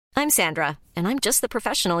I'm Sandra, and I'm just the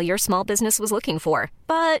professional your small business was looking for.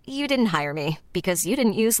 But you didn't hire me because you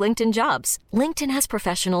didn't use LinkedIn Jobs. LinkedIn has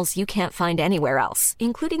professionals you can't find anywhere else,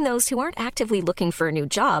 including those who aren't actively looking for a new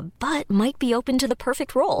job, but might be open to the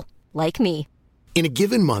perfect role, like me. In a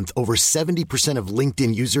given month, over 70% of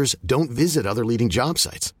LinkedIn users don't visit other leading job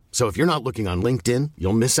sites. So if you're not looking on LinkedIn,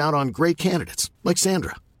 you'll miss out on great candidates like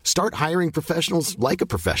Sandra. Start hiring professionals like a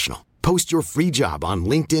professional. Post your free job on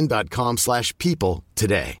linkedin.com/people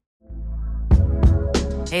today.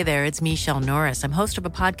 Hey there, it's Michelle Norris. I'm host of a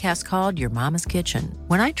podcast called Your Mama's Kitchen.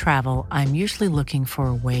 When I travel, I'm usually looking for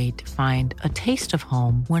a way to find a taste of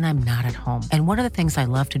home when I'm not at home. And one of the things I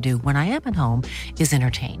love to do when I am at home is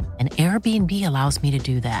entertain. And Airbnb allows me to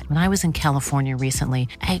do that. When I was in California recently,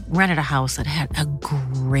 I rented a house that had a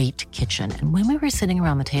great kitchen. And when we were sitting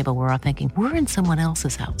around the table, we're all thinking, we're in someone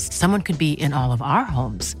else's house. Someone could be in all of our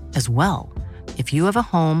homes as well. If you have a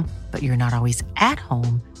home, but you're not always at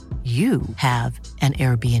home, you have an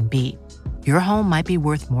Airbnb. Your home might be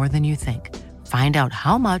worth more than you think. Find out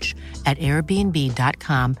how much at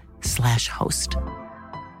airbnb.com/host.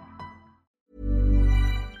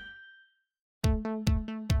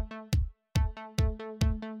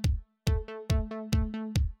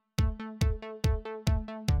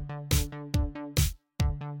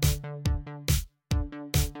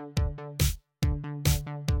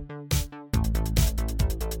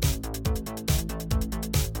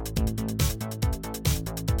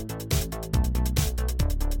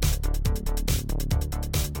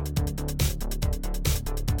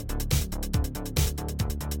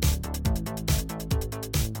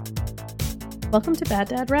 Welcome to Bad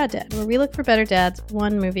Dad, Rad Dad, where we look for better dads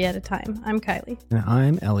one movie at a time. I'm Kylie. And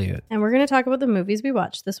I'm Elliot. And we're going to talk about the movies we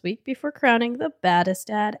watched this week before crowning the baddest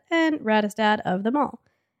dad and raddest dad of them all.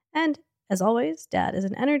 And, as always, dad is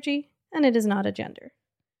an energy, and it is not a gender.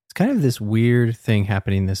 It's kind of this weird thing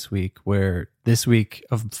happening this week where this week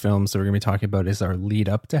of films that we're going to be talking about is our lead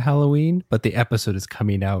up to Halloween, but the episode is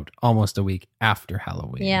coming out almost a week after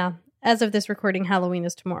Halloween. Yeah. As of this recording, Halloween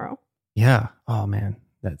is tomorrow. Yeah. Oh, man.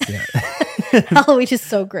 That's yeah. Halloween is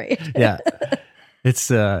so great. Yeah. It's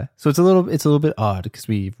so it's a little bit odd because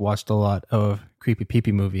we've watched a lot of creepy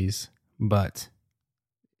peepee movies, but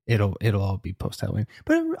it'll all be post Halloween.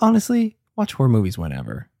 But honestly, watch horror movies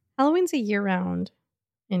whenever. Halloween's a year-round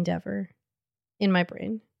endeavor in my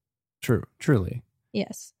brain. Truly.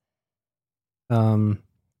 Yes. But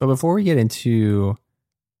before we get into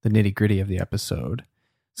the nitty-gritty of the episode,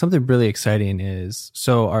 something really exciting is,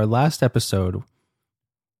 so our last episode,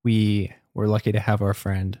 we were lucky to have our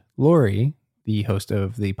friend Lori, the host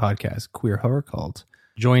of the podcast Queer Horror Cult,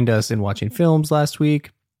 joined us in watching films last week.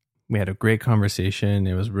 We had a great conversation.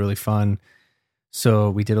 It was really fun. So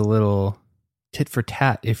we did a little tit for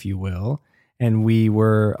tat, if you will. And we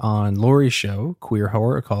were on Lori's show, Queer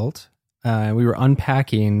Horror Cult. We were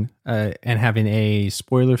unpacking and having a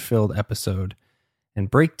spoiler-filled episode and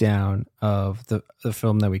breakdown of the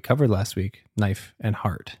film that we covered last week, Knife and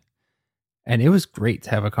Heart. And it was great to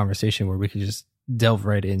have a conversation where we could just delve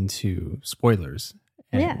right into spoilers.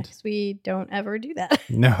 Yeah, because we don't ever do that.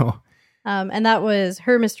 No. And that was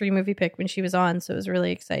her mystery movie pick when she was on. So it was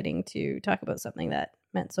really exciting to talk about something that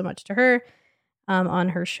meant so much to her on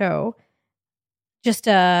her show. Just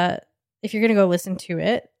if you're going to go listen to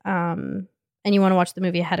it and you want to watch the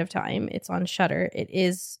movie ahead of time, it's on Shudder. It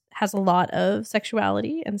has a lot of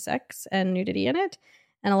sexuality and sex and nudity in it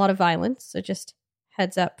and a lot of violence. So just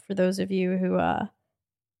heads up for those of you who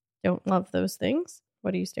don't love those things.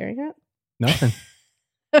 What are you staring at? Nothing.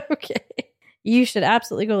 Okay. You should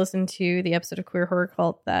absolutely go listen to the episode of Queer Horror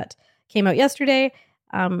Cult that came out yesterday.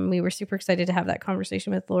 We were super excited to have that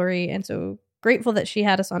conversation with Lori, and so grateful that she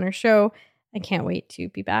had us on her show. I can't wait to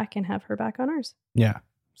be back and have her back on ours. Yeah,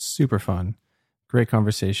 super fun. Great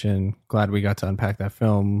conversation. Glad we got to unpack that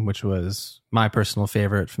film, which was my personal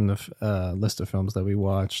favorite from the list of films that we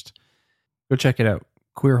watched. Go check it out,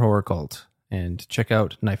 Queer Horror Cult, and check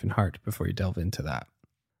out Knife and Heart before you delve into that.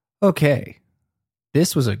 Okay,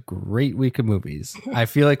 this was a great week of movies. I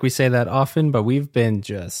feel like we say that often, but we've been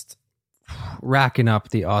just racking up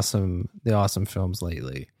the awesome films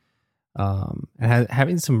lately, and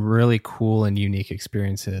having some really cool and unique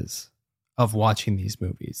experiences of watching these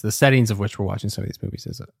movies. The settings of which we're watching some of these movies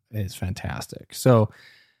is fantastic. So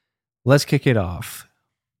let's kick it off.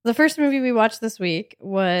 The first movie we watched this week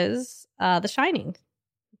was The Shining.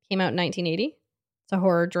 It came out in 1980. It's a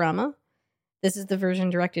horror drama. This is the version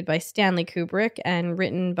directed by Stanley Kubrick and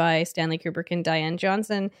written by Stanley Kubrick and Diane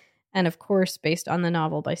Johnson, and of course based on the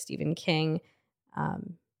novel by Stephen King,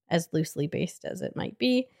 as loosely based as it might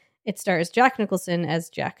be. It stars Jack Nicholson as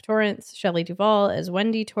Jack Torrance, Shelley Duvall as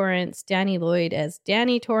Wendy Torrance, Danny Lloyd as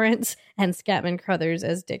Danny Torrance, and Scatman Crothers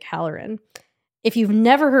as Dick Halloran. If you've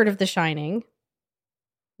never heard of The Shining,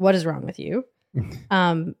 what is wrong with you? But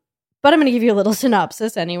I'm going to give you a little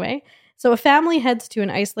synopsis anyway. So a family heads to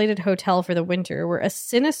an isolated hotel for the winter where a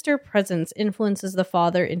sinister presence influences the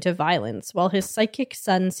father into violence while his psychic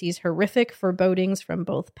son sees horrific forebodings from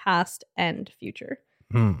both past and future.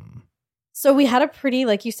 So we had a pretty,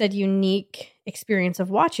 like you said, unique experience of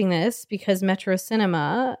watching this because Metro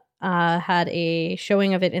Cinema had a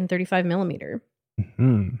showing of it in 35 millimeter,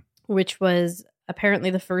 which was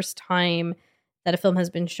apparently the first time that a film has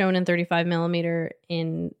been shown in 35 millimeter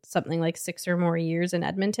in something like 6 or more years in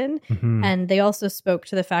Edmonton. And they also spoke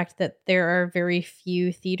to the fact that there are very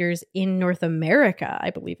few theaters in North America, I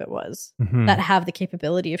believe it was, that have the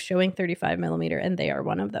capability of showing 35 millimeter, and they are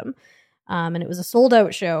one of them. And it was a sold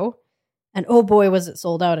out show. And oh boy, was it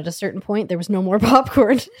sold out. At a certain point, there was no more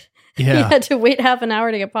popcorn. Yeah. You had to wait half an hour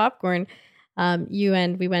to get popcorn. We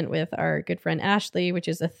went with our good friend Ashley, which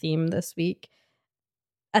is a theme this week.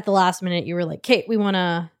 At the last minute, you were like, Kate, we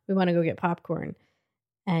wanna go get popcorn.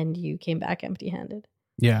 And you came back empty handed.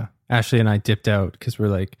 Yeah. Ashley and I dipped out because we're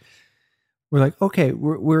like, okay,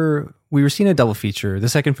 we were seeing a double feature. The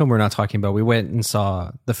second film we're not talking about, we went and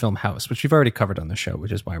saw the film House, which we've already covered on the show,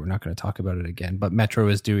 which is why we're not going to talk about it again. But Metro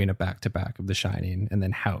is doing a back-to-back of The Shining and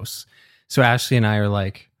then House. So Ashley and I are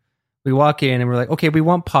like, we walk in and we're like, okay, we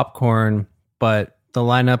want popcorn, but the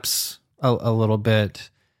lineup's a little bit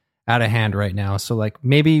out of hand right now. So like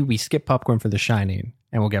maybe we skip popcorn for The Shining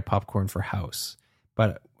and we'll get popcorn for House.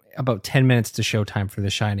 But about 10 minutes to showtime for The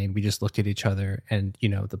Shining, we just looked at each other and,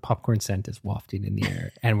 the popcorn scent is wafting in the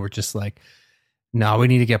air. And we're just like, no, we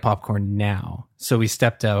need to get popcorn now. So we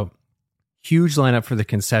stepped out, huge lineup for the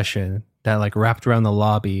concession that like wrapped around the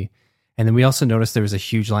lobby. And then we also noticed there was a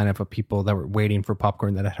huge lineup of people that were waiting for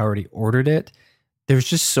popcorn that had already ordered it. There's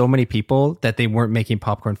just so many people that they weren't making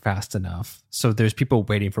popcorn fast enough. So there's people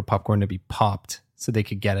waiting for popcorn to be popped so they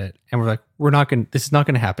could get it. And we're like, this is not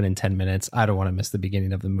going to happen in 10 minutes. I don't want to miss the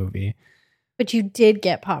beginning of the movie. But you did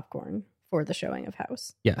get popcorn for the showing of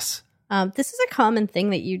House. Yes. This is a common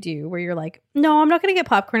thing that you do where you're like, no, I'm not going to get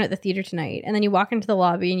popcorn at the theater tonight. And then you walk into the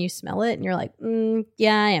lobby and you smell it and you're like,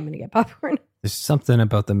 yeah, I am going to get popcorn. There's something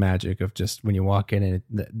about the magic of just when you walk in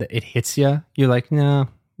and it hits you. You're like, no,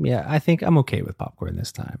 yeah, I think I'm okay with popcorn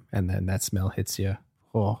this time. And then that smell hits you.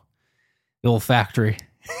 Oh, the olfactory.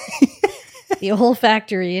 The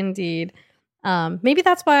olfactory, indeed. Maybe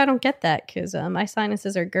that's why I don't get that, because my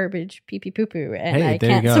sinuses are garbage, pee pee poo poo, and I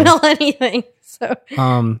can't smell anything. So,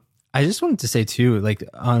 I just wanted to say too, like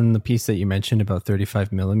on the piece that you mentioned about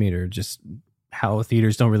 35 millimeter, just how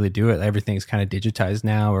theaters don't really do it. Everything's kind of digitized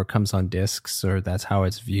now, or comes on discs, or that's how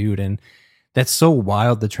it's viewed, and that's so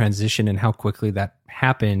wild, the transition and how quickly that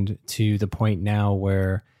happened to the point now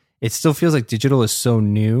where it still feels like digital is so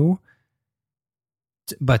new.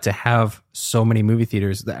 But to have so many movie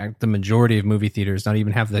theaters, the majority of movie theaters not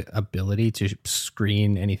even have the ability to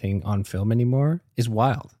screen anything on film anymore is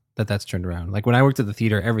wild that's turned around. Like when I worked at the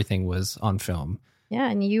theater, everything was on film. Yeah,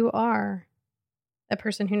 and you are a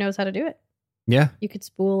person who knows how to do it. Yeah. You could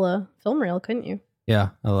spool a film reel, couldn't you? Yeah,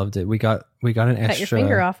 I loved it. We got an extra... Cut your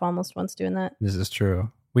finger off almost once doing that. This is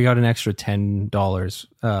true. We got an extra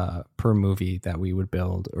 $10 per movie that we would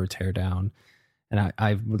build or tear down. And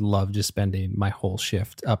I would love just spending my whole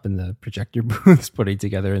shift up in the projector booths putting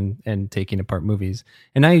together and taking apart movies.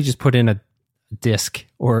 And now you just put in a disc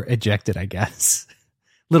or eject it, I guess.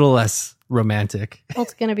 Little less romantic. Well,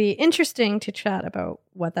 it's going to be interesting to chat about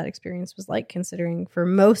what that experience was like, considering for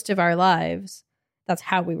most of our lives, that's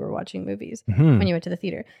how we were watching movies when you went to the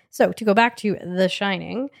theater. So to go back to The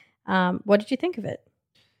Shining, what did you think of it?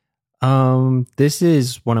 This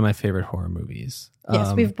is one of my favorite horror movies.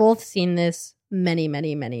 Yes, we've both seen this many,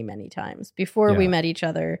 many, many, many times before we met each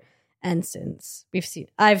other, and since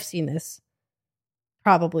I've seen this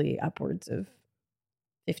probably upwards of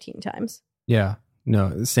 15 times. Yeah,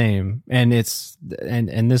 no, same. And it's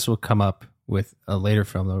and this will come up with a later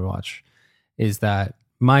film that we watch, is that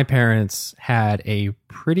my parents had a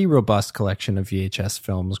pretty robust collection of VHS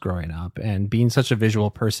films growing up, and being such a visual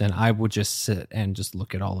person, I would just sit and just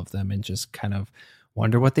look at all of them and just kind of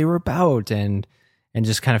wonder what they were about and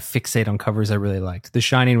just kind of fixate on covers I really liked. The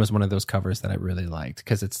Shining was one of those covers that I really liked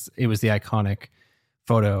because it was the iconic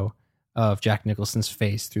photo of Jack Nicholson's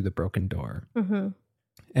face through the broken door. Mm-hmm.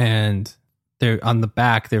 And there on the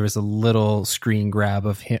back, there was a little screen grab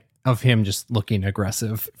of him just looking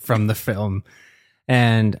aggressive from the film.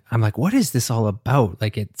 And I'm like, what is this all about?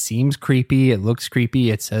 Like, it seems creepy. It looks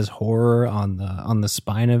creepy. It says horror on the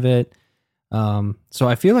spine of it. So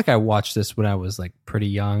I feel like I watched this when I was like pretty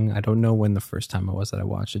young. I don't know when the first time it was that I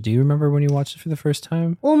watched it. Do you remember when you watched it for the first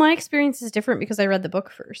time? Well, my experience is different because I read the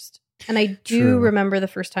book first. And I do remember the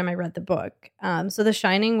first time I read the book. So The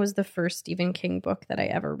Shining was the first Stephen King book that I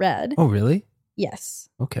ever read. Oh, really? Yes.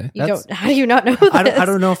 Okay. How do you not know this? I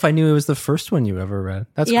don't know if I knew it was the first one you ever read.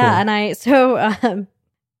 That's cool. And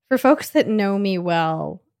for folks that know me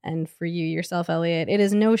well, and for you yourself, Elliot, it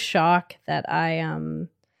is no shock that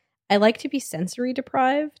I like to be sensory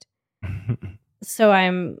deprived. So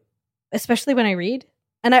I'm, especially when I read,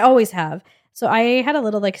 and I always have. So I had a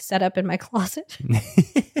little like setup in my closet.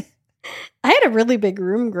 I had a really big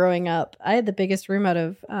room growing up. I had the biggest room out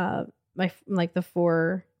of the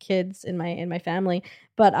 4 kids in my family.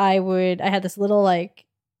 But I had this little like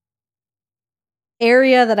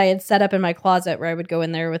area that I had set up in my closet where I would go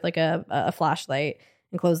in there with like a flashlight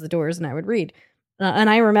and close the doors, and I would read. And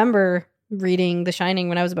I remember reading The Shining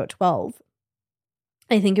when I was about 12.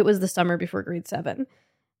 I think it was the summer before grade 7.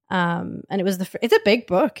 And it's a big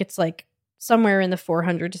book. It's like somewhere in the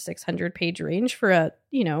 400 to 600 page range for a,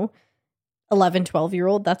 11,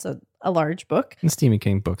 12-year-old. That's a large book. And Stephen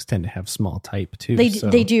King books tend to have small type too. They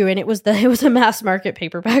do. And it was a mass market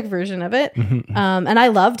paperback version of it. Mm-hmm. And I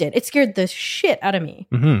loved it. It scared the shit out of me,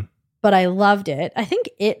 but I loved it. I think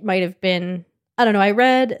it might have been, I don't know. I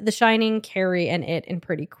read The Shining, Carrie, and It in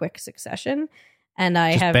pretty quick succession. And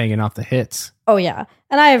I just have banging off the hits. Oh yeah.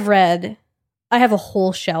 And I have a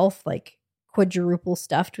whole shelf, like quadruple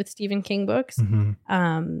stuffed with Stephen King books,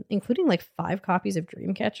 including like 5 copies of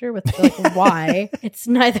Dreamcatcher with like why it's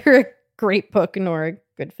neither a great book nor a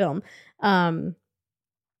good film. But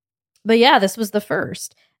yeah, this was the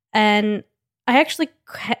first. And I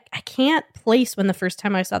can't place when the first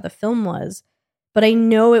time I saw the film was, but I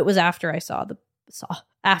know it was after I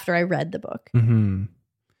after I read the book. Mm-hmm.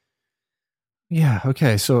 Yeah.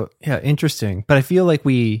 Okay. So yeah, interesting. But I feel like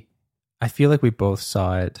we both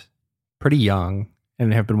saw it pretty young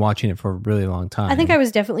and have been watching it for a really long time. I think I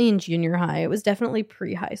was definitely in junior high. It was definitely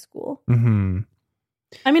pre-high school. Mm-hmm.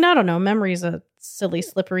 I mean, I don't know. Memory's a silly,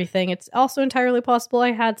 slippery thing. It's also entirely possible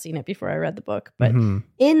I had seen it before I read the book. But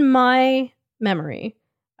in my memory,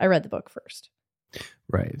 I read the book first.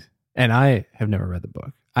 Right. And I have never read the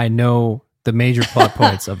book. I know the major plot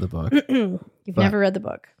points of the book. You've never read the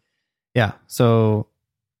book. Yeah. So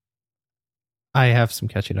I have some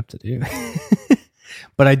catching up to do.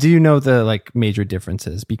 But I do know the like major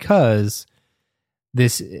differences because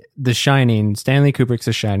The Shining, Stanley Kubrick's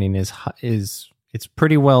The Shining is it's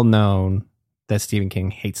pretty well known that Stephen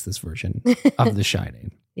King hates this version of The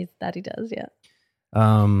Shining. That he does, yeah.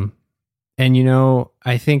 And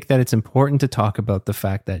I think that it's important to talk about the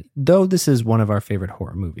fact that though this is one of our favorite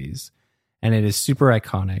horror movies and it is super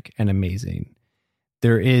iconic and amazing,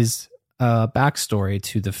 there is a backstory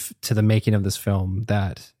to the making of this film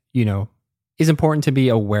that, is important to be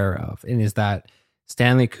aware of, and is that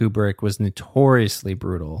Stanley Kubrick was notoriously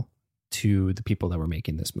brutal to the people that were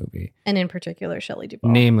making this movie. And in particular, Shelley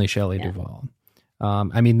Duvall. Namely Shelley Duvall.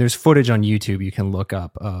 There's footage on YouTube you can look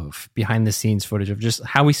up of behind the scenes footage of just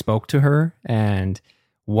how he spoke to her and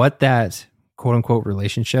what that quote unquote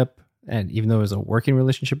relationship, and even though it was a working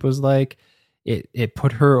relationship, was like. It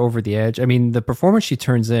put her over the edge. I mean, the performance she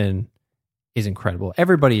turns in is incredible.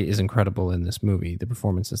 Everybody is incredible in this movie, the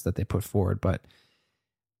performances that they put forward, but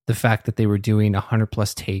the fact that they were doing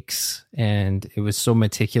 100+ takes and it was so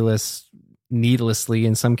meticulous, needlessly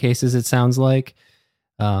in some cases, it sounds like.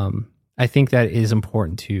 I think that is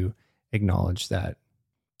important to acknowledge that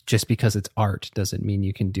just because it's art doesn't mean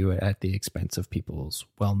you can do it at the expense of people's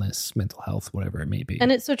wellness, mental health, whatever it may be.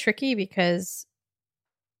 And it's so tricky because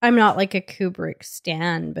I'm not like a Kubrick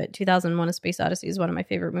stan, but 2001: A Space Odyssey is one of my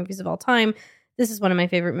favorite movies of all time. This is one of my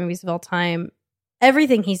favorite movies of all time.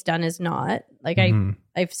 Everything he's done is not. Like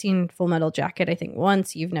I've seen Full Metal Jacket, I think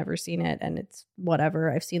once. You've never seen it, and it's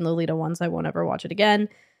whatever. I've seen Lolita once. I won't ever watch it again.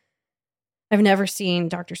 I've never seen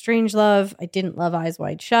Dr. Strangelove. I didn't love Eyes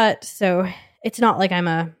Wide Shut. So it's not like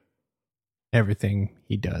everything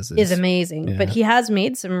he does is amazing. Yeah. But he has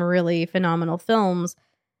made some really phenomenal films.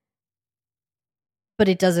 But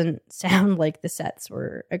it doesn't sound like the sets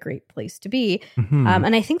were a great place to be.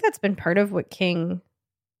 And I think that's been part of what King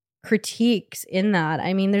critiques in that.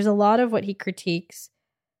 I mean, there's a lot of what he critiques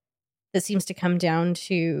that seems to come down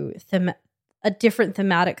to a different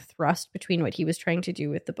thematic thrust between what he was trying to do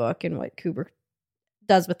with the book and what Kubrick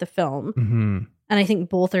does with the film. And I think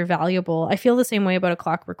both are valuable. I feel the same way about A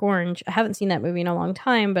Clockwork Orange. I haven't seen that movie in a long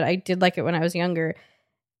time, but I did like it when I was younger.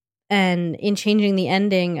 And in changing the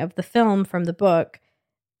ending of the film from the book,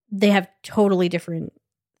 they have totally different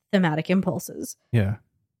thematic impulses. Yeah.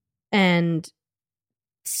 And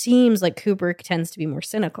seems like Kubrick tends to be more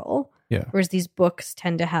cynical. Yeah. Whereas these books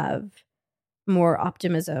tend to have more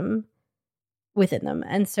optimism within them.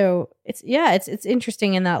 And so it's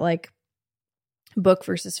interesting in that like book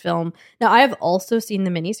versus film. Now I have also seen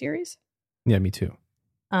the miniseries. Yeah, me too.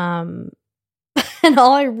 And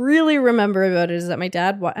all I really remember about it is that my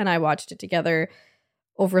dad and I watched it together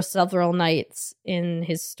over several nights in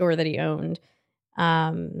his store that he owned.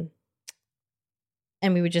 And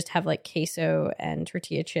we would just have like queso and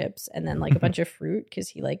tortilla chips and then like a bunch of fruit because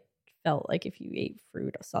he like felt like if you ate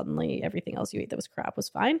fruit, suddenly everything else you ate that was crap was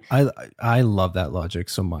fine. I love that logic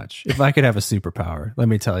so much. If I could have a superpower, let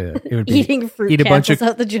me tell you, it would be eating fruit cancels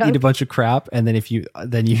out the junk. Eat a bunch of crap, and then if you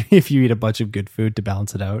eat a bunch of good food to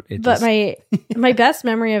balance it out. My best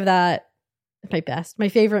memory of that, my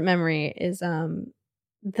favorite memory is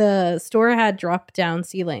the store had drop down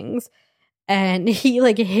ceilings, and he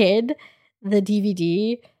like hid the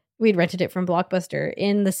DVD. We'd rented it from Blockbuster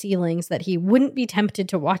in the ceilings that he wouldn't be tempted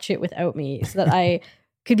to watch it without me, so that I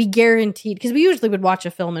could be guaranteed, because we usually would watch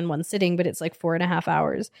a film in one sitting, but it's like 4.5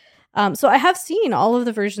 hours. So I have seen all of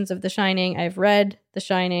the versions of The Shining. I've read The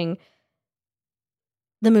Shining.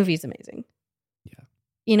 The movie's amazing. Yeah.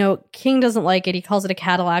 You know, King doesn't like it. He calls it a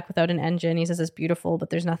Cadillac without an engine. He says it's beautiful,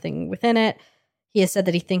 but there's nothing within it. He has said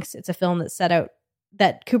that he thinks it's a film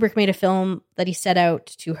that Kubrick made a film that he set out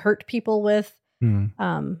to hurt people with.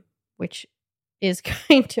 Which is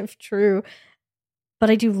kind of true, but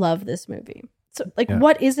I do love this movie. So, like,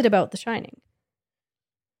 What is it about The Shining?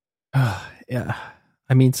 Yeah,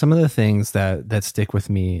 I mean, some of the things that stick with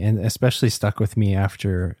me, and especially stuck with me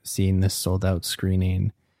after seeing this sold out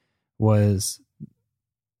screening, was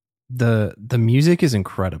the music is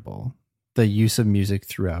incredible. The use of music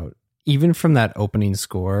throughout, even from that opening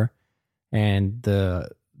score, and the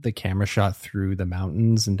camera shot through the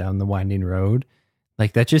mountains and down the winding road.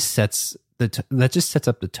 Like that just sets up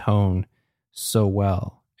the tone so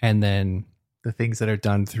well. And then the things that are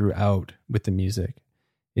done throughout with the music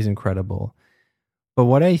is incredible. But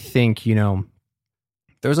what I think,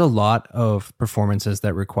 there's a lot of performances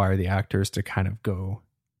that require the actors to kind of go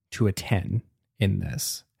to a 10 in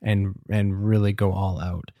this and really go all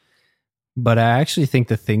out. But I actually think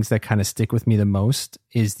the things that kind of stick with me the most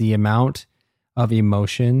is the amount of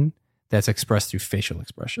emotion that's expressed through facial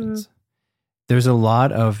expressions. There's a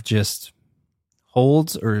lot of just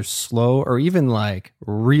holds or slow or even like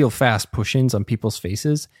real fast push-ins on people's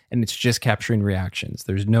faces, and it's just capturing reactions.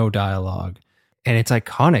 There's no dialogue, and it's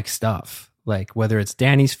iconic stuff. Like whether it's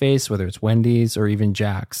Danny's face, whether it's Wendy's, or even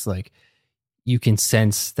Jack's, like you can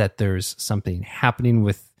sense that there's something happening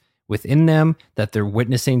within them, that they're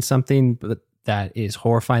witnessing something that is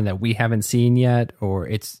horrifying that we haven't seen yet, or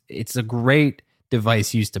it's a great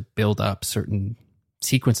device used to build up certain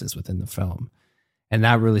sequences within the film. And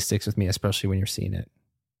that really sticks with me, especially when you're seeing it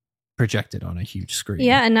projected on a huge screen.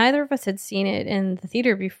 Yeah, and neither of us had seen it in the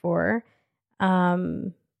theater before.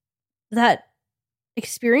 That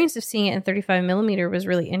experience of seeing it in 35 millimeter was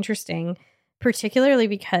really interesting, particularly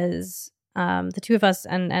because the two of us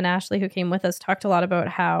and Ashley, who came with us, talked a lot about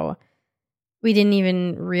how we didn't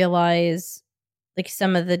even realize like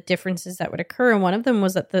some of the differences that would occur. And one of them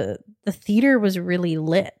was that the theater was really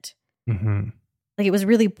lit. Mm-hmm. Like it was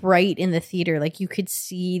really bright in the theater. Like you could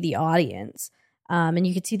see the audience, and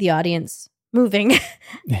you could see the audience moving,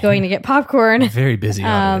 going to get popcorn, very busy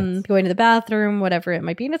audience, going to the bathroom, whatever it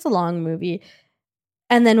might be. And it's a long movie.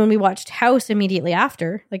 And then when we watched House immediately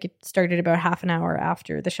after, like it started about half an hour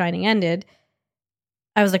after The Shining ended,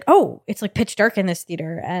 I was like, oh, it's like pitch dark in this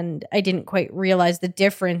theater. And I didn't quite realize the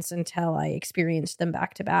difference until I experienced them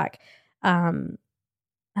back to back. And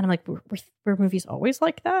I'm like, were movies always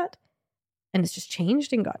like that? And it's just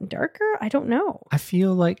changed and gotten darker? I don't know. I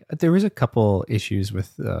feel like there was a couple issues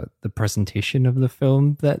with the presentation of the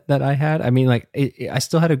film that I had. I mean, like I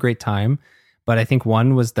still had a great time, but I think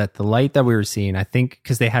one was that the light that we were seeing, I think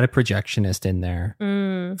because they had a projectionist in there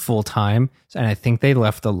full time, and I think they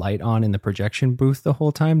left the light on in the projection booth the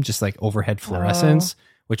whole time, just like overhead fluorescence,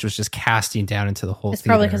 which was just casting down into the whole It's theater.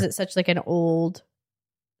 probably because it's such like an old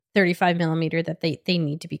 35 millimeter that they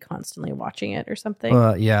need to be constantly watching it or something.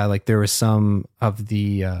 Yeah, like there was some of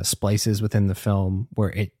the splices within the film where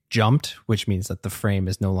it jumped, which means that the frame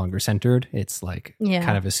is no longer centered. It's like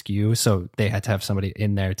kind of askew. So they had to have somebody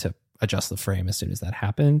in there to adjust the frame as soon as that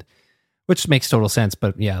happened, which makes total sense.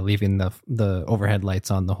 But yeah, leaving the overhead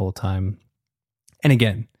lights on the whole time. And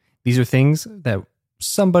again, these are things that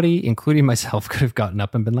somebody, including myself, could have gotten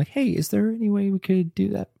up and been like, hey, is there any way we could do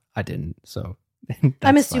that? I didn't. So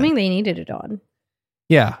I'm assuming they needed it on.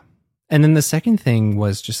 Yeah. And then the second thing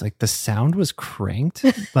was just like the sound was cranked.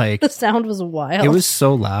 Like The sound was wild. it was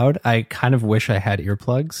so loud. I kind of wish I had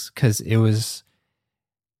earplugs because it was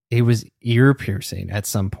ear piercing at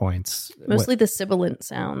some points. Mostly the sibilant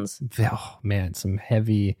sounds. Oh man, some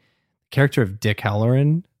heavy character of Dick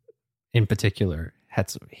Halloran in particular had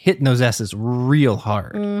some hitting those S's real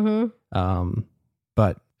hard. Mm-hmm.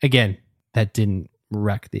 But again, that didn't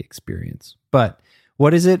wreck the experience. But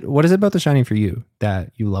what is it about The Shining for you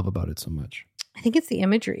that you love about it so much? I think it's the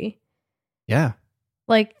imagery. Yeah.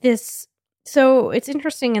 Like this. So it's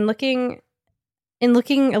interesting in looking a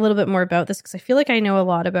little bit more about this, because I feel like I know a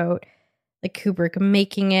lot about like Kubrick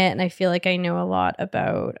making it, and I feel like I know a lot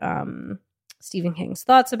about Stephen King's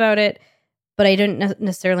thoughts about it, but I didn't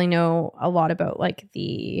necessarily know a lot about like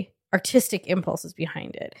the artistic impulses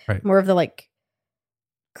behind it. Right. More of the like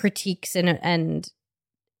critiques and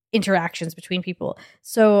interactions between people.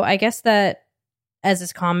 So I guess that, as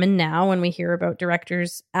is common now when we hear about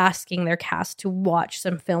directors asking their cast to watch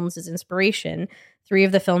some films as inspiration, 3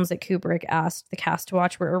 of the films that Kubrick asked the cast to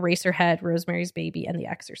watch were Eraserhead, Rosemary's Baby, and The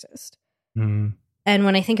Exorcist. Mm. And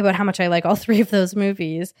when I think about how much I like all 3 of those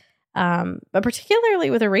movies, but particularly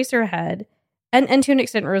with Eraserhead and to an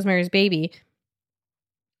extent Rosemary's Baby,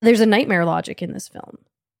 there's a nightmare logic in this film,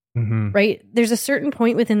 right? There's a certain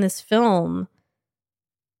point within this film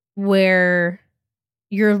where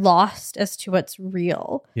you're lost as to what's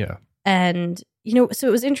real. Yeah. And, so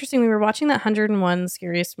it was interesting. We were watching that 101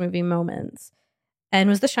 Scariest Movie Moments. And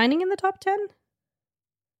was The Shining in the top 10?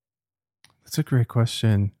 That's a great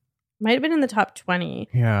question. Might have been in the top 20.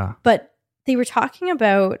 Yeah. But they were talking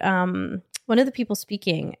about, one of the people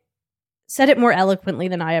speaking said it more eloquently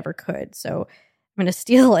than I ever could. So I'm going to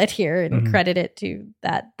steal it here and credit it to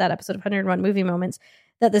that episode of 101 Movie Moments,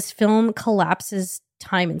 that this film collapses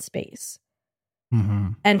time and space.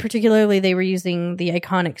 Mm-hmm. And particularly they were using the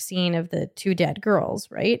iconic scene of the 2 dead girls,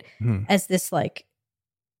 right? As this like,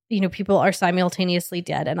 people are simultaneously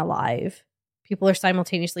dead and alive. People are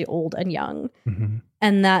simultaneously old and young.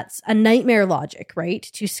 And that's a nightmare logic, right?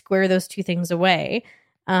 To square those 2 things away.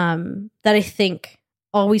 That I think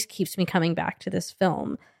always keeps me coming back to this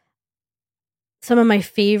film. Some of my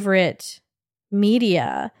favorite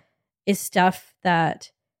media is stuff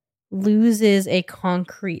that loses a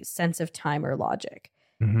concrete sense of time or logic.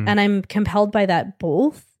 And I'm compelled by that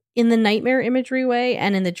both in the nightmare imagery way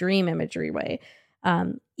and in the dream imagery way.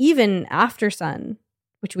 Even After Sun,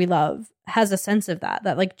 which we love, has a sense of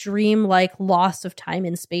that like dream-like loss of time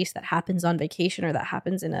and space that happens on vacation or that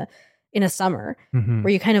happens in a summer,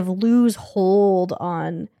 where you kind of lose hold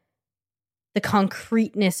on the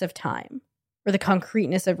concreteness of time or the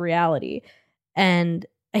concreteness of reality. And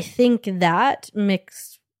I think that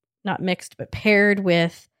but paired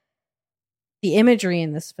with the imagery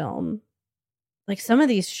in this film, like some of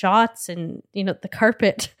these shots and, the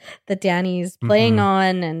carpet that Danny's playing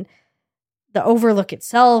on and the overlook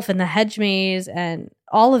itself and the hedge maze and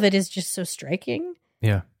all of it is just so striking.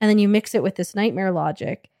 Yeah. And then you mix it with this nightmare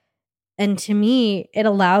logic. And to me, it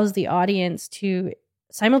allows the audience to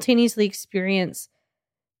simultaneously experience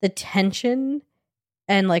the tension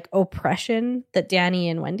and like oppression that Danny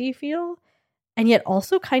and Wendy feel, and yet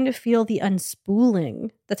also kind of feel the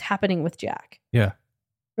unspooling that's happening with Jack. Yeah.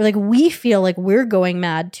 Where like we feel like we're going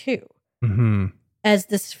mad too. As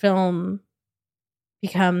this film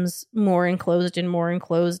becomes more enclosed and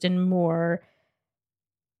more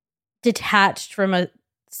detached from a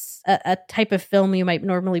type of film you might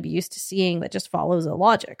normally be used to seeing that just follows a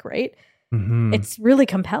logic, right? It's really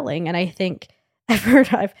compelling. And I think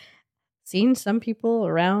I've seen some people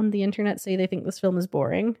around the internet say they think this film is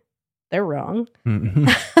boring. They're wrong.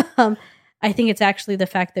 I think it's actually the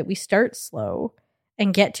fact that we start slow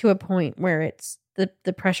and get to a point where it's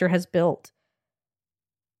the pressure has built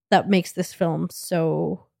that makes this film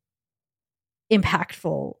so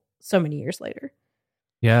impactful so many years later.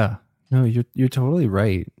 Yeah. No, you're totally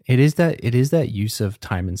right. It is that use of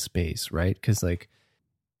time and space, right? Because like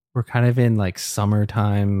we're kind of in like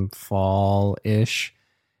summertime, fall-ish,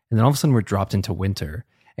 and then all of a sudden we're dropped into winter.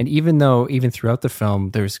 And even throughout the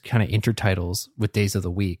film, there's kind of intertitles with days of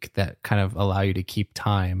the week that kind of allow you to keep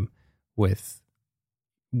time with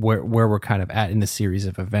where we're kind of at in the series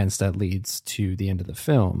of events that leads to the end of the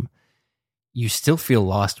film. You still feel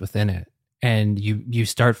lost within it. And you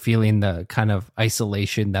start feeling the kind of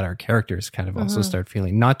isolation that our characters kind of also start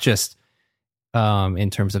feeling, not just in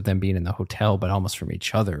terms of them being in the hotel, but almost from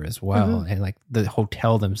each other as well. And like the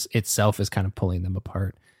hotel itself is kind of pulling them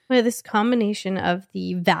apart. Well, this combination of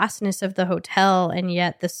the vastness of the hotel and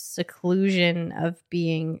yet the seclusion of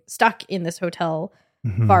being stuck in this hotel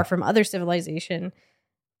far from other civilization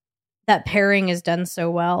that pairing is done so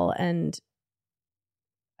well, and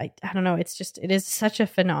I don't know, it is such a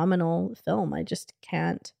phenomenal film. I just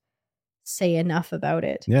can't say enough about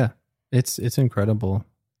it. Yeah, it's incredible.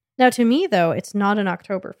 Now, to me though, it's not an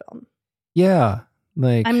October film. Yeah,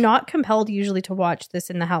 like I'm not compelled usually to watch this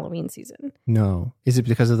in the Halloween season. No. Is it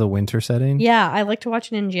because of the winter setting? Yeah, I like to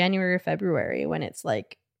watch it in January or February when it's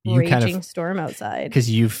like raging storm outside. Because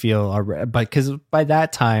you feel, but because by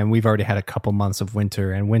that time we've already had a couple months of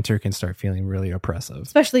winter, and winter can start feeling really oppressive,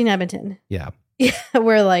 especially in Edmonton. Yeah,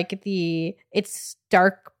 where like it's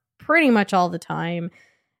dark pretty much all the time.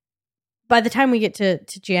 By the time we get to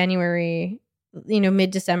January,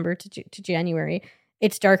 mid-December to January,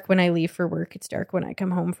 it's dark when I leave for work. It's dark when I come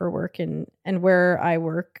home for work, and where I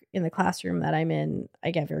work in the classroom that I'm in, I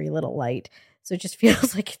get very little light. So it just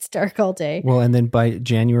feels like it's dark all day. Well, and then by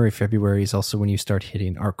January, February is also when you start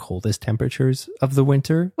hitting our coldest temperatures of the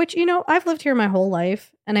winter. Which, I've lived here my whole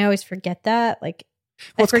life, and I always forget that. Like,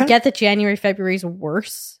 I forget that January, February is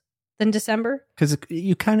worse than December. Because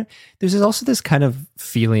there's also this kind of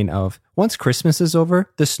feeling of once Christmas is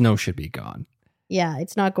over, the snow should be gone. Yeah,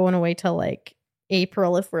 it's not going away till like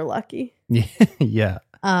April if we're lucky. Yeah.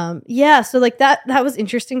 So like that was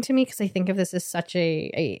interesting to me because I think of this as such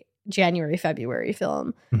a January, February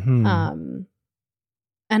film. Mm-hmm.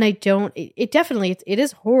 And I don't, it definitely, it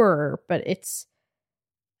is horror, but it's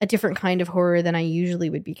a different kind of horror than I usually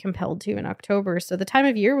would be compelled to in October. So the time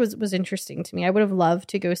of year was interesting to me. I would have loved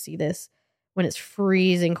to go see this when it's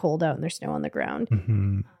freezing cold out and there's snow on the ground.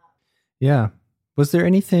 Mm-hmm. Yeah. Was there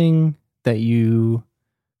anything that you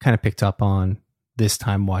kind of picked up on this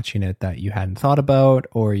time watching it that you hadn't thought about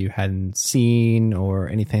or you hadn't seen or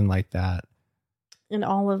anything like that? In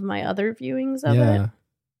all of my other viewings of it?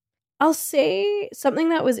 I'll say something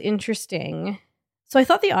that was interesting. So I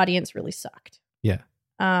thought the audience really sucked. Yeah.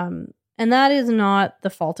 And that is not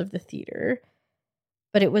the fault of the theater,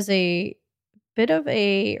 but it was a bit of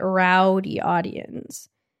a rowdy audience.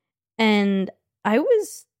 And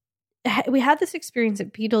we had this experience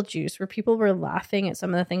at Beetlejuice where people were laughing at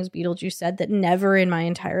some of the things Beetlejuice said that never in my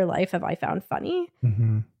entire life have I found funny.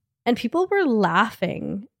 Mm-hmm. And people were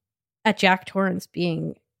laughing at Jack Torrance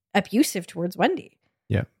being abusive towards Wendy.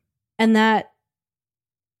 Yeah. And that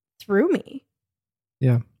threw me.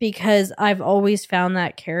 Yeah. Because I've always found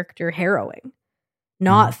that character harrowing,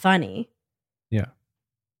 not funny. Yeah.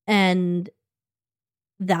 And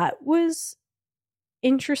that was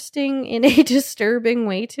interesting in a disturbing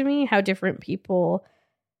way to me, how different people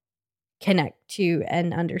connect to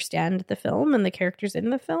and understand the film and the characters in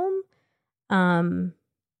the film.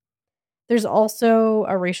 There's also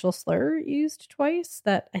a racial slur used twice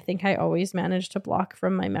that I think I always manage to block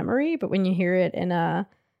from my memory, but when you hear it and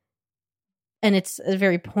it's a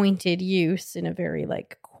very pointed use in a very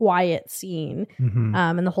like quiet scene,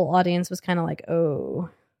 and the whole audience was kind of like, oh.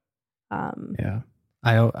 Yeah.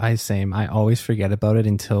 I always forget about it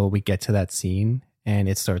until we get to that scene and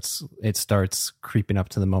it starts creeping up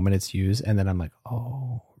to the moment it's used. And then I'm like,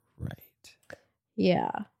 oh, right.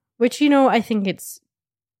 Yeah. Which, I think it's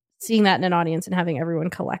seeing that in an audience and having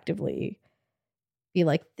everyone collectively be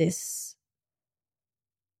like, this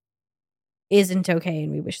isn't okay.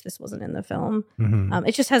 And we wish this wasn't in the film. Mm-hmm.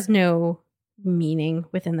 It just has no meaning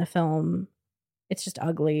within the film. It's just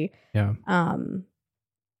ugly. Yeah.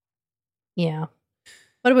 Yeah.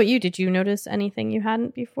 What about you? Did you notice anything you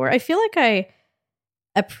hadn't before? I feel like I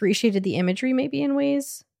appreciated the imagery maybe in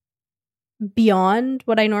ways beyond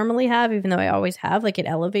what I normally have, even though I always have. Like, it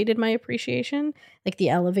elevated my appreciation. Like, the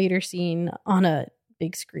elevator scene on a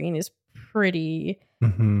big screen is pretty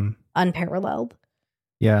unparalleled.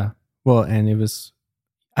 Yeah. Well, and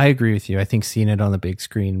I agree with you. I think seeing it on the big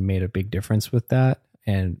screen made a big difference with that.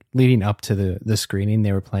 And leading up to the screening,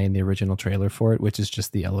 they were playing the original trailer for it, which is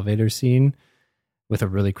just the elevator scene with a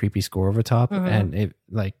really creepy score over top. And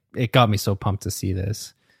it got me so pumped to see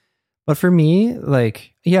this. But for me,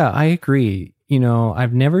 like, yeah, I agree.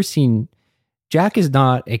 I've never seen, Jack is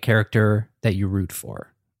not a character that you root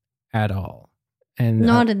for at all. And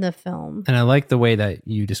not in the film. And I like the way that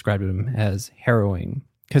you described him as harrowing.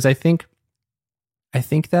 Because I think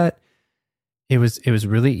that it was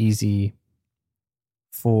really easy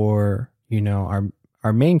for,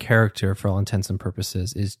 our main character, for all intents and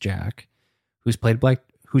purposes, is Jack, who's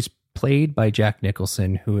played by Jack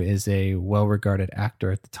Nicholson, who is a well-regarded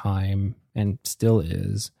actor at the time and still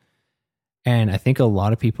is. And I think a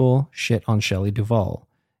lot of people shit on Shelley Duvall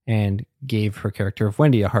and gave her character of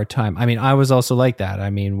Wendy a hard time. I mean, I was also like that. I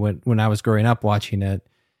mean, when I was growing up watching it,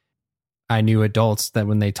 I knew adults that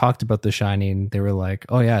when they talked about The Shining, they were like,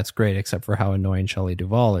 oh yeah, it's great, except for how annoying Shelley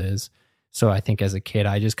Duvall is. So I think as a kid,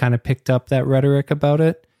 I just kind of picked up that rhetoric about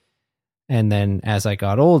it. And then as I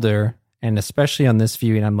got older, and especially on this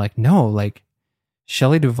viewing, I'm like, no, like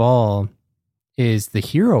Shelley Duvall is the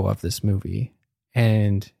hero of this movie.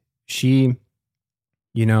 And she,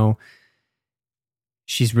 you know,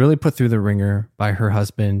 she's really put through the ringer by her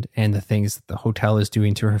husband and the things that the hotel is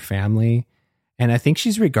doing to her family. And I think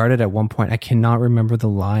she's regarded at one point, I cannot remember the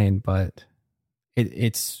line, but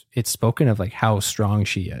it's spoken of like how strong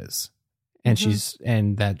she is. And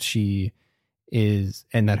and that she is,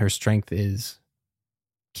 and that her strength is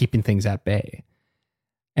keeping things at bay.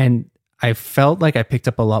 And I felt like I picked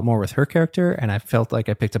up a lot more with her character, and I felt like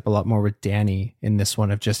I picked up a lot more with Danny in this one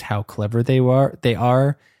of just how clever they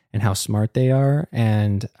are and how smart they are.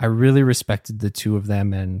 And I really respected the two of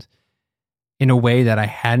them, and in a way that I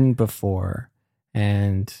hadn't before.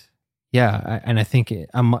 And yeah, I think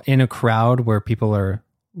I'm in a crowd where people are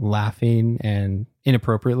laughing and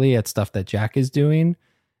inappropriately at stuff that Jack is doing.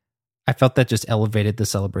 I felt that just elevated the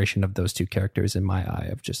celebration of those two characters in my eye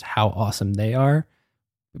of just how awesome they are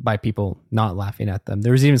by people not laughing at them.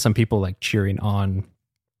 There was even some people like cheering on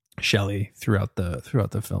Shelley throughout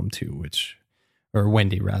the film too, or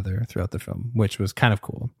Wendy rather, throughout the film, which was kind of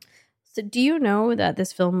cool. So do you know that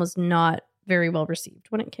this film was not very well received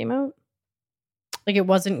when it came out? Like it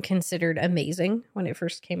wasn't considered amazing when it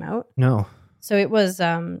first came out? No. So it was, the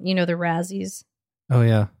Razzies. Oh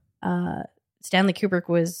yeah. Stanley Kubrick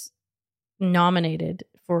was nominated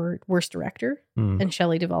for Worst Director and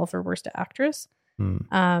Shelley Duvall for Worst Actress.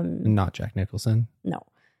 Not Jack Nicholson. No,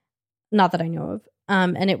 not that I know of.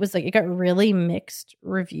 And it was like, it got really mixed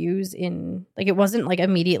reviews it wasn't like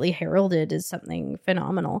immediately heralded as something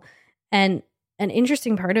phenomenal. And an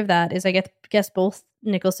interesting part of that is I guess both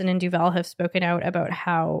Nicholson and Duvall have spoken out about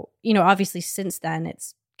how, obviously since then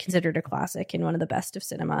it's considered a classic and one of the best of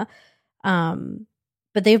cinema.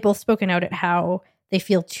 But they've both spoken out at how they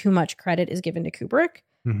feel too much credit is given to Kubrick,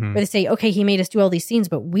 where they say, okay, he made us do all these scenes,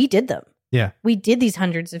 but we did them. Yeah. We did these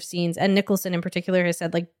hundreds of scenes. And Nicholson in particular has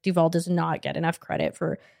said, like, Duvall does not get enough credit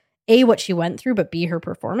for A, what she went through, but B, her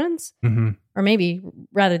performance. Or maybe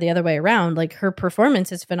rather the other way around, like her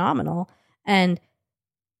performance is phenomenal. And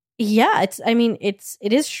yeah,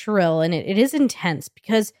 it is shrill and it is intense,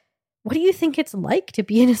 because what do you think it's like to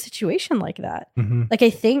be in a situation like that? Like, I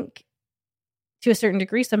think to a certain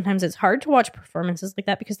degree, sometimes it's hard to watch performances like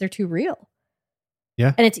that because they're too real.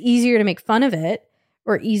 Yeah. And it's easier to make fun of it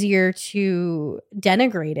or easier to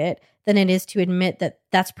denigrate it than it is to admit that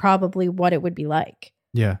that's probably what it would be like.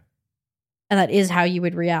 Yeah. And that is how you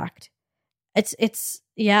would react. It's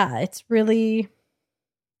really,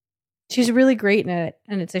 she's really great in it.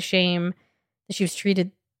 And it's a shame that she was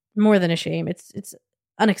treated, more than a shame. It's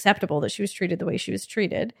unacceptable that she was treated the way she was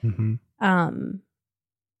treated.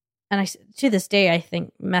 And to this day, I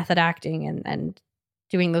think method acting and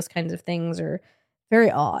doing those kinds of things are very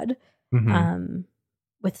odd.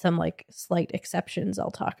 With some like slight exceptions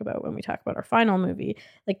I'll talk about when we talk about our final movie.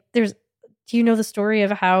 Like do you know the story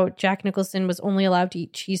of how Jack Nicholson was only allowed to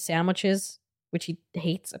eat cheese sandwiches, which he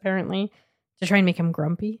hates apparently, to try and make him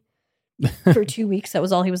grumpy for 2 weeks? That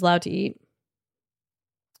was all he was allowed to eat.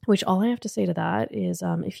 Which all I have to say to that is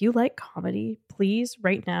if you like comedy, please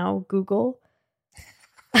right now Google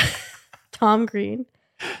Tom Green,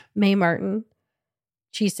 Mae Martin,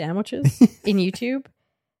 cheese sandwiches in YouTube.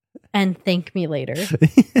 And thank me later.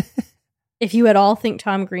 If you at all think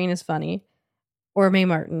Tom Green is funny, or Mae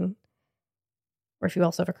Martin, or if you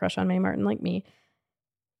also have a crush on Mae Martin like me,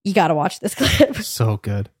 you got to watch this clip. So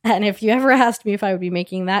good. And if you ever asked me if I would be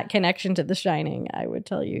making that connection to The Shining, I would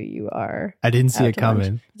tell you you are. I didn't see it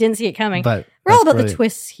coming. You didn't see it coming. But we're all about the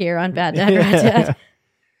twists here on Bad Dad, Bad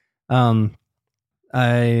Dad.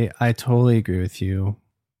 I totally agree with you.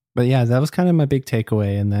 But yeah, that was kind of my big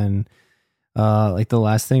takeaway. And then like the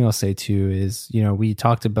last thing I'll say too is, we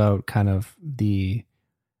talked about kind of the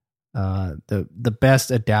best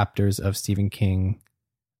adapters of Stephen King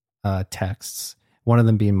texts. One of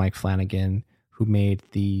them being Mike Flanagan, who made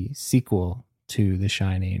the sequel to The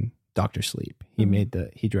Shining, Dr. Sleep.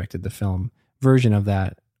 He directed the film version of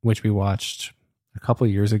that, which we watched a couple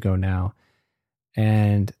of years ago now.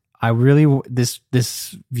 And I really,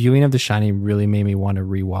 this viewing of The Shining really made me want to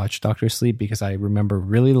rewatch Dr. Sleep, because I remember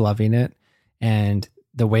really loving it. And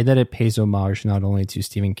the way that it pays homage not only to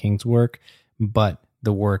Stephen King's work, but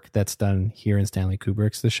the work that's done here in Stanley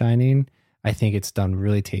Kubrick's The Shining, I think it's done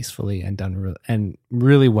really tastefully and and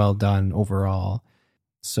really well done overall.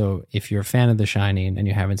 So if you're a fan of The Shining and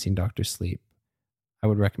you haven't seen Dr. Sleep, I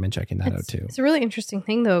would recommend checking that out too. It's a really interesting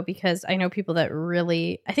thing though, because I know people that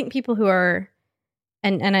really, I think people who are,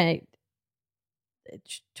 it's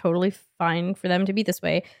totally fine for them to be this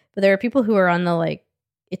way, but there are people who are on the like,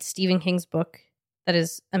 it's Stephen King's book that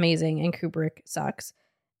is amazing and Kubrick sucks.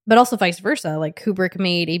 But also vice versa. Like Kubrick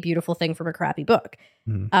made a beautiful thing from a crappy book.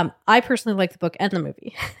 I personally like the book and the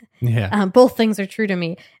movie. Yeah. Both things are true to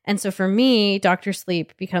me. And so for me, Dr.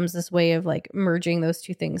 Sleep becomes this way of like merging those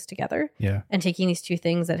two things together. Yeah. And taking these two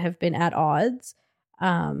things that have been at odds,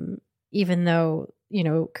 even though, you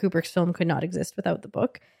know, Kubrick's film could not exist without the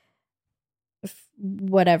book.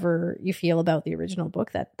 Whatever you feel about the original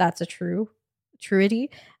book, that's a truity.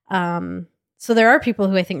 So there are people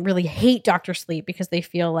who I think really hate Dr. Sleep because they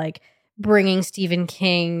feel like bringing Stephen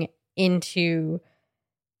King into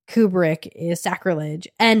Kubrick is sacrilege,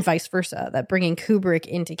 and vice versa, that bringing Kubrick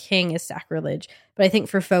into King is sacrilege. But I think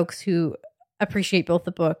for folks who appreciate both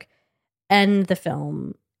the book and the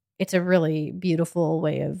film, it's a really beautiful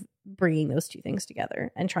way of bringing those two things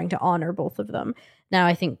together and trying to honor both of them. Now,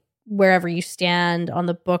 I think wherever you stand on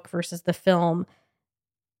the book versus the film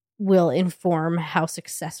will inform how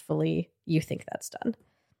successfully you think that's done.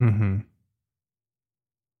 Mm-hmm.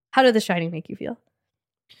 How did The Shining make you feel?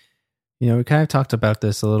 You know, we kind of talked about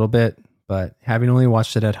this a little bit, but having only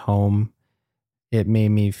watched it at home, it made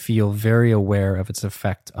me feel very aware of its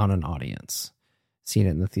effect on an audience, seeing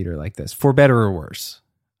it in the theater like this, for better or worse.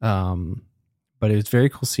 But it was very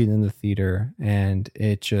cool seeing it in the theater, and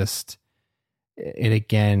it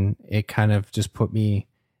kind of just put me,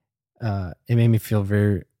 it made me feel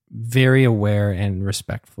very, very aware and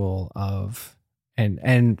respectful of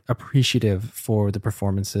and appreciative for the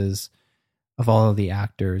performances of all of the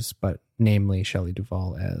actors, but namely Shelley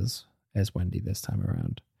Duvall as Wendy this time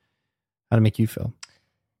around. How'd it make you feel?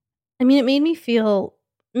 I mean, it made me feel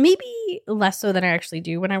maybe less so than I actually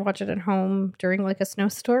do when I watch it at home during like a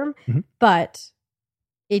snowstorm, but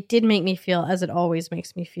it did make me feel, as it always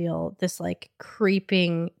makes me feel, this like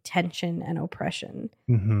creeping tension and oppression.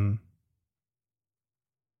 Mm-hmm.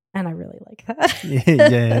 And I really like that.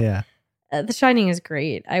 Yeah. The Shining is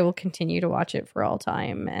great. I will continue to watch it for all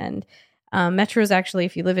time. And Metro's actually,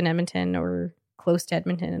 if you live in Edmonton or close to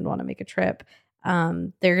Edmonton and want to make a trip,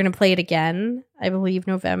 they're going to play it again, I believe,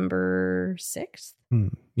 November 6th.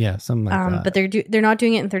 Yeah, something like that. But they're not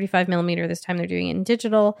doing it in 35 millimeter this time. They're doing it in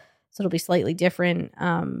digital, so it'll be slightly different.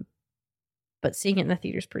 But seeing it in the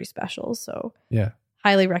theater is pretty special. So yeah,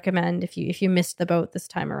 highly recommend if you missed the boat this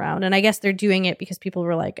time around. And I guess they're doing it because people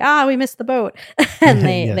were like, we missed the boat, and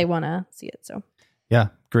they want to see it. So yeah,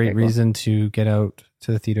 great very reason to get out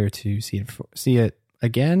to the theater to see it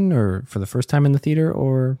again, or for the first time in the theater,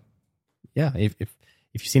 or yeah, if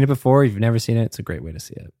you've seen it before, if you've never seen it, it's a great way to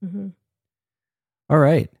see it. Mm-hmm. All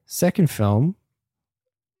right, second film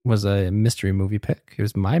was a mystery movie pick. It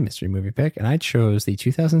was my mystery movie pick, and I chose the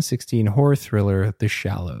 2016 horror thriller The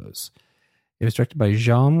Shallows. It was directed by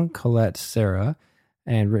Jean Colette Serra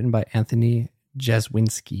and written by Anthony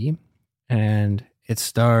Jasinski, and it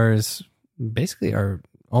stars basically our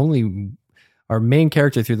main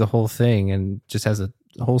character through the whole thing, and just has a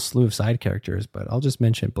whole slew of side characters, but I'll just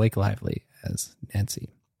mention Blake Lively as Nancy.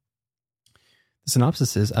 The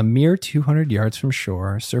synopsis is: a mere 200 yards from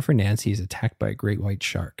shore, surfer Nancy is attacked by a great white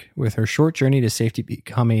shark, with her short journey to safety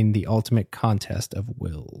becoming the ultimate contest of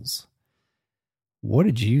wills. What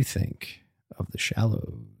did you think of The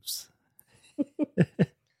Shallows?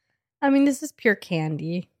 I mean, this is pure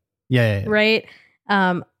candy. Yeah. Right?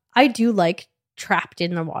 I do like trapped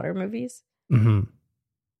in the water movies. Mm-hmm.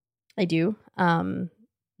 I do.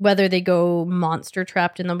 Whether they go monster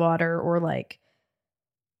trapped in the water or like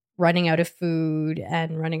running out of food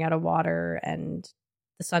and running out of water and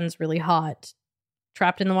the sun's really hot,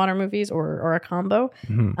 trapped in the water movies, or a combo.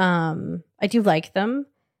 Mm-hmm. I do like them.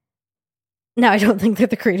 Now, I don't think they're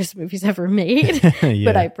the greatest movies ever made, Yeah.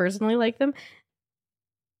 but I personally like them.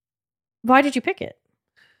 Why did you pick it?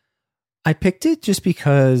 I picked it just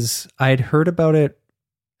because I'd heard about it,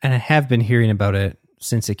 and I have been hearing about it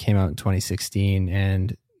since it came out in 2016,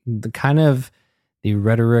 and the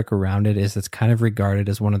rhetoric around it is it's kind of regarded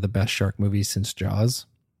as one of the best shark movies since Jaws,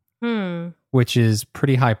 which is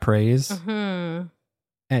pretty high praise. Mm-hmm.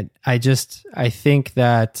 And I think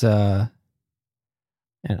that,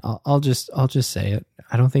 and I'll just say it,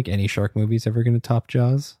 I don't think any shark movie is ever going to top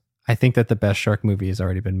Jaws. I think that the best shark movie has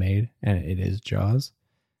already been made, and it is Jaws.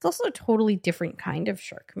 It's also a totally different kind of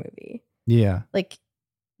shark movie. Yeah. Like,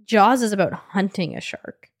 Jaws is about hunting a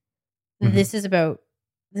shark. Mm-hmm. This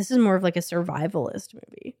is more of like a survivalist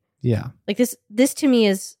movie. Yeah. Like this to me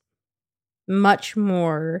is much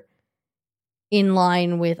more in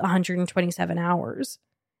line with 127 hours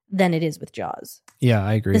than it is with Jaws. Yeah,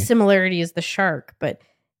 I agree. The similarity is the shark, but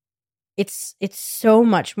it's so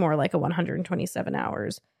much more like a 127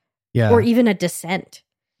 hours. Yeah. Or even a Descent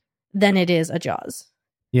than it is a Jaws.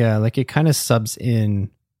 Yeah, like it kind of subs in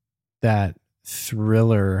that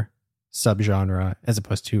thriller subgenre as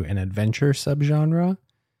opposed to an adventure subgenre.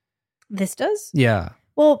 This does? Yeah.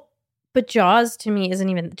 Well, but Jaws to me isn't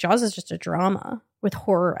even... Jaws is just a drama with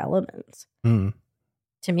horror elements. Mm.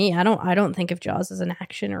 To me, I don't think of Jaws as an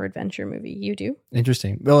action or adventure movie. You do?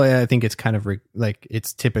 Interesting. Well, I think it's kind of like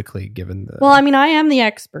it's typically given the... Well, I mean, I am the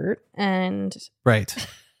expert and... Right.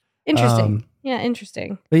 Interesting. Yeah,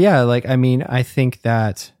 interesting. But yeah, like, I mean, I think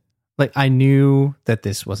that, like, I knew that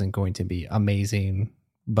this wasn't going to be amazing,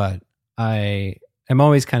 but I am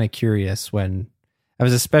always kind of curious when... I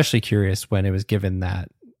was especially curious when it was given that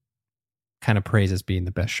kind of praise as being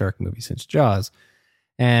the best shark movie since Jaws.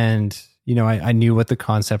 And, you know, I knew what the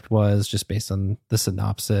concept was just based on the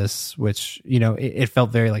synopsis, which, you know, it felt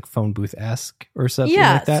very like phone booth-esque or something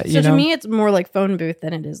like that. So to me, it's more like phone booth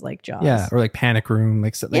than it is like Jaws. Yeah, or like Panic Room.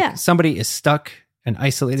 Like somebody is stuck and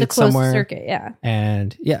isolated it's a closed somewhere. circuit, yeah.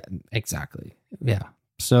 And yeah, exactly. Yeah.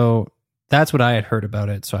 So that's what I had heard about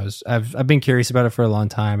it. So I've been curious about it for a long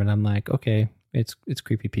time, and I'm like, okay, it's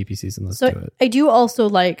creepy peepee season. Let's do it. I do also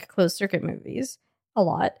like closed circuit movies a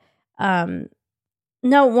lot.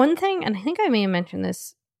 Now, one thing, and I think I may have mentioned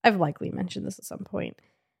this, I've likely mentioned this at some point.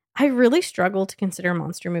 I really struggle to consider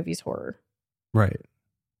monster movies horror. Right.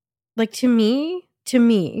 Like to me,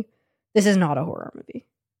 this is not a horror movie.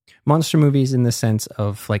 Monster movies in the sense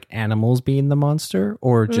of like animals being the monster,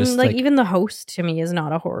 or just like even The Host to me is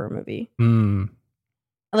not a horror movie.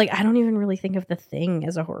 Like I don't even really think of The Thing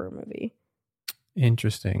as a horror movie.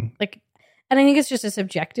 Interesting. Like, and I think it's just a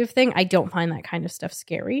subjective thing. I don't find that kind of stuff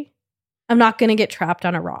scary. I'm not going to get trapped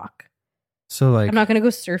on a rock. So like, I'm not going to go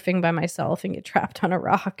surfing by myself and get trapped on a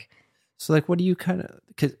rock. So like, what do you kind of,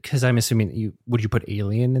 because I'm assuming would you put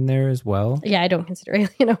Alien in there as well? Yeah, I don't consider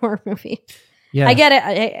Alien a horror movie. Yeah. I get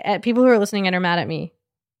it. People who are listening and are mad at me,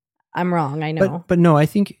 I'm wrong. I know. But no, I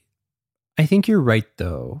think you're right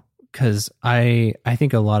though. Because I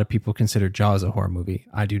think a lot of people consider Jaws a horror movie.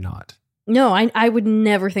 I do not. No, I would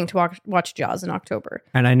never think to watch Jaws in October.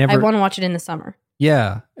 And I want to watch it in the summer.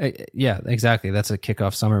 Yeah, exactly. That's a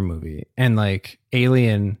kickoff summer movie. And like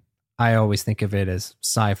Alien, I always think of it as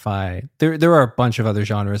sci-fi. There are a bunch of other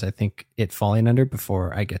genres I think it falling under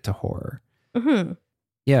before I get to horror. Mm-hmm.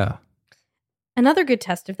 Yeah. Another good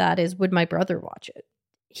test of that is, would my brother watch it?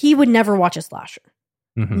 He would never watch a slasher.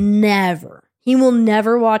 Mm-hmm. Never. He will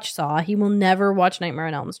never watch Saw. He will never watch Nightmare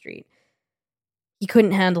on Elm Street. He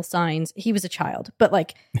couldn't handle Signs. He was a child. But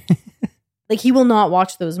like, he will not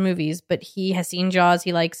watch those movies, but he has seen Jaws.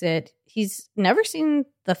 He likes it. He's never seen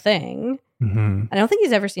The Thing. Mm-hmm. I don't think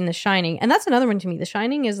he's ever seen The Shining. And that's another one to me. The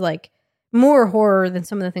Shining is like more horror than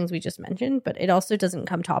some of the things we just mentioned, but it also doesn't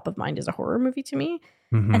come top of mind as a horror movie to me.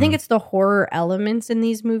 Mm-hmm. I think it's the horror elements in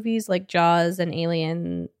these movies like Jaws and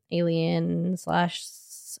Alien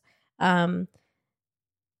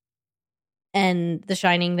and The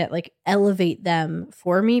Shining that like elevate them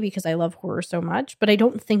for me because I love horror so much, but I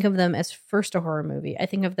don't think of them as first a horror movie. I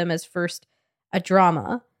think of them as first a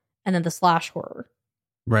drama and then the slash horror.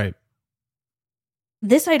 Right.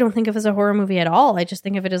 This I don't think of as a horror movie at all. I just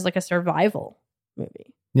think of it as like a survival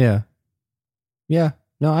movie. Yeah. Yeah.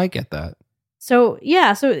 No, I get that. So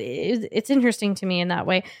yeah, so it's interesting to me in that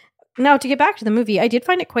way. Now to get back to the movie, I did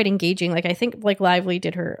find it quite engaging. Like I think like Lively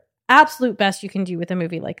did her absolute best you can do with a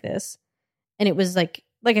movie like this. And it was like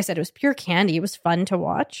I said, it was pure candy. It was fun to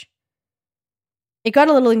watch. It got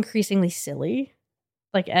a little increasingly silly,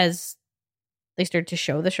 like as they started to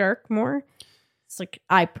show the shark more. It's like,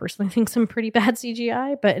 I personally think some pretty bad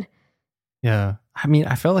CGI, but... Yeah. I mean,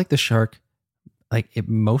 I felt like the shark, like it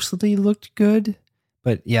mostly looked good,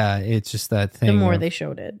 but yeah, it's just that thing. The more they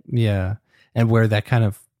showed it. Yeah. And where that kind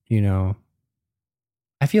of, you know,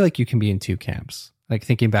 I feel like you can be in two camps. Like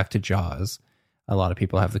thinking back to Jaws, a lot of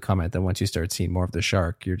people have the comment that once you start seeing more of the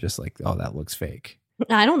shark, you're just like, oh, that looks fake.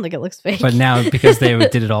 I don't think it looks fake. But now, because they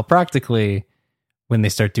did it all practically, when they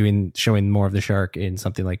start showing more of the shark in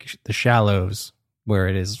something like The Shallows, where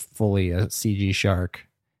it is fully a CG shark,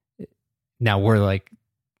 now we're like,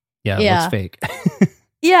 yeah, it looks fake.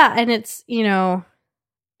 Yeah, and it's, you know,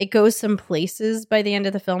 it goes some places by the end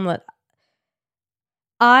of the film that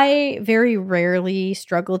I very rarely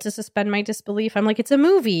struggle to suspend my disbelief. I'm like, it's a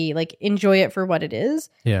movie. Like, enjoy it for what it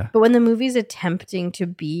is. Yeah. But when the movie's attempting to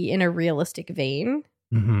be in a realistic vein,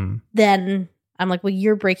 mm-hmm. then I'm like, well,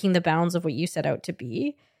 you're breaking the bounds of what you set out to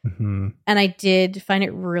be. Mm-hmm. And I did find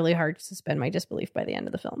it really hard to suspend my disbelief by the end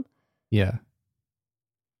of the film. Yeah.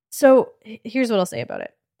 So here's what I'll say about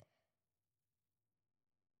it.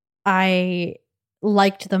 I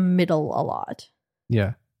liked the middle a lot.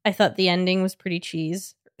 Yeah. I thought the ending was pretty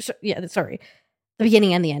cheese. The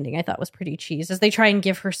beginning and the ending I thought was pretty cheese, as they try and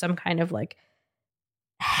give her some kind of like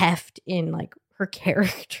heft in like her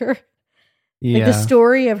character. Yeah. Like the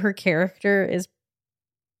story of her character is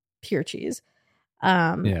pure cheese.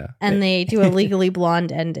 Yeah. And they do a Legally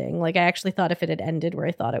Blonde ending. Like I actually thought if it had ended where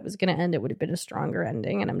I thought it was going to end, it would have been a stronger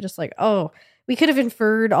ending. And I'm just like, oh, we could have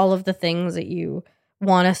inferred all of the things that you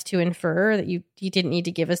want us to infer, that you didn't need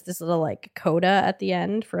to give us this little like coda at the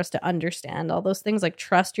end for us to understand all those things. Like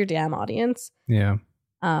trust your damn audience. Yeah.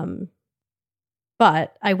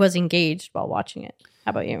 But I was engaged while watching it.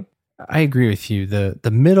 How about you? I agree with you.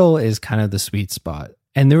 The middle is kind of the sweet spot.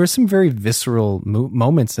 And there were some very visceral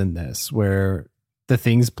moments in this where the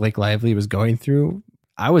things Blake Lively was going through,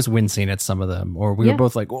 I was wincing at some of them, or we were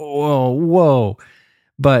both like, whoa.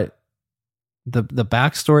 But the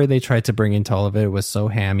backstory they tried to bring into all of it was so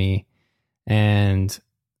hammy. And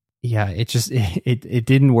yeah, it just, it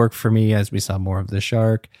didn't work for me as we saw more of the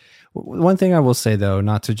shark. One thing I will say though,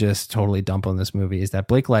 not to just totally dump on this movie, is that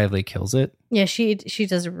Blake Lively kills it. Yeah, she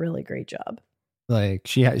does a really great job. Like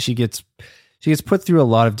she gets put through a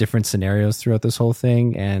lot of different scenarios throughout this whole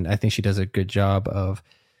thing, and I think she does a good job of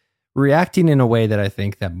reacting in a way that I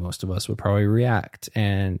think that most of us would probably react.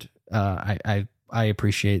 And I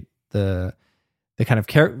appreciate the kind of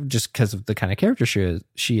character, just because of the kind of character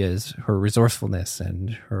she is, her resourcefulness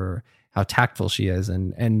and her how tactful she is,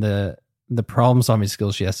 and the problem solving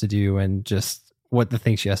skills she has to do, and just what the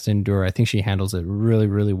things she has to endure. I think she handles it really,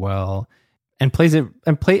 really well, and plays it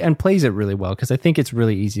really well, because I think it's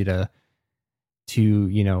really easy to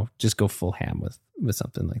just go full ham with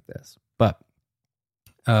something like this. But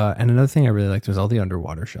and another thing I really liked was all the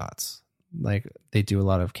underwater shots. Like they do a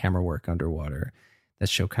lot of camera work underwater that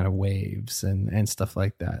show kind of waves and stuff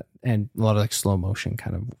like that, and a lot of like slow motion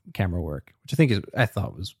kind of camera work, which I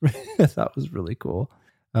thought was really cool.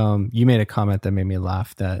 You made a comment that made me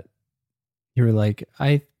laugh, that you were like,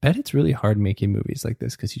 I bet it's really hard making movies like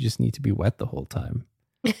this because you just need to be wet the whole time.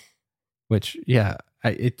 Which, yeah,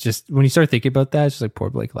 it just, when you start thinking about that, it's just like poor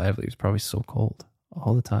Blake Lively was probably so cold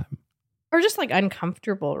all the time. Or just like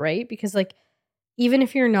uncomfortable, right? Because like, even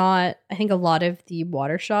if you're not, I think a lot of the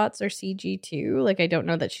water shots are CG too. Like, I don't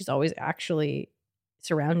know that she's always actually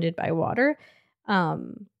surrounded by water.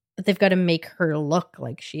 But they've got to make her look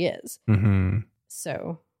like she is. Mm-hmm.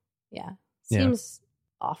 So, yeah. Seems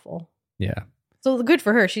awful. Yeah. So good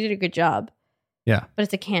for her. She did a good job. Yeah. But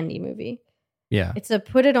it's a candy movie. Yeah. It's a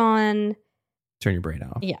put it on. Turn your brain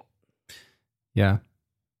off. Yeah. Yeah.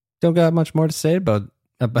 Don't got much more to say about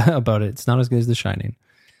it. It's not as good as The Shining.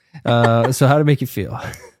 So how did it make you feel?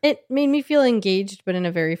 It made me feel engaged, but in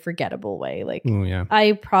a very forgettable way. Like,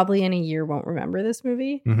 I probably in a year won't remember this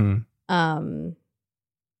movie. Mm-hmm. And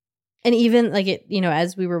even like it,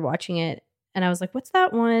 as we were watching it, and I was like, what's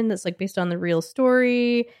that one that's like based on the real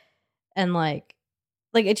story? And like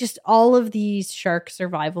it just, all of these shark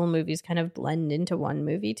survival movies kind of blend into one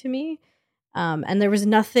movie to me. And there was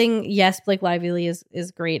nothing, yes, Blake Lively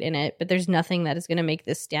is great in it, but there's nothing that is going to make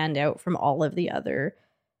this stand out from all of the other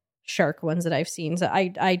shark ones that I've seen. So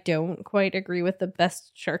I don't quite agree with the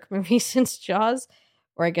best shark movie since Jaws,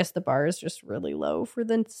 or I guess the bar is just really low for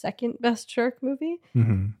the second best shark movie.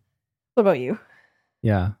 Mm-hmm. What about you?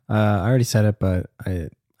 Yeah, I already said it, but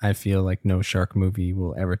I feel like no shark movie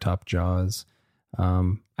will ever top Jaws.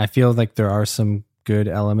 I feel like there are some good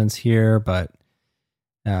elements here, but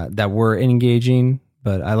that were engaging.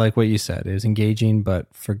 But I like what you said. It was engaging, but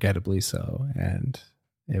forgettably so. And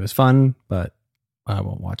it was fun, but I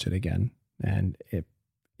won't watch it again. And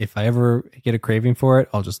if I ever get a craving for it,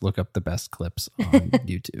 I'll just look up the best clips on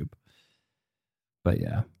YouTube. But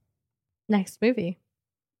yeah. Next movie.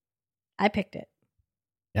 I picked it.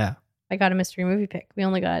 Yeah. I got a mystery movie pick. We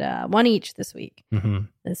only got one each this week. Mm-hmm.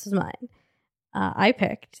 This is mine. I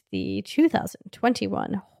picked the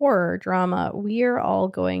 2021 horror drama We're All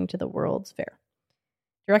Going to the World's Fair.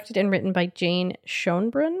 Directed and written by Jane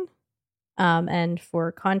Schoenbrunn. And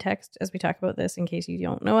for context, as we talk about this, in case you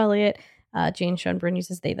don't know Elliot, Jane Schoenbrunn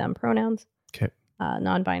uses they, them pronouns. Okay.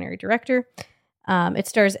 Non-binary director. It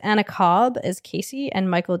stars Anna Cobb as Casey and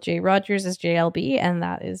Michael J. Rogers as JLB, and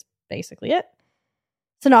that is basically it.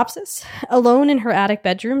 Synopsis. Alone in her attic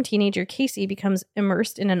bedroom, teenager Casey becomes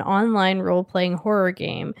immersed in an online role-playing horror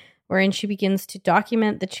game wherein she begins to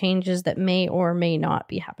document the changes that may or may not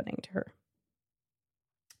be happening to her.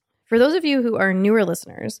 For those of you who are newer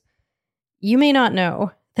listeners, you may not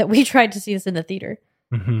know that we tried to see this in the theater.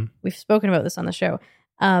 Mm-hmm. We've spoken about this on the show.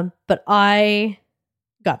 But I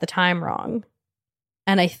got the time wrong.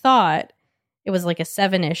 And I thought it was like a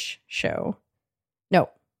 7-ish show. No,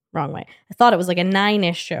 wrong way. I thought it was like a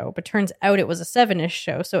 9-ish show, but turns out it was a 7-ish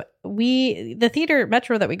show. So the theater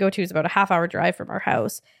Metro that we go to is about a half-hour drive from our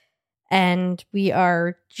house. And we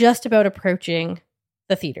are just about approaching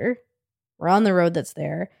the theater. We're on the road that's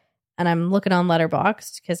there. And I'm looking on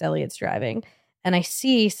Letterboxd because Elliot's driving. And I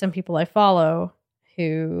see some people I follow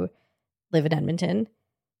who live in Edmonton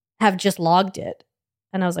have just logged it.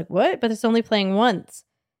 And I was like, what? But it's only playing once.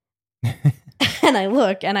 And I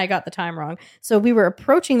look and I got the time wrong. So we were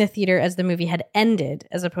approaching the theater as the movie had ended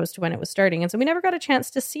as opposed to when it was starting. And so we never got a chance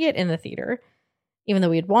to see it in the theater, even though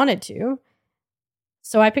we had wanted to.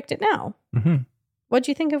 So I picked it now. Mm-hmm. What'd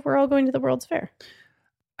you think of We're All Going to the World's Fair?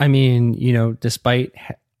 I mean, you know, despite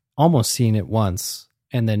almost seeing it once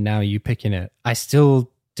and then now you picking it, I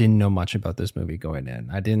still didn't know much about this movie going in.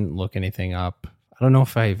 I didn't look anything up. I don't know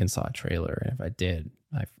if I even saw a trailer. And if I did,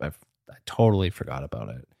 I totally forgot about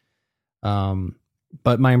it.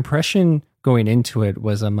 But my impression going into it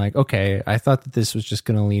was I'm like, okay, I thought that this was just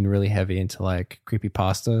going to lean really heavy into like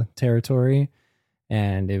creepypasta territory.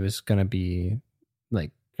 And it was going to be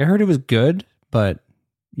like, I heard it was good, but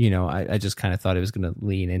you know, I just kind of thought it was going to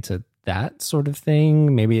lean into that sort of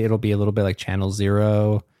thing. Maybe it'll be a little bit like Channel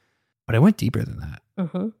Zero, but I went deeper than that.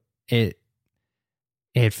 Mm-hmm.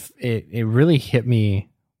 It really hit me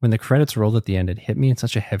when the credits rolled at the end. It hit me in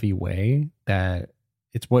such a heavy way that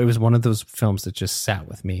it was one of those films that just sat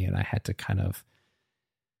with me, and I had to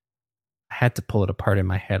pull it apart in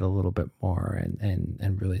my head a little bit more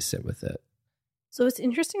and really sit with it. So what's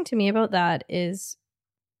interesting to me about that is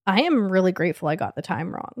I am really grateful I got the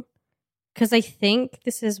time wrong, because I think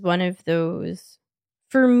this is one of those,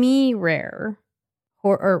 for me, rare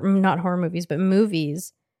or not horror movies, but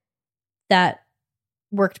movies that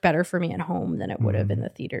worked better for me at home than it would have in the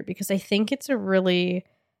theater, because I think it's a really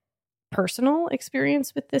personal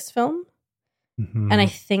experience with this film. Mm-hmm. And I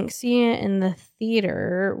think seeing it in the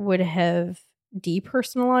theater would have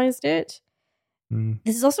depersonalized it.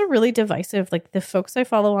 This is also really divisive. Like the folks I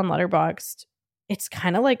follow on Letterboxd, it's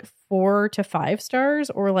kind of like 4 to 5 stars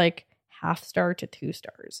or like half star to 2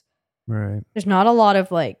 stars. Right. There's not a lot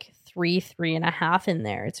of like 3.5 in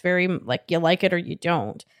there. It's very like you like it or you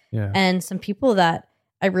don't. Yeah. And some people that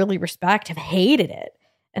I really respect have hated it.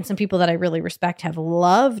 And some people that I really respect have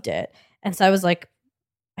loved it. And so I was like,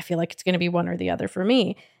 I feel like it's going to be one or the other for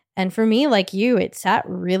me. And for me, like you, it sat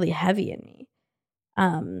really heavy in me.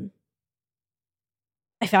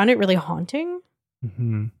 I found it really haunting.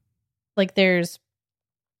 Mm-hmm. Like there's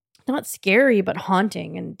not scary, but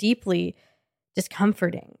haunting and deeply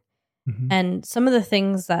discomforting. Mm-hmm. And some of the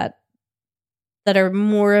things that are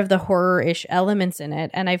more of the horror-ish elements in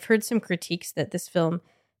it. And I've heard some critiques that this film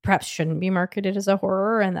perhaps shouldn't be marketed as a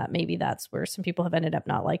horror, and that maybe that's where some people have ended up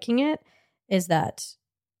not liking it, is that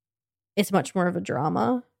it's much more of a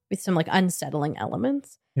drama with some like unsettling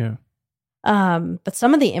elements. Yeah. But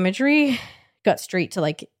some of the imagery got straight to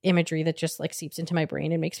like imagery that just like seeps into my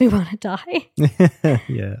brain and makes me want to die.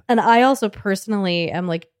 Yeah. And I also personally am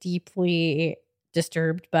like deeply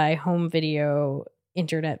disturbed by home video,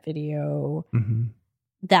 internet video,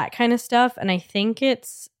 that kind of stuff. And I think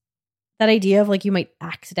it's that idea of like you might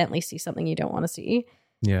accidentally see something you don't want to see.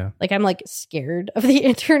 Yeah. Like I'm like scared of the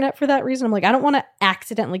internet for that reason. I'm like, I don't want to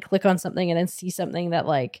accidentally click on something and then see something that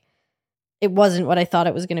like it wasn't what I thought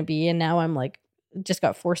it was going to be. And now I'm like, just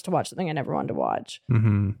got forced to watch something I never wanted to watch.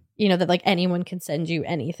 Mm-hmm. You know, that like anyone can send you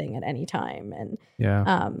anything at any time. And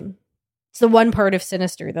yeah. It's the one part of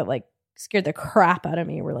Sinister that like scared the crap out of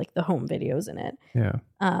me were like the home videos in it. Yeah.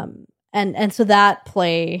 And so that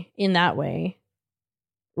play in that way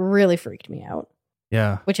really freaked me out.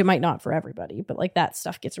 Yeah. Which it might not for everybody, but like that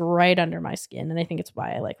stuff gets right under my skin. And I think it's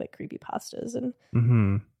why I like creepypastas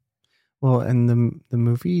and Well, and the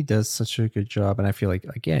movie does such a good job, and I feel like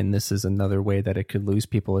again, this is another way that it could lose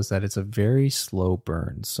people, is that it's a very slow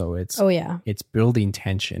burn. So it's it's building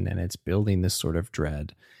tension and it's building this sort of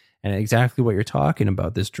dread. And exactly what you're talking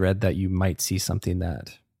about, this dread that you might see something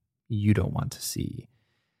that you don't want to see.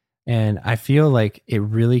 And I feel like it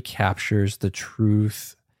really captures the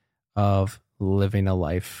truth of living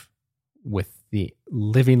life with the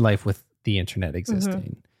internet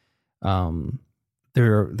existing.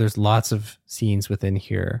 There's lots of scenes within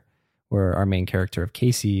here where our main character of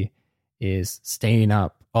Casey is staying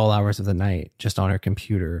up all hours of the night just on her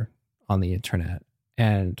computer on the internet.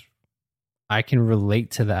 And I can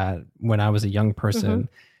relate to that when I was a young person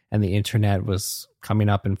and the internet was coming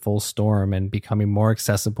up in full storm and becoming more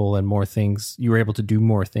accessible and more things. You were able to do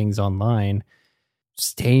more things online.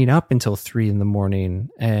 Staying up until 3 a.m.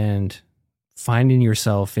 and finding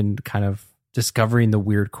yourself in kind of discovering the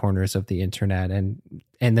weird corners of the internet. And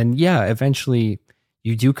then, eventually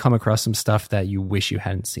you do come across some stuff that you wish you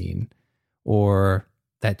hadn't seen or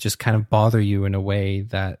that just kind of bother you in a way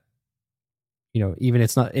that, you know, even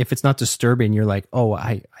if it's not disturbing, you're like, oh,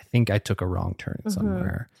 I think I took a wrong turn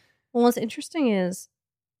somewhere. Well, what's interesting is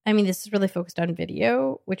I mean, this is really focused on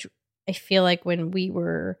video, which I feel like when we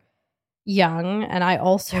were young, and I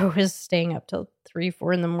also was staying up till 3,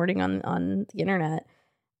 4 in the morning on the internet,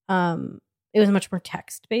 it was much more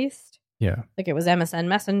text based. Yeah. Like it was MSN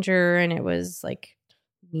Messenger and it was like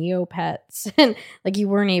Neopets and like you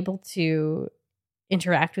weren't able to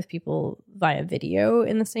interact with people via video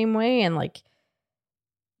in the same way. And like,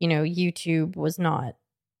 you know, YouTube was not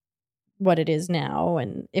what it is now.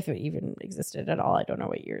 And if it even existed at all, I don't know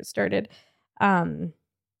what year it started. But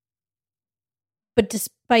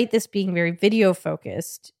despite this being very video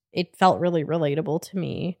focused, it felt really relatable to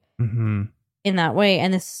me in that way.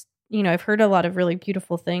 And this, you know, I've heard a lot of really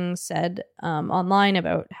beautiful things said online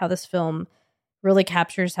about how this film really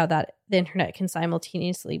captures how that the internet can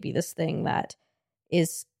simultaneously be this thing that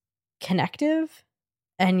is connective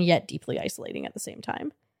and yet deeply isolating at the same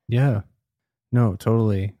time. Yeah. No,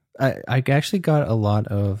 totally. I actually got a lot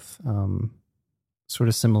of sort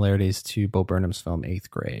of similarities to Bo Burnham's film 8th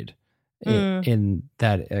Grade in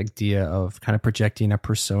that idea of kind of projecting a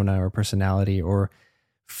persona or personality or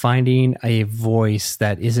finding a voice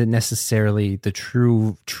that isn't necessarily the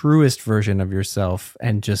truest version of yourself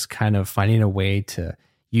and just kind of finding a way to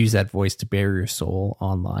use that voice to bare your soul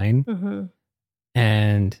online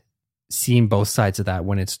and seeing both sides of that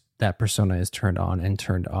when it's that persona is turned on and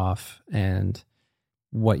turned off and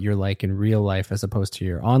what you're like in real life as opposed to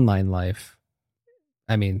your online life.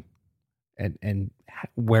 I mean, and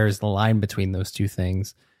where's the line between those two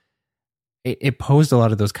things? It posed a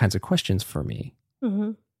lot of those kinds of questions for me.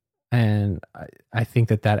 And I think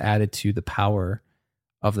that added to the power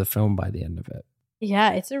of the film by the end of it.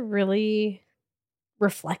 Yeah, it's a really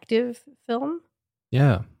reflective film.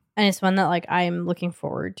 Yeah. And it's one that like I'm looking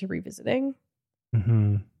forward to revisiting.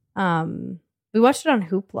 We watched it on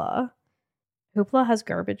Hoopla. Hoopla has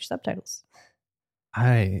garbage subtitles.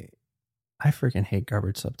 I freaking hate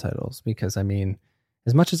garbage subtitles because, I mean,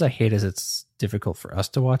 as much as I hate as it's difficult for us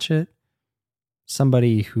to watch it,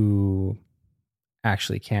 somebody who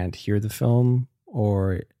actually can't hear the film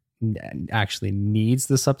or actually needs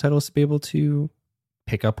the subtitles to be able to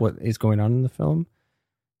pick up what is going on in the film,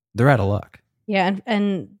 they're out of luck. Yeah,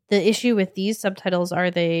 and the issue with these subtitles are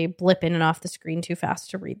they blip in and off the screen too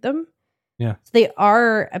fast to read them. Yeah. So they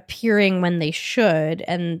are appearing when they should,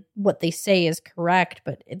 and what they say is correct,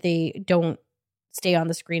 but they don't stay on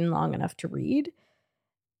the screen long enough to read.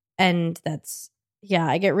 And that's, yeah,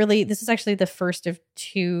 I get really, this is actually the first of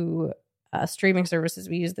 2 streaming services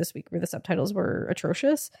we used this week where the subtitles were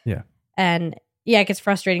atrocious. Yeah. And yeah, it gets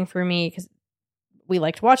frustrating for me because we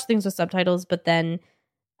like to watch things with subtitles, but then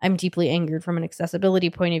I'm deeply angered from an accessibility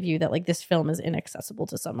point of view that like this film is inaccessible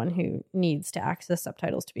to someone who needs to access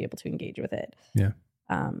subtitles to be able to engage with it. Yeah.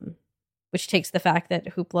 Which takes the fact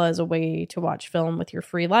that Hoopla is a way to watch film with your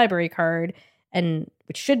free library card and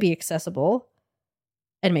which should be accessible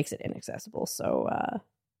and makes it inaccessible. So,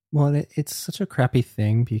 well, it's such a crappy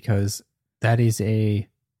thing because that is a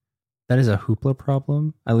Hoopla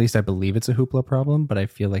problem. At least I believe it's a Hoopla problem, but I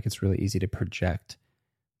feel like it's really easy to project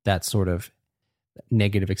that sort of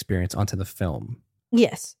negative experience onto the film.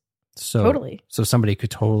 Yes. So totally. So somebody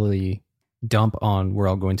could totally dump on We're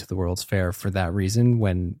All Going to the World's Fair for that reason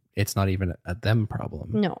when it's not even a them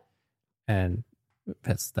problem. No. And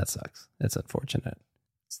that sucks. That's unfortunate.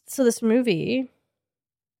 So this movie,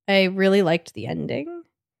 I really liked the ending.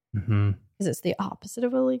 Because it's the opposite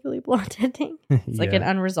of a Legally Blonde ending. It's like an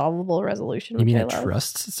unresolvable resolution. You mean it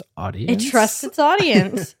trusts its audience? It trusts its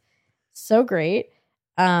audience. So great.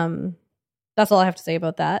 That's all I have to say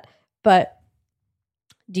about that. But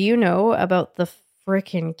do you know about the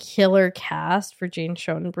freaking killer cast for Jane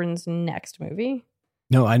Schoenbrun's next movie?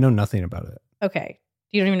 No, I know nothing about it. Okay.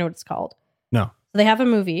 You don't even know what it's called? No. So they have a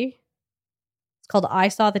movie. It's called I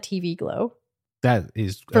Saw the TV Glow. That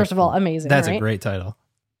is... First of all, amazing, That's right? a great title.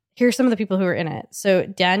 Here's some of the people who are in it. So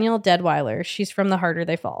Danielle Deadweiler, she's from The Harder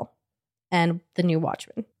They Fall and The New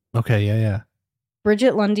Watchmen. Okay, yeah.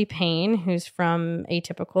 Bridget Lundy Payne, who's from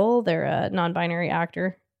Atypical. They're a non-binary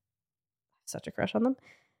actor. Such a crush on them.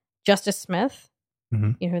 Justice Smith.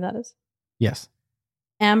 You know who that is? Yes.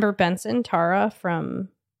 Amber Benson, Tara from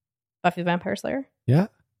Buffy the Vampire Slayer. Yeah.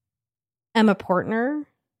 Emma Portner,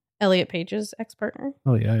 Elliot Page's ex-partner.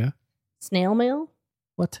 Oh, yeah. Snail Mail.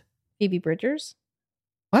 What? Phoebe Bridgers.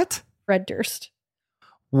 What? Fred Durst.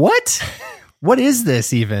 What? What is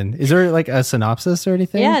this even? Is there like a synopsis or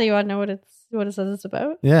anything? Yeah, do you want to know what it says it's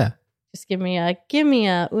about? Yeah. Just give me a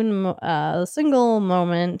single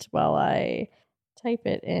moment while I type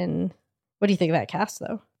it in. What do you think of that cast,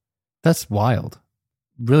 though? That's wild.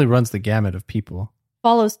 Really runs the gamut of people.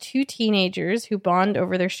 follows two teenagers who bond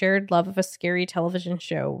over their shared love of a scary television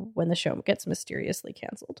show when the show gets mysteriously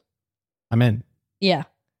canceled. I'm in. Yeah.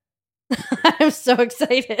 I'm so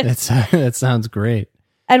excited. That sounds great.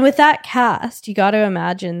 And with that cast, you got to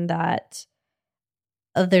imagine that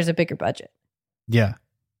there's a bigger budget. Yeah.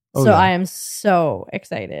 Oh, so yeah. I am so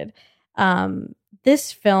excited.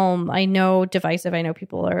 This film, I know divisive. I know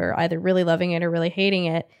people are either really loving it or really hating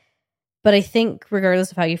it. But I think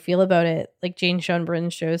regardless of how you feel about it, like Jane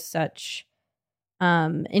Schoenbrunn shows such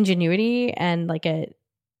ingenuity and like a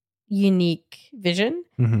unique vision.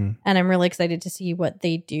 Mm-hmm. And I'm really excited to see what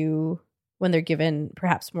they do when they're given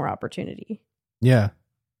perhaps more opportunity. Yeah,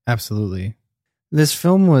 absolutely. This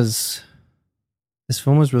film was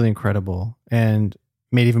really incredible and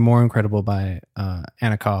made even more incredible by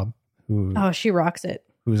Anna Cobb, she rocks it.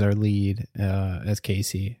 Who's our lead as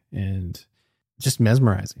Casey, and just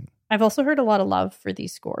mesmerizing. I've also heard a lot of love for the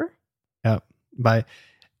score. Yeah, by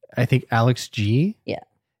I think Alex G. Yeah,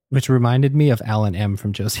 which reminded me of Alan M.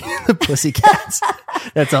 from Josie and the Pussycats.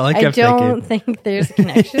 That's all I kept thinking. I don't think there's a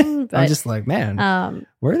connection. But I'm just like, man,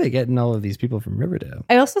 where are they getting all of these people from Riverdale?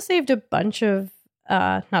 I also saved a bunch of,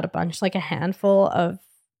 not a bunch, like a handful of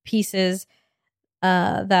pieces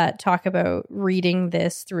that talk about reading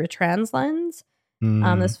this through a trans lens.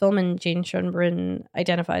 This film, and Jane Schoenbrunn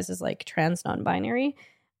identifies as like trans non-binary.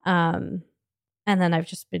 And then I've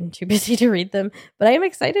just been too busy to read them, but I am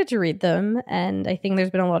excited to read them. And I think there's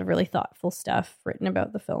been a lot of really thoughtful stuff written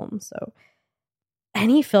about the film. So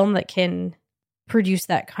any film that can produce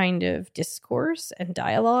that kind of discourse and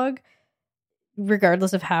dialogue,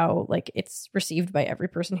 regardless of how like it's received by every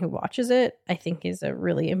person who watches it, I think is a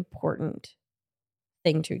really important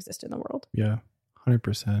thing to exist in the world. Yeah,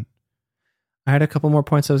 100%. I had a couple more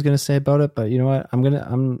points I was going to say about it, but you know what? I'm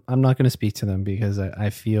not going to speak to them because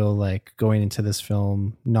I feel like going into this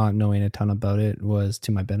film, not knowing a ton about it was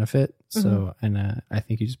to my benefit. So, and I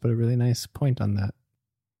think you just put a really nice point on that.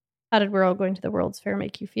 How did We're All Going to the World's Fair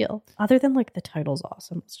make you feel? Other than like the title's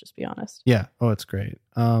awesome. Let's just be honest. Yeah. Oh, it's great.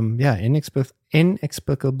 Yeah.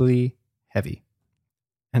 Inexplicably heavy.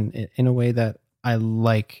 And in a way that I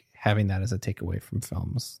like having that as a takeaway from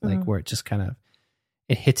films, like where it just kind of,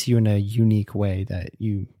 it hits you in a unique way that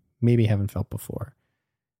you maybe haven't felt before.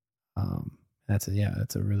 That's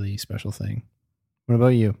a really special thing. What about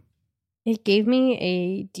you? It gave me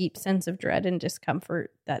a deep sense of dread and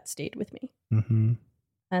discomfort that stayed with me. Mm-hmm.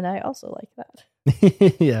 And I also like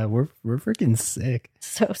that. Yeah, we're freaking sick.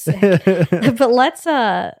 So sick. But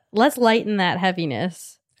let's lighten that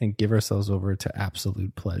heaviness and give ourselves over to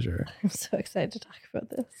absolute pleasure. I'm so excited to talk about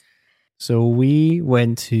this. So we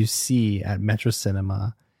went to see at Metro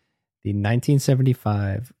Cinema the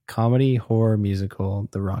 1975 comedy horror musical,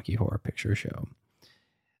 The Rocky Horror Picture Show.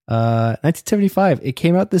 1975, it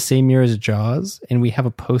came out the same year as Jaws, and we have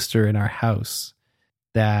a poster in our house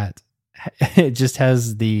that it just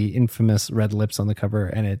has the infamous red lips on the cover,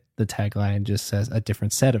 and the tagline just says a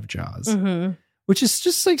different set of Jaws, which is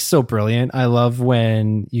just like so brilliant. I love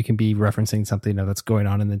when you can be referencing something that's going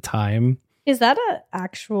on in the time. Is that an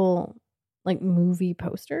actual like movie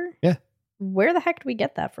poster? Yeah. Where the heck do we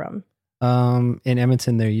get that from? In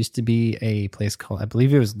Edmonton, there used to be a place called, I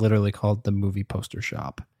believe it was literally called the Movie Poster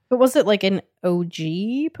Shop. But was it like an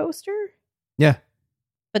OG poster? Yeah.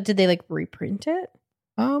 But did they like reprint it?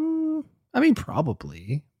 I mean,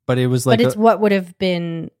 probably, but it was like, but it's what would have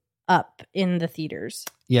been up in the theaters.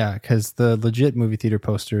 Yeah. Cause the legit movie theater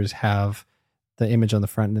posters have the image on the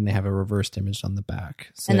front and then they have a reversed image on the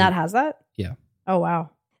back. So, and that has that? Yeah. Oh, wow.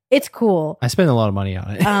 It's cool. I spent a lot of money on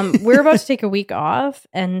it. We're about to take a week off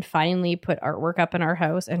and finally put artwork up in our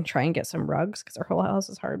house and try and get some rugs because our whole house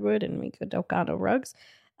is hardwood and we don't got no rugs.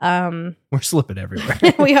 We're slipping everywhere.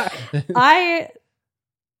 We are. I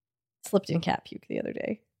slipped in cat puke the other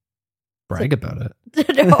day. Brag about it.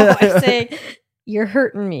 No, I'm saying you're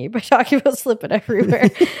hurting me by talking about slipping everywhere.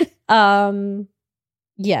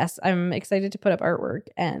 Yes, I'm excited to put up artwork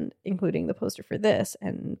and including the poster for this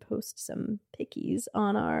and post some pickies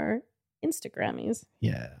on our Instagrammies.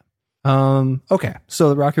 Yeah. Okay. So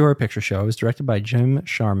the Rocky Horror Picture Show was directed by Jim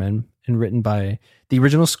Sharman and written by the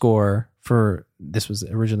original score for, this was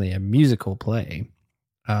originally a musical play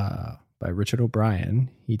by Richard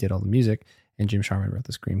O'Brien. He did all the music and Jim Sharman wrote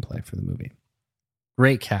the screenplay for the movie.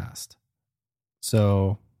 Great cast.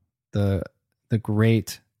 So the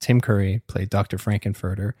great Tim Curry played Dr.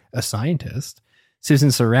 Frank-N-Furter, a scientist. Susan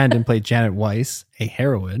Sarandon played Janet Weiss, a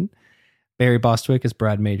heroine. Barry Bostwick as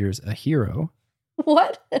Brad Majors, a hero.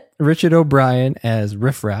 What? Richard O'Brien as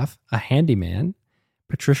Riff Raff, a handyman.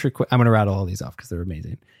 Patricia Quinn, I'm going to rattle all these off because they're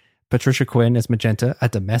amazing. Patricia Quinn as Magenta, a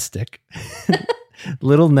domestic.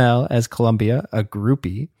 Little Nell as Columbia, a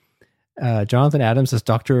groupie. Jonathan Adams as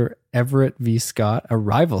Dr. Everett V. Scott, a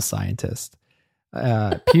rival scientist.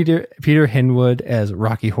 Peter Hinwood as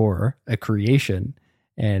Rocky Horror, a creation.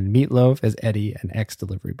 And Meatloaf as Eddie, an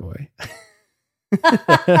ex-delivery boy.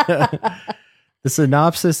 The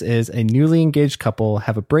synopsis is a newly engaged couple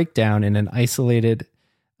have a breakdown in an isolated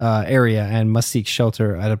area and must seek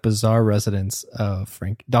shelter at a bizarre residence of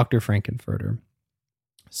Dr. Frank-N-Furter.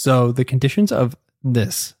 So the conditions of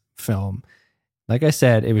this film, like I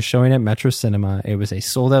said, it was showing at Metro Cinema. It was a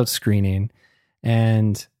sold out screening.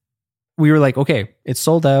 And we were like, okay, it's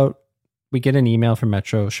sold out. We get an email from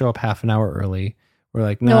Metro, show up half an hour early. We're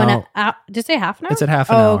like, no. Did it say half an hour? It's at half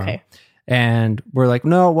an hour. Okay. And we're like,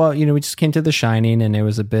 no, well, we just came to The Shining and it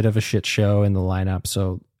was a bit of a shit show in the lineup.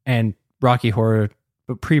 So, and Rocky Horror,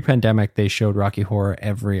 but pre-pandemic, they showed Rocky Horror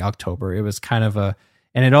every October. It was kind of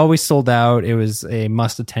and it always sold out. It was a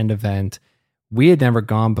must-attend event. We had never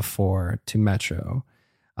gone before to Metro.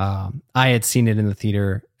 I had seen it in the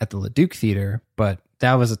theater at the Leduc Theater, but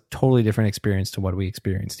that was a totally different experience to what we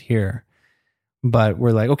experienced here. But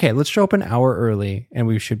we're like, okay, let's show up an hour early and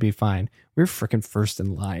we should be fine. We were freaking first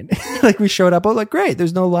in line. Like we showed up, like, great,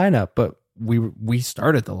 there's no lineup, but we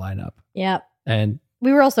started the lineup. Yep. And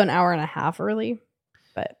we were also an hour and a half early,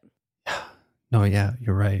 but no, yeah,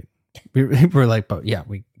 you're right. We were like, but yeah,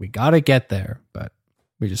 we got to get there, but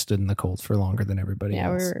we just stood in the cold for longer than everybody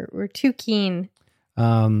else. Yeah, we're too keen.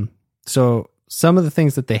 So some of the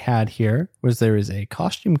things that they had here was there is a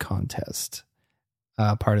costume contest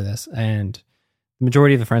part of this, and the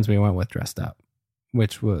majority of the friends we went with dressed up,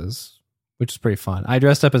 which was pretty fun. I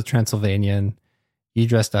dressed up as Transylvanian. You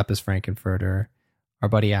dressed up as Frank-N-Furter. Our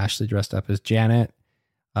buddy Ashley dressed up as Janet.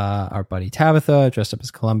 Our buddy Tabitha dressed up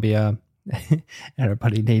as Columbia. And our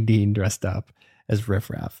buddy Nadine dressed up as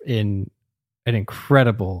Riff Raff in an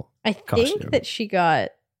incredible costume. Think that she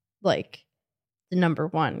got like the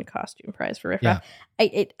 #1 costume prize for Riff Raff.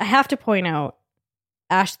 I have to point out,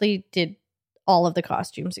 Ashley did all of the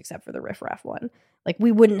costumes except for the Riff Raff one. Like,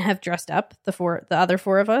 we wouldn't have dressed up the other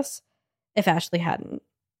four of us if Ashley hadn't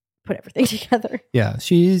put everything together. Yeah,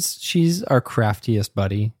 she's our craftiest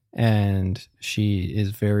buddy, and she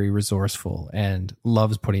is very resourceful and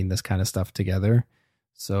loves putting this kind of stuff together.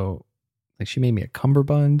 So, like, she made me a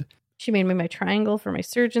cummerbund. She made me my triangle for my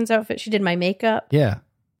surgeon's outfit. She did my makeup. Yeah.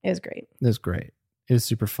 It was great. It was great. It was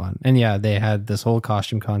super fun. And yeah, they had this whole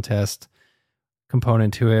costume contest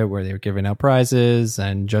component to it where they were giving out prizes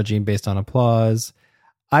and judging based on applause.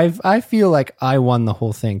 I feel like I won the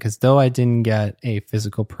whole thing because though I didn't get a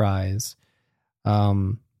physical prize,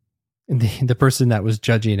 the person that was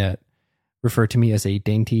judging it referred to me as a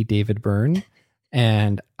dainty David Byrne,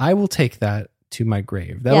 and I will take that to my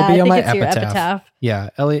grave. That will be on my epitaph. Yeah,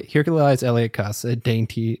 here lies Elliot Cuss, a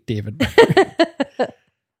dainty David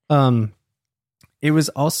Byrne. It was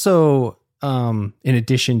also in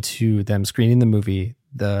addition to them screening the movie,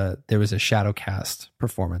 there was a shadow cast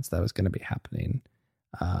performance that was going to be happening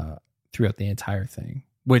throughout the entire thing,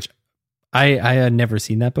 which I had never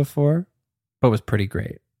seen that before, but was pretty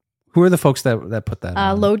great. Who are the folks that put that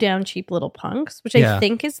on? Low Down Cheap Little Punks, which I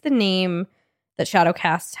think is the name that shadow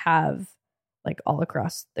casts have like all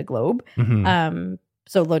across the globe. Mm-hmm.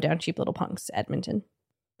 So Low Down Cheap Little Punks, Edmonton.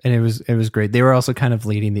 And it was great. They were also kind of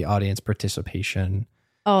leading the audience participation.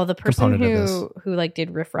 Oh, the person who like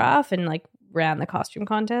did Riff Raff and like ran the costume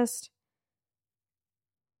contest.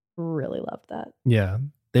 Really loved that. Yeah.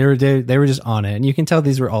 They were just on it. And you can tell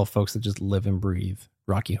these were all folks that just live and breathe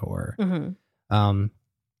Rocky Horror. Mm-hmm.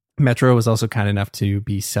 Metro was also kind enough to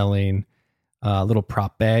be selling little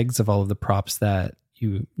prop bags of all of the props that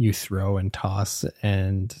you throw and toss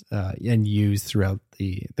and use throughout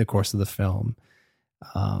the course of the film.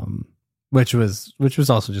 Which was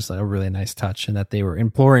also just like a really nice touch, and that they were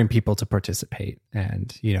imploring people to participate.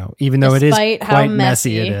 And, even though despite it is quite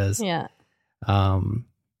messy it is. Yeah.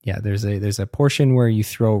 There's a portion where you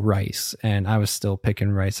throw rice, and I was still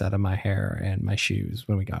picking rice out of my hair and my shoes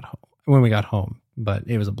when we got home, but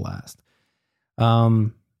it was a blast. I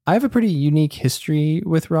have a pretty unique history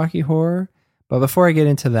with Rocky Horror, but before I get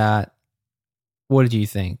into that, what did you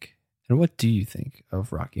think? And what do you think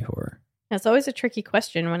of Rocky Horror? It's always a tricky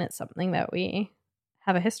question when it's something that we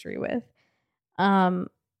have a history with. I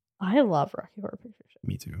love Rocky Horror Picture Show.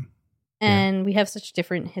 Me too. And we have such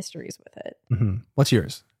different histories with it. Mm-hmm. What's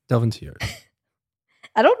yours? Delve into yours.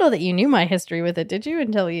 I don't know that you knew my history with it, did you?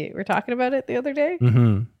 Until we were talking about it the other day.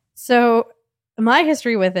 Mm-hmm. So my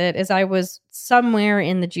history with it is I was somewhere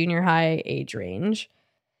in the junior high age range.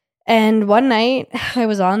 And one night I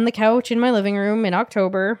was on the couch in my living room in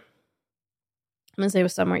October. I'm going to say it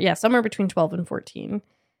was somewhere between 12 and 14.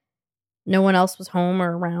 no one else was home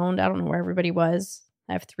or around. I don't know where everybody was.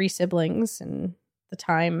 I have 3 siblings, and the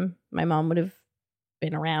time my mom would have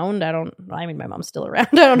been around, I mean, my mom's still around.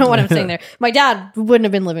 I don't know what I'm saying there. My dad wouldn't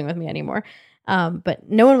have been living with me anymore. But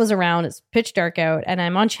no one was around. It's pitch dark out, and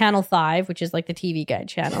I'm on channel 5, which is like the TV Guide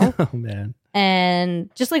channel. Oh, man. And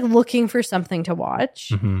just like looking for something to watch.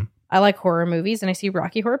 Mm-hmm. I like horror movies, and I see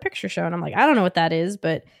Rocky Horror Picture Show, and I'm like, I don't know what that is,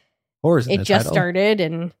 but Horror's in it the just title. started,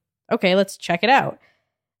 and okay, let's check it out.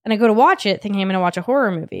 And I go to watch it thinking I'm going to watch a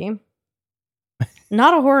horror movie.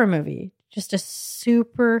 Not a horror movie, just a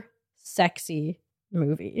super sexy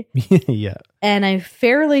movie. Yeah. And I'm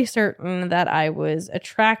fairly certain that I was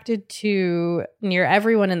attracted to near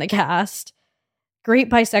everyone in the cast. Great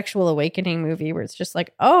bisexual awakening movie where it's just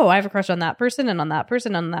like, oh, I have a crush on that person and on that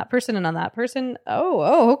person and on that person and on that person.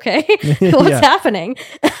 Oh, okay. What's happening?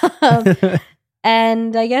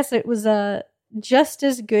 And I guess it was just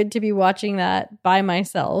as good to be watching that by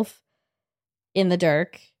myself in the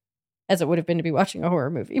dark as it would have been to be watching a horror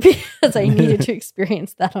movie, because I needed to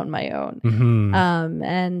experience that on my own. Mm-hmm.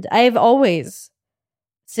 And I've always,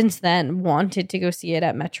 since then, wanted to go see it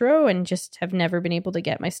at Metro and just have never been able to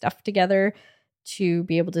get my stuff together to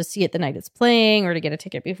be able to see it the night it's playing or to get a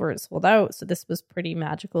ticket before it's sold out. So this was pretty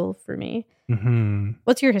magical for me. Mm-hmm.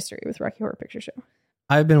 What's your history with Rocky Horror Picture Show?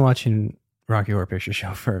 I've been watching Rocky Horror Picture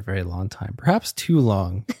Show for a very long time, perhaps too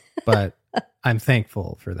long, but I'm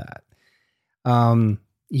thankful for that.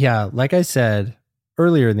 Yeah, like I said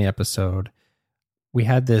earlier in the episode, we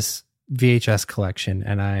had this VHS collection,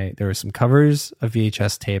 and there were some covers of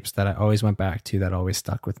VHS tapes that I always went back to that always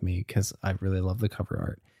stuck with me because I really love the cover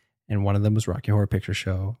art. And one of them was Rocky Horror Picture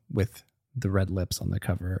Show with the red lips on the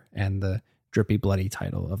cover and the drippy, bloody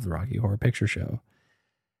title of the Rocky Horror Picture Show.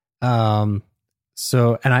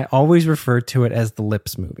 So, and I always referred to it as the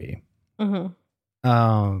Lips movie. Mm-hmm.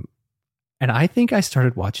 And I think I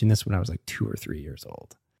started watching this when I was like 2 or 3 years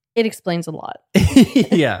old. It explains a lot.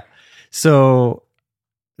 Yeah. So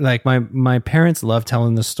like my parents loved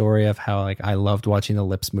telling the story of how like I loved watching the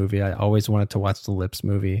Lips movie. I always wanted to watch the Lips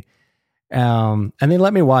movie. And they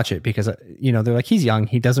let me watch it because, they're like, he's young.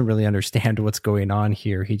 He doesn't really understand what's going on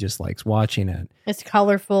here. He just likes watching it. It's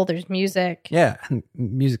colorful. There's music. Yeah.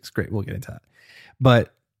 Music's great. We'll get into that.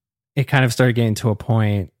 But it kind of started getting to a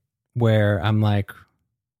point where I'm like,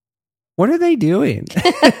 what are they doing?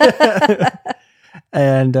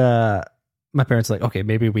 And my parents were like, okay,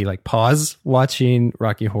 maybe we like pause watching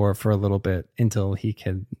Rocky Horror for a little bit until he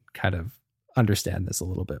can kind of understand this a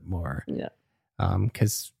little bit more. Yeah.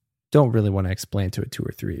 Because don't really want to explain to a 2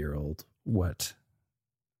 or 3 year old what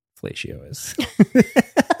fellatio is.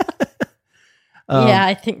 Yeah,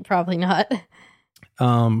 I think probably not.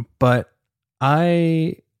 But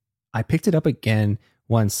I picked it up again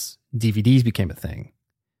once DVDs became a thing.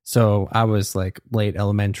 So I was like late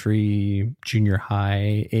elementary, junior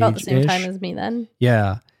high age. About the same time as me then.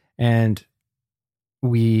 Yeah. And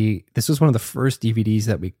this was one of the first DVDs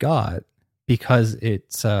that we got because it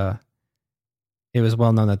was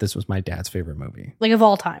well known that this was my dad's favorite movie. Like of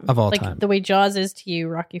all time. Of all like time. The way Jaws is to you,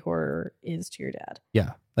 Rocky Horror is to your dad.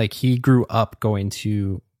 Yeah. Like he grew up going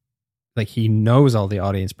to, like he knows all the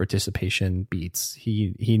audience participation beats.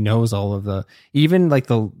 He knows all of even like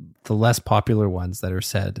the less popular ones that are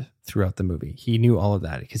said throughout the movie. He knew all of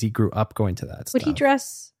that because he grew up going to that stuff. Would he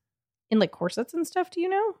dress in like corsets and stuff? Do you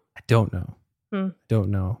know? I don't know. Don't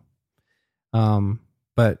know.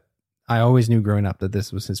 But I always knew growing up that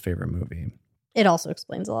this was his favorite movie. It also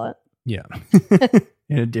explains a lot. Yeah.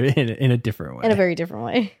 in a different way. In a very different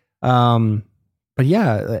way. But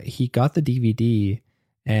yeah, he got the DVD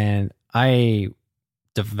and I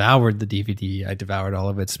devoured the DVD. I devoured all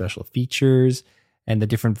of its special features and the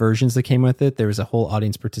different versions that came with it. There was a whole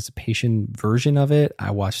audience participation version of it.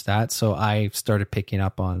 I watched that. So I started picking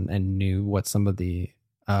up on and knew what some of the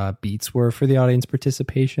beats were for the audience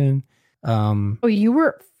participation. Oh, you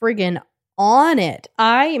were friggin' on it.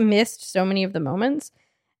 I missed so many of the moments.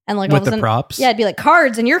 And like all with of a the sudden, props? Yeah, it'd be like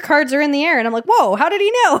cards and your cards are in the air. And I'm like, whoa, how did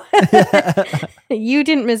he know? You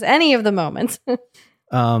didn't miss any of the moments.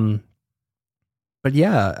 But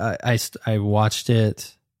yeah, I watched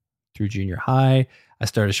it through junior high. I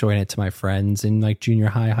started showing it to my friends in like junior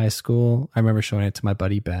high school. I remember showing it to my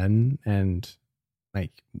buddy Ben, and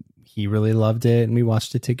like he really loved it, and we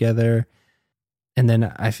watched it together. And then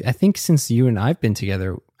I think since you and I've been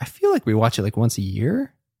together, I feel like we watch it like once a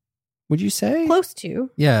year. Would you say? Close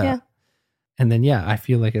to. Yeah. And then I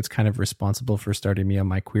feel like it's kind of responsible for starting me on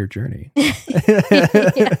my queer journey.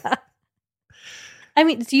 Yeah. I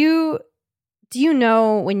mean, do you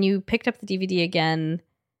know when you picked up the DVD again,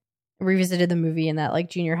 revisited the movie in that like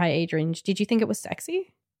junior high age range, did you think it was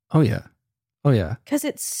sexy? Oh yeah. Oh yeah. Because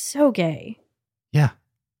it's so gay. Yeah.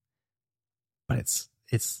 But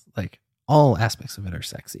it's like all aspects of it are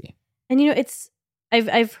sexy. And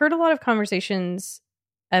I've heard a lot of conversations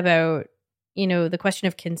about, the question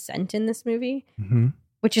of consent in this movie,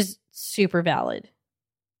 which is super valid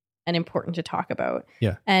and important to talk about.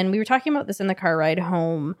 Yeah. And we were talking about this in the car ride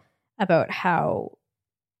home about how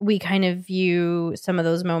we kind of view some of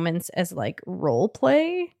those moments as like role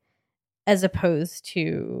play as opposed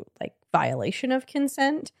to like violation of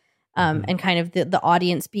consent, and kind of the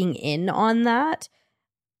audience being in on that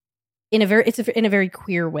in a very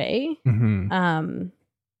queer way.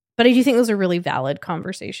 But I do think those are really valid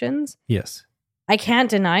conversations. Yes. I can't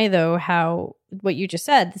deny though how what you just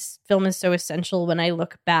said, this film is so essential when I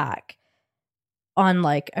look back on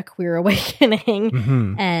like a queer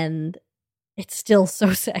awakening, and it's still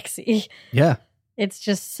so sexy. Yeah. It's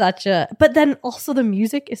just but then also the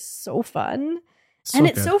music is so fun. And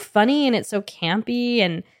it's so funny and it's so campy,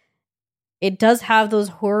 and it does have those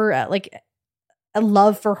horror, like a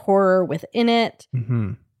love for horror within it.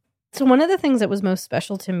 So one of the things that was most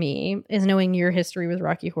special to me is knowing your history with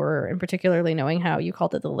Rocky Horror, and particularly knowing how you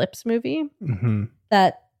called it the Lips movie.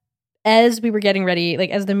 That as we were getting ready,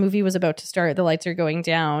 like as the movie was about to start, the lights are going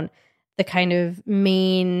down, the kind of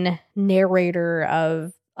main narrator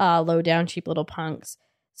of Low Down Cheap Little Punks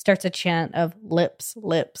starts a chant of lips,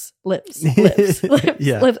 lips, lips, lips, lips,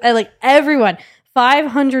 lips. And like everyone,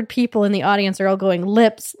 500 people in the audience are all going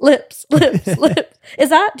lips, lips, lips, lips.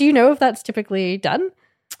 Do you know if that's typically done?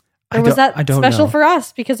 Or was that special for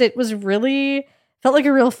us? Because it was really, felt like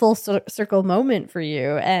a real full circle moment for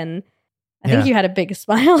you. And I think you had a big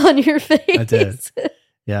smile on your face. I did.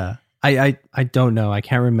 Yeah. I don't know. I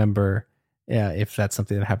can't remember if that's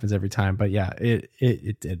something that happens every time. But yeah, it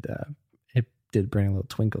did bring a little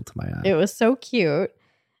twinkle to my eye. It was so cute.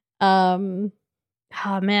 Oh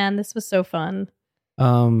man, this was so fun.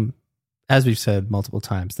 As we've said multiple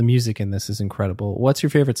times, the music in this is incredible. What's your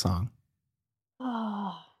favorite song?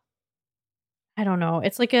 Oh, I don't know.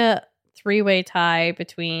 It's like a 3-way tie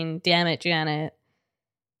between Damn It, Janet,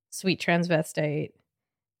 Sweet Transvestite,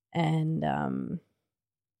 and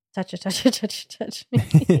Touch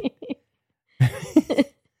Me.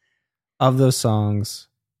 Of those songs,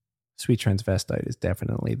 Sweet Transvestite is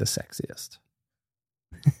definitely the sexiest.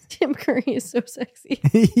 Tim Curry is so sexy.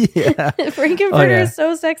 Yeah. Frank-N-Furter is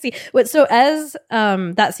so sexy. So as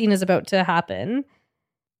that scene is about to happen,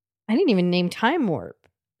 I didn't even name Time Warp.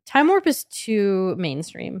 Time Warp is too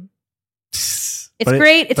mainstream. It's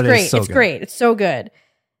great. It's great. It's so good.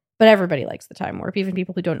 But everybody likes the Time Warp, even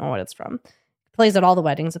people who don't know what it's from. It plays at all the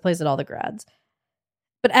weddings. It plays at all the grads.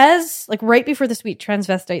 But as, like, right before the Sweet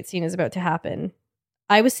Transvestite scene is about to happen,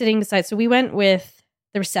 I was sitting beside, so we went with,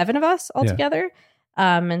 there were 7 of us all together.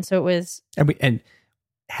 And so it was... And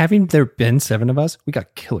having there been 7 of us, we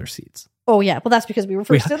got killer seats. Oh, yeah. Well, that's because we were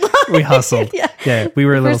first in line. We hustled. Yeah, we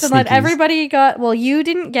were a little sneaky. Everybody got... Well, you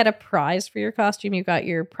didn't get a prize for your costume. You got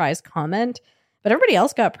your prize comment. But everybody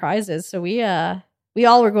else got prizes. So we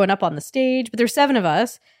all were going up on the stage. But there were 7 of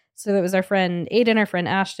us. So that was our friend Aiden, our friend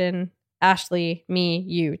Ashton, Ashley, me,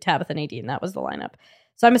 you, Tabitha, Nadine. That was the lineup.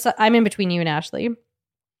 So I'm in between you and Ashley.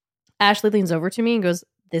 Ashley leans over to me and goes,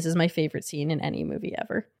 "This is my favorite scene in any movie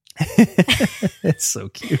ever." It's so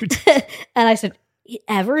cute. And I said,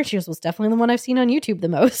 "Ever?" And she goes, "Well, it's definitely the one I've seen on YouTube the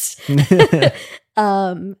most."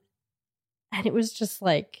 And it was just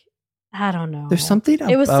like, I don't know. There's something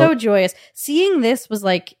about... It was so joyous. Seeing this was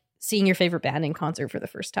like seeing your favorite band in concert for the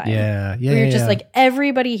first time. Yeah. Where you're just like,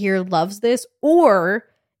 everybody here loves this or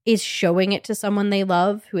is showing it to someone they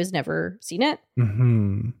love who has never seen it.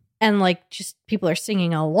 And like, just people are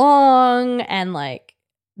singing along, and like,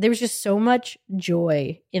 there was just so much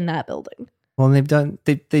joy in that building. Well, and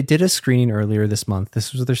they did a screening earlier this month.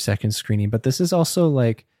 This was their second screening, but this is also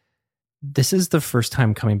like, this is the first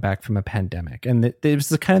time coming back from a pandemic. And it was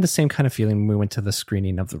the same kind of feeling when we went to the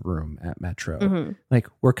screening of The Room at Metro. Like,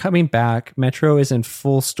 we're coming back. Metro is in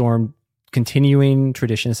full storm, continuing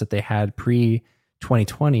traditions that they had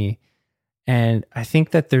pre-2020. And I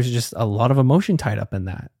think that there's just a lot of emotion tied up in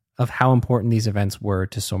that, of how important these events were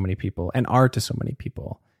to so many people and are to so many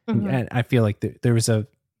people. And I feel like there was a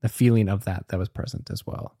feeling of that was present as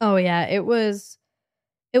well. Oh yeah. It was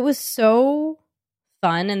so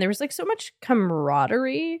fun. And there was like so much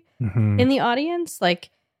camaraderie in the audience. Like,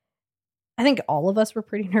 I think all of us were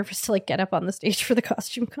pretty nervous to like get up on the stage for the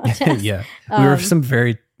costume contest. Yeah. We were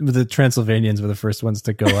the Transylvanians were the first ones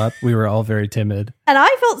to go up. We were all very timid. And I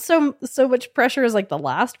felt so much pressure as like the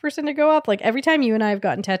last person to go up. Like, every time you and I have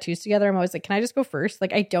gotten tattoos together, I'm always like, can I just go first?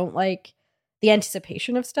 Like, I don't like the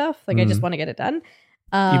anticipation of stuff. Like, I just want to get it done.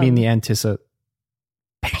 You mean the anticipation?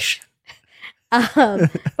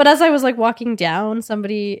 But as I was like walking down,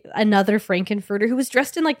 another Frank-N-Furter who was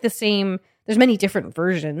dressed in like the same, there's many different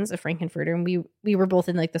versions of Frank-N-Furter, and we were both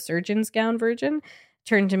in like the surgeon's gown version,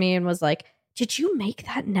 turned to me and was like, did you make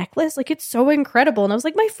that necklace? Like, it's so incredible. And I was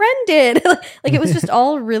like, my friend did. Like, it was just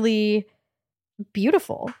all really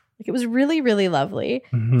beautiful. Like, it was really, really lovely.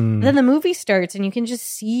 Then the movie starts and you can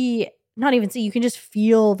just you can just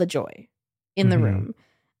feel the joy in the room.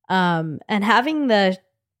 And having the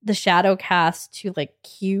shadow cast to like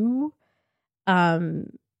cue,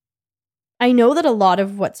 I know that a lot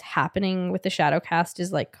of what's happening with the shadow cast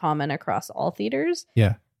is like common across all theaters.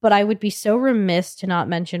 Yeah. But I would be so remiss to not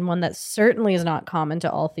mention one that certainly is not common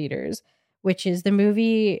to all theaters, which is the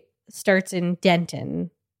movie starts in Denton,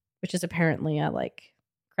 which is apparently a like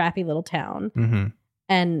crappy little town.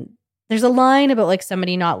 And there's a line about like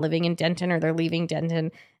somebody not living in Denton or they're leaving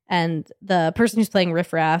Denton. And the person who's playing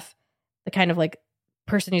Riff Raff, the kind of like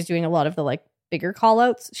person who's doing a lot of the like bigger call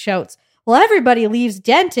outs, shouts, well, everybody leaves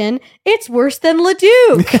Denton. It's worse than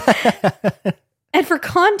Leduc. And for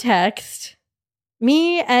context,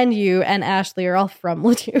 me and you and Ashley are all from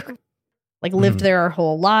Leduc. Like lived there our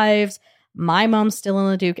whole lives. My mom's still in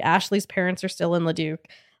Leduc. Ashley's parents are still in Leduc.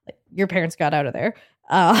 Like your parents got out of there.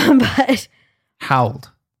 But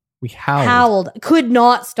howled. We howled. Howled. Could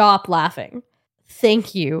not stop laughing.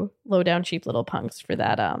 Thank you, low down cheap little punks, for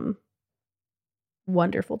that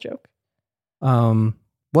wonderful joke.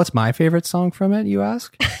 What's my favorite song from it, you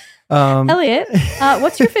ask? Elliot,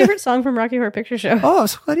 what's your favorite song from Rocky Horror Picture Show? Oh, I'm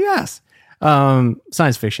so glad you asked.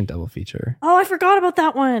 Science fiction double feature. Oh, I forgot about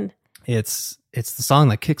that one. It's the song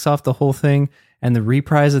that kicks off the whole thing, and the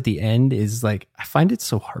reprise at the end is like, I find it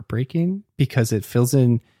so heartbreaking because it fills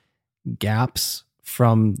in gaps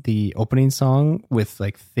from the opening song with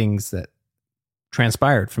like things that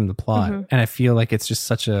transpired from the plot. And I feel like it's just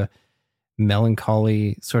such a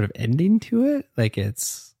melancholy sort of ending to it. Like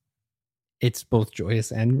it's both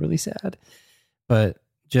joyous and really sad, but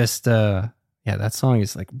just yeah, that song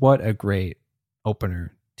is like, what a great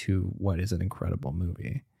opener to what is an incredible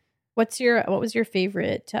movie. What was your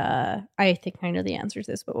favorite I think I know the answer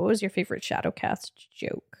to this, but what was your favorite Shadowcast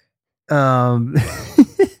joke?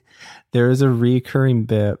 There is a recurring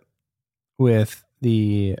bit with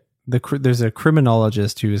there's a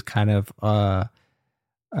criminologist who is kind of a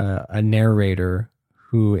narrator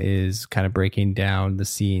who is kind of breaking down the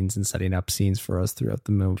scenes and setting up scenes for us throughout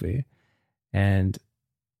the movie. And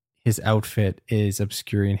his outfit is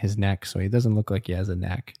obscuring his neck, so he doesn't look like he has a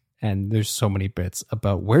neck. And there's so many bits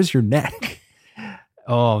about where's your neck?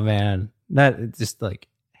 Oh man, that just like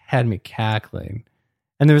had me cackling.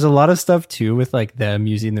 And there was a lot of stuff too with like them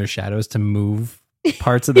using their shadows to move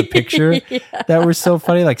parts of the picture that were so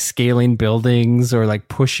funny, like scaling buildings or like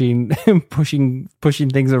pushing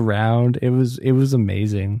things around. It was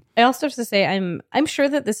amazing. I also have to say I'm sure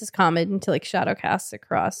that this is common to like shadow casts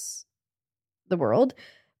across the world,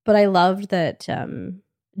 but I loved that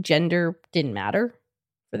gender didn't matter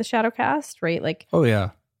for the shadow cast, right? Like, oh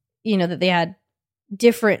yeah, you know, that they had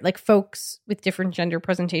different like folks with different gender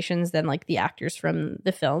presentations than like the actors from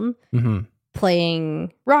the film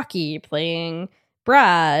playing Rocky, playing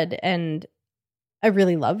Brad, and I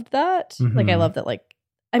really loved that. Like, I love that. Like,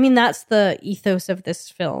 I mean, that's the ethos of this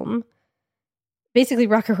film. Basically,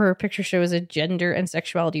 Rocky Horror Picture Show is a gender and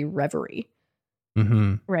sexuality reverie,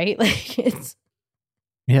 right? Like, it's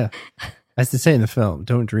as they say in the film,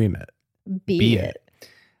 don't dream it, be it.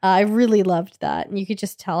 I really loved that, and you could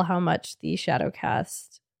just tell how much the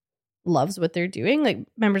Shadowcast loves what they're doing. Like,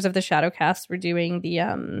 members of the Shadowcast were doing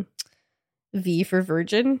the V for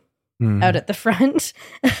Virgin out at the front,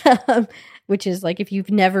 which is like, if you've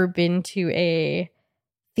never been to a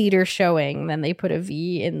theater showing, then they put a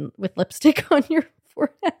V in with lipstick on your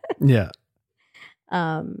forehead. Yeah.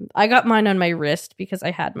 I got mine on my wrist because I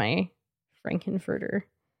had my Frank-N-Furter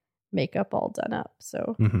makeup all done up.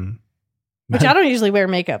 So, which I don't usually wear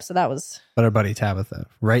makeup, so that was. But our buddy Tabitha,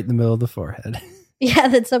 right in the middle of the forehead. Yeah,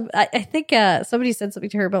 that's I think somebody said something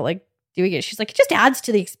to her about like doing it. She's like, it just adds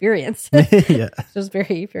to the experience. Yeah, it was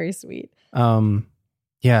very, very sweet.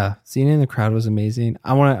 Yeah, seeing it in the crowd was amazing.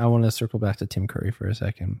 I want to circle back to Tim Curry for a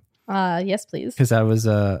second. Yes, please. Because I was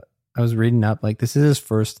reading up, like, this is his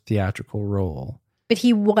first theatrical role. But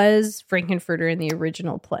he was Frank-N-Furter in the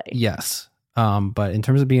original play. Yes. But in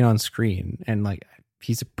terms of being on screen, and like,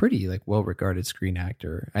 he's a pretty like well-regarded screen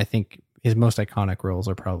actor. I think his most iconic roles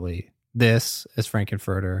are probably this as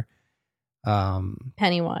Frank-N-Furter,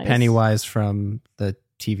 Pennywise from the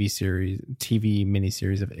TV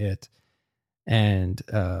miniseries of It, and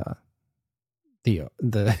the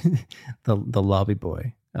lobby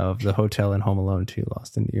boy of the hotel in Home Alone 2,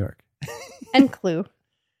 Lost in New York, and Clue.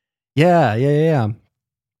 Yeah.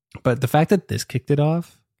 But the fact that this kicked it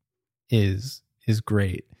off is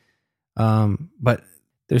great. But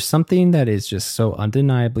there's something that is just so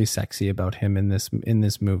undeniably sexy about him in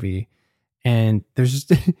this movie, and there's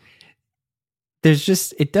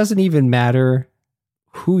just it doesn't even matter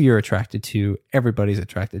who you're attracted to. Everybody's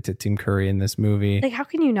attracted to Tim Curry in this movie. Like, how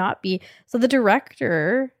can you not be? So the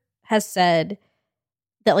director has said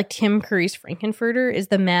that like Tim Curry's Frank-N-Furter is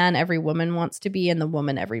the man every woman wants to be and the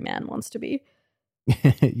woman every man wants to be. Yeah.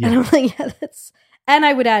 And I'm like, yeah, that's, and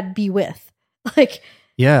I would add be with. Like,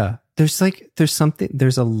 yeah, there's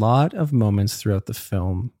a lot of moments throughout the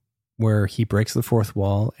film where he breaks the fourth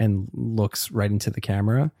wall and looks right into the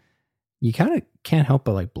camera. You kind of can't help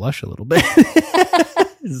but like blush a little bit.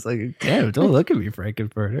 It's like, damn, don't look at me,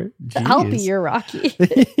 Frank-N-Furter. I'll be your Rocky.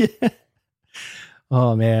 Yeah.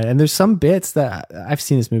 Oh man, and there's some bits that I've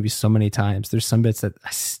seen this movie so many times. There's some bits that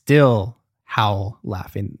I still howl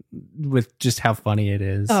laughing with just how funny it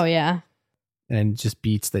is. Oh yeah. And just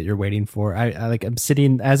beats that you're waiting for. I'm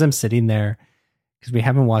sitting there because we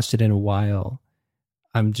haven't watched it in a while.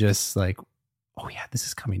 I'm just like, oh yeah, this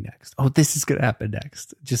is coming next. Oh, this is gonna happen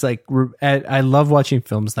next. Just like I love watching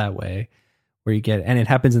films that way, where you get, and it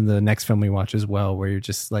happens in the next film we watch as well, where you're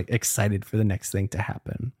just like excited for the next thing to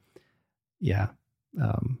happen. Yeah.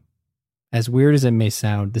 As weird as it may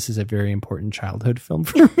sound, this is a very important childhood film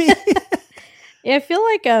for me. Yeah, I feel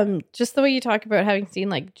like just the way you talk about having seen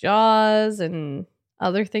like Jaws and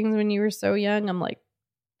other things when you were so young, I'm like,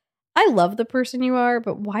 I love the person you are,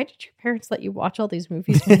 but why did your parents let you watch all these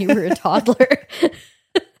movies when you were a toddler?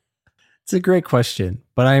 It's a great question,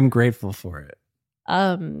 but I am grateful for it.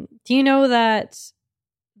 Do you know that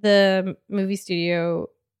the movie studio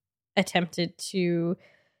attempted to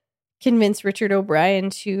convince Richard O'Brien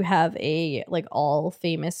to have a like all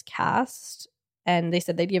famous cast? And they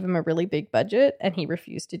said they'd give him a really big budget, and he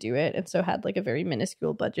refused to do it. And so had like a very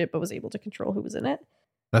minuscule budget, but was able to control who was in it.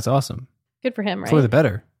 That's awesome. Good for him, right? For the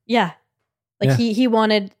better. Yeah. Like Yeah. he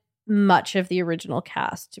wanted much of the original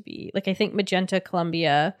cast to be like, I think Magenta,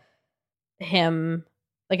 Columbia, him,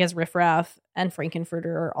 like as Riff Raff and Frank-N-Furter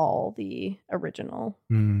are all the original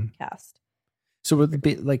cast. So would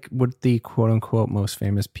the quote unquote most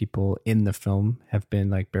famous people in the film have been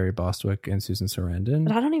like Barry Bostwick and Susan Sarandon?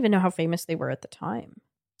 But I don't even know how famous they were at the time.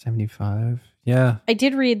 75. Yeah. I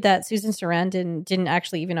did read that Susan Sarandon didn't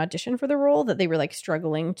actually even audition for the role, that they were like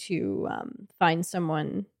struggling to find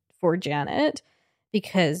someone for Janet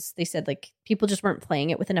because they said like people just weren't playing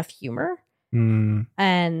it with enough humor.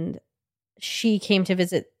 And she came to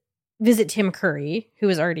visit Tim Curry, who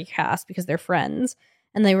was already cast because they're friends.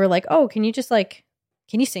 And they were like, oh, can you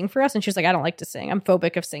sing for us? And she was like, I don't like to sing. I'm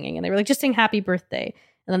phobic of singing. And they were like, just sing Happy Birthday.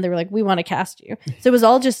 And then they were like, we want to cast you. So it was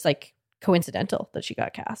all just like coincidental that she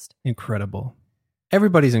got cast. Incredible.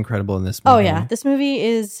 Everybody's incredible in this movie. Oh yeah. This movie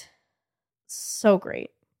is so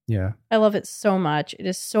great. Yeah. I love it so much. It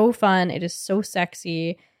is so fun. It is so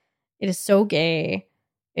sexy. It is so gay.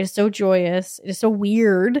 It is so joyous. It is so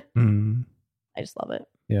weird. I just love it.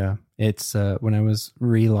 Yeah. It's when I was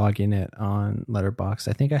re-logging it on Letterboxd,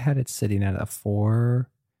 I think I had it sitting at a 4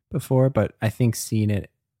 before, but I think seeing it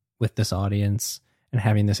with this audience and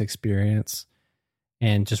having this experience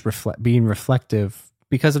and just being reflective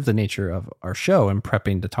because of the nature of our show and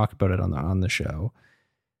prepping to talk about it on the show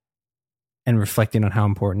and reflecting on how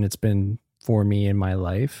important it's been for me in my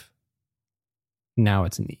life. Now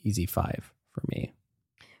it's an easy 5 for me.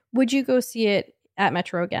 Would you go see it at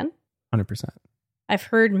Metro again? 100%. I've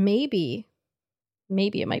heard maybe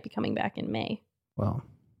it might be coming back in May. Well,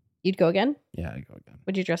 you'd go again? Yeah, I'd go again.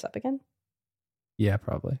 Would you dress up again? Yeah,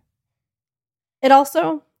 probably. It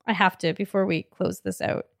also, I have to, before we close this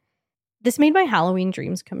out, this made my Halloween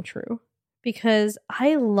dreams come true because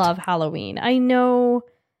I love Halloween. I know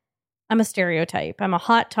I'm a stereotype. I'm a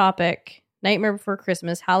Hot Topic, Nightmare Before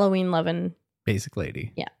Christmas, Halloween loving basic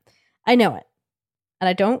lady. Yeah, I know it. And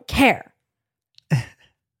I don't care.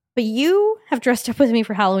 But you have dressed up with me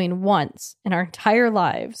for Halloween once in our entire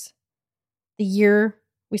lives. The year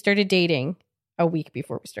we started dating, a week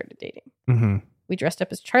before we started dating. Mm-hmm. We dressed up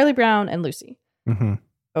as Charlie Brown and Lucy. Mm-hmm.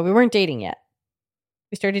 But we weren't dating yet.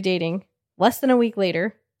 We started dating less than a week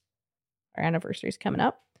later. Our anniversary's coming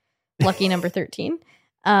up. Lucky number 13.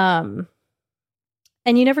 And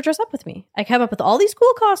you never dress up with me. I come up with all these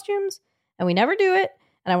cool costumes, and we never do it.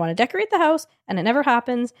 And I want to decorate the house, and it never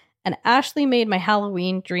happens. And Ashley made my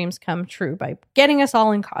Halloween dreams come true by getting us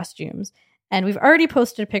all in costumes. And we've already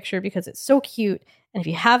posted a picture because it's so cute. And if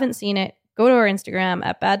you haven't seen it, go to our Instagram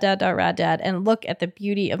at baddad.raddad and look at the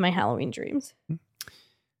beauty of my Halloween dreams.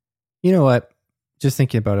 You know what? Just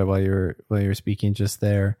thinking about it while you were speaking just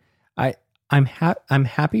there, I'm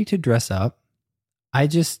happy to dress up. I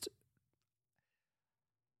just,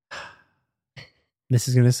 this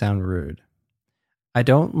is going to sound rude. I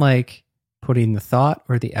don't like putting the thought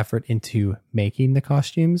or the effort into making the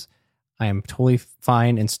costumes. I am totally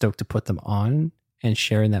fine and stoked to put them on and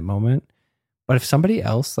share in that moment. But if somebody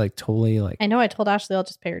else like totally like, I know I told Ashley I'll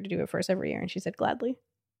just pay her to do it for us every year, and she said gladly.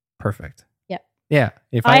 Perfect. Yeah. Yeah.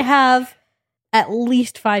 If I have at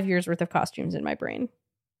least 5 years worth of costumes in my brain.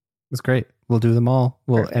 That's great. We'll do them all.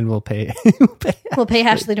 We'll pay. We'll pay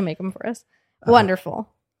Ashley to make them for us. Wonderful.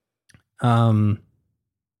 All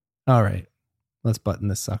right. Let's button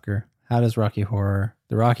this sucker. How does the Rocky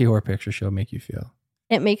Horror Picture Show make you feel?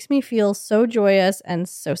 It makes me feel so joyous and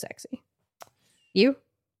so sexy. You?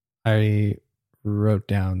 I wrote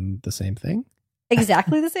down the same thing.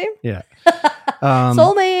 Exactly the same? Yeah.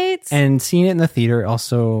 Soulmates. And seeing it in the theater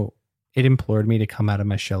also, it implored me to come out of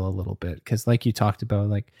my shell a little bit. Because like you talked about,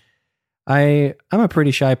 like I'm a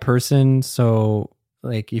pretty shy person. So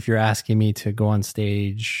like if you're asking me to go on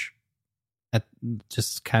stage at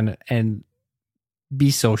just kind of and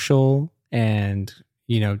be social and,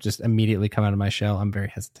 just immediately come out of my shell, I'm very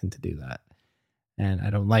hesitant to do that. And I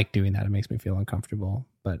don't like doing that. It makes me feel uncomfortable.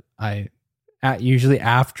 But usually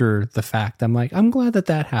after the fact, I'm like, I'm glad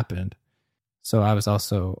that happened. So I was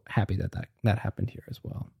also happy that happened here as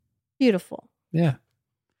well. Beautiful. Yeah.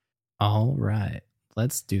 All right.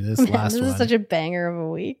 Let's do this last one. This is such a banger of a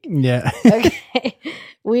week. Yeah. Okay.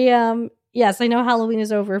 Yes, I know Halloween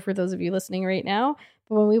is over for those of you listening right now.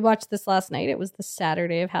 But when we watched this last night, it was the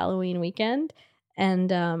Saturday of Halloween weekend.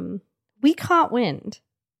 And we caught wind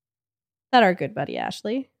that our good buddy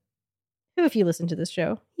Ashley, who, if you listen to this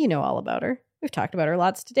show, you know all about her. We've talked about her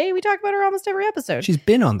lots today. We talk about her almost every episode. She's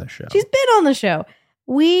been on the show.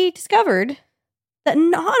 We discovered that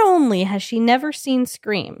not only has she never seen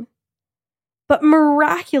Scream, but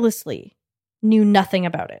miraculously knew nothing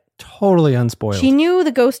about it. Totally unspoiled. She knew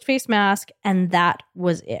the ghost face mask, and that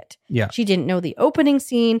was it. Yeah. She didn't know the opening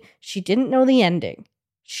scene. She didn't know the ending.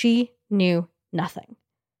 She knew nothing.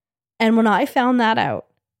 And when I found that out,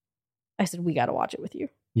 I said, we got to watch it with you.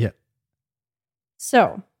 Yeah.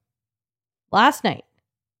 So, last night,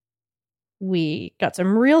 we got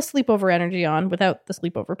some real sleepover energy on without the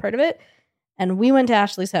sleepover part of it. And we went to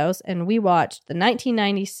Ashley's house and we watched the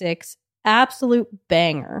 1996 absolute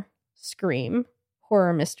banger Scream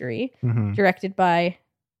horror mystery, directed by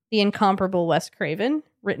the incomparable Wes Craven,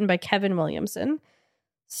 written by Kevin Williamson,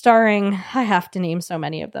 starring, I have to name so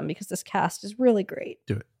many of them because this cast is really great.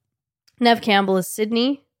 Do it. Nev Campbell as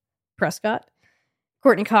Sydney Prescott,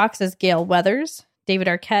 Courtney Cox as Gail Weathers, David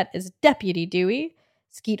Arquette as Deputy Dewey,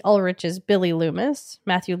 Skeet Ulrich as Billy Loomis,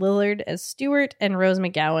 Matthew Lillard as Stewart, and Rose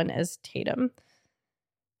McGowan as Tatum.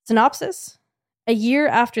 Synopsis: a year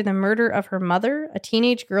after the murder of her mother, a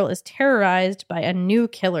teenage girl is terrorized by a new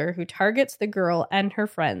killer who targets the girl and her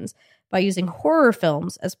friends by using horror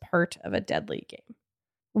films as part of a deadly game.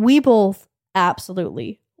 We both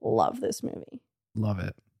absolutely love this movie. Love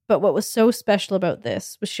it. But what was so special about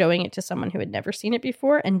this was showing it to someone who had never seen it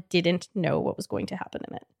before and didn't know what was going to happen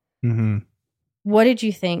in it. Mm-hmm. What did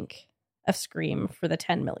you think of Scream for the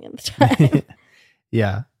 10 millionth time?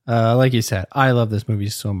 Yeah. Like you said, I love this movie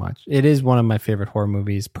so much. It is one of my favorite horror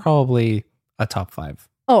movies, probably a top 5.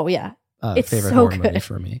 Oh, yeah. It's favorite so horror good movie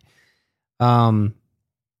for me.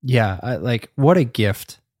 Yeah, what a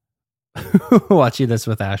gift watching this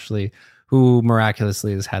with Ashley, who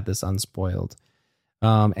miraculously has had this unspoiled.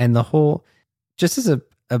 And the whole, just as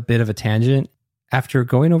a bit of a tangent, after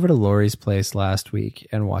going over to Lori's place last week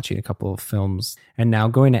and watching a couple of films, and now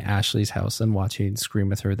going to Ashley's house and watching Scream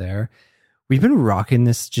with her there, we've been rocking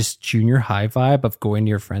this just junior high vibe of going to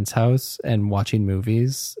your friend's house and watching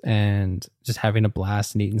movies and just having a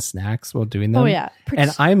blast and eating snacks while doing them. Oh yeah,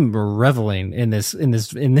 and I'm reveling in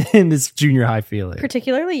this junior high feeling.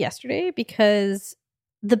 Particularly yesterday, because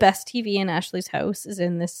the best TV in Ashley's house is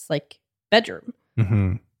in this like bedroom,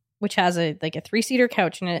 which has a 3-seater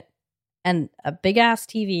couch in it and a big ass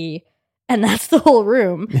TV, and that's the whole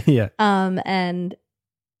room. Yeah. And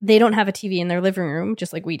they don't have a TV in their living room,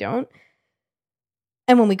 just like we don't.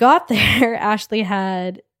 And when we got there, Ashley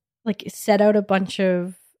had set out a bunch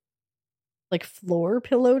of floor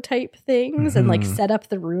pillow type things and set up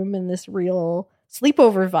the room in this real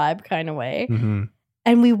sleepover vibe kind of way.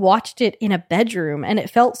 And we watched it in a bedroom, and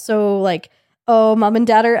it felt so oh, mom and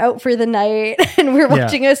dad are out for the night and we're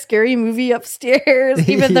watching a scary movie upstairs,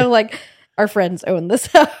 even though our friends own this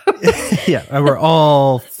house. Yeah, we're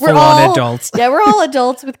all full-on adults. Yeah, we're all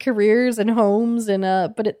adults with careers and homes, and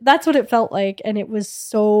but that's what it felt like, and it was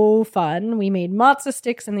so fun. We made matzo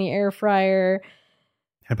sticks in the air fryer.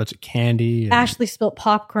 Had a bunch of candy. And, Ashley spilt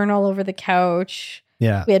popcorn all over the couch.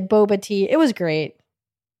 Yeah. We had boba tea. It was great.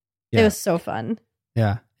 Yeah. It was so fun.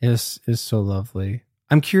 Yeah. It was so lovely.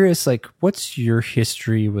 I'm curious, like, what's your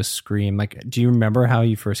history with Scream? Like, do you remember how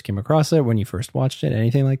you first came across it, when you first watched it,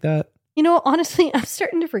 anything like that? You know, honestly, I'm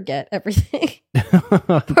starting to forget everything.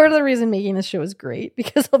 Part of the reason making this show is great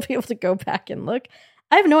because I'll be able to go back and look.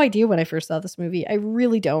 I have no idea when I first saw this movie. I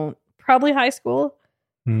really don't. Probably high school.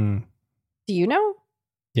 Do you know?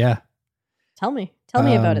 Yeah. Tell me. Tell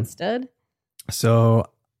me about it, Stud. So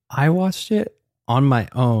I watched it on my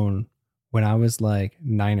own when I was like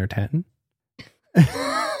 9 or 10.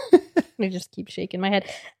 I just keep shaking my head.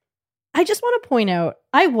 I just want to point out,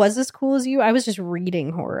 I was as cool as you. I was just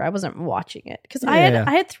reading horror. I wasn't watching it because I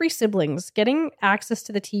had 3 siblings. Getting access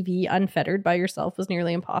to the TV unfettered by yourself was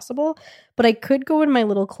nearly impossible. But I could go in my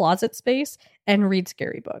little closet space and read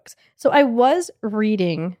scary books. So I was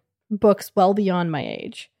reading books well beyond my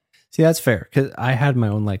age. See, that's fair because I had my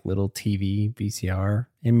own like little TV VCR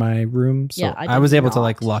in my room, so Yeah, I was able to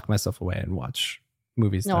like lock myself away and watch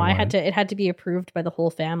movies. No, I had to. It had to be approved by the whole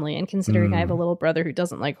family. And considering I have a little brother who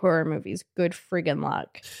doesn't like horror movies, good friggin'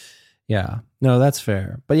 luck. Yeah, no, that's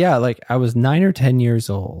fair. But yeah, like I was 9 or 10 years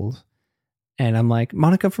old, and I'm like,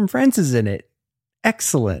 Monica from Friends is in it.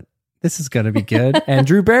 Excellent. This is gonna be good. And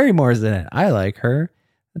Drew Barrymore's in it. I like her.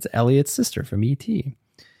 That's Elliot's sister from E.T.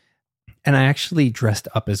 And I actually dressed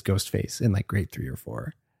up as Ghostface in like grade 3 or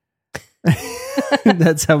 4.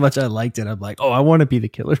 That's how much I liked it. I'm like, oh, I want to be the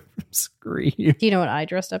killer from Scream. Do you know what I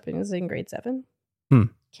dressed up in grade 7?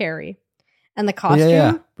 Carrie. And the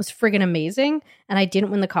costume was friggin' amazing. And I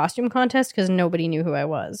didn't win the costume contest because nobody knew who I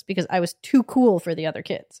was because I was too cool for the other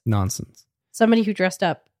kids. Nonsense. Somebody who dressed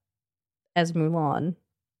up as Mulan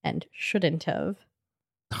and shouldn't have.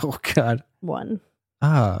 Oh, God. Won.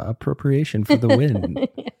 Appropriation for the win.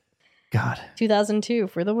 God. 2002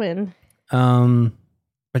 for the win.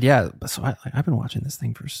 But yeah, so I've been watching this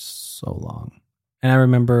thing for so long. And I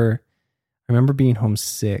remember being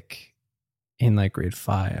homesick in like grade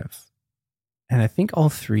 5. And I think all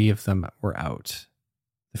 3 of them were out,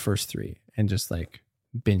 the first 3, and just like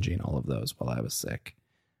binging all of those while I was sick.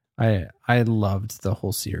 I loved the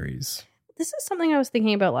whole series. This is something I was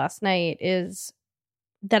thinking about last night is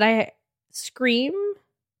that Scream,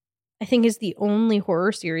 I think, is the only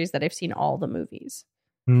horror series that I've seen all the movies.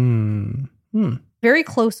 Very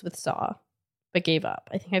close with Saw, but gave up.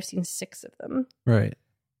 I think I've seen 6 of them. Right.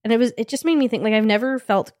 And it just made me think, like, I've never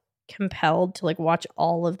felt compelled to like watch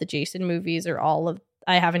all of the Jason movies or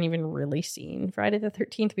I haven't even really seen Friday the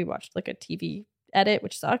 13th. We watched like a TV edit,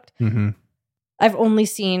 which sucked. I've only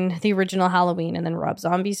seen the original Halloween and then Rob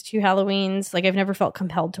Zombie's 2 Halloweens. Like, I've never felt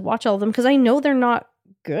compelled to watch all of them because I know they're not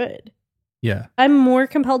good. Yeah. I'm more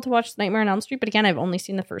compelled to watch Nightmare on Elm Street, but again, I've only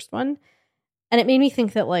seen the first one. And it made me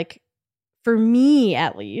think that, like, for me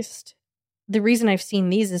at least, the reason I've seen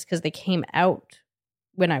these is because they came out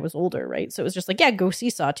when I was older, right? So it was just like, yeah, go see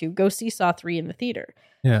Saw 2, go see Saw 3 in the theater.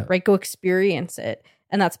 Yeah. Right? Go experience it.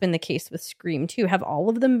 And that's been the case with Scream too. Have all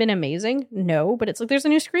of them been amazing? No, but it's like, there's a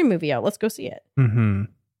new Scream movie out. Let's go see it.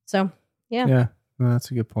 So, yeah. Yeah, well, that's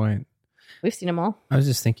a good point. We've seen them all. I was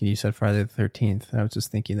just thinking, you said Friday the 13th. I was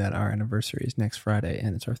just thinking that our anniversary is next Friday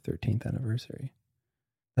and it's our 13th anniversary.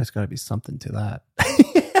 There's got to be something to that.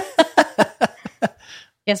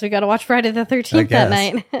 Guess we got to watch Friday the 13th that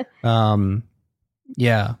night.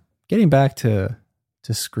 Yeah. Getting back to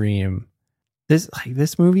Scream.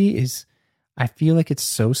 This movie is, I feel like it's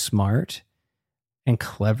so smart and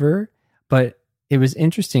clever, but it was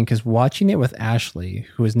interesting because watching it with Ashley,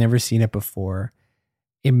 who has never seen it before,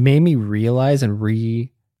 it made me realize and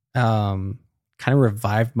kind of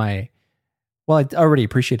revive my, well, I already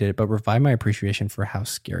appreciated it, but revive my appreciation for how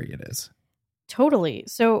scary it is. Totally.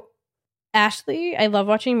 So Ashley, I love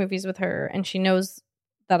watching movies with her, and she knows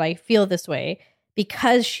that I feel this way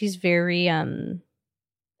because she's very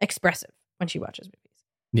expressive when she watches movies.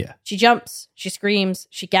 Yeah. She jumps, she screams,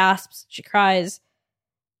 she gasps, she cries.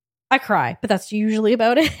 I cry, but that's usually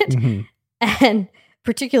about it. And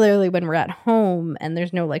particularly when we're at home and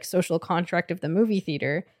there's no like social contract of the movie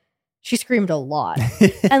theater, she screamed a lot.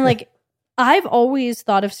 And like, I've always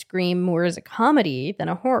thought of Scream more as a comedy than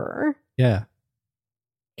a horror. Yeah.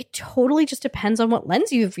 It totally just depends on what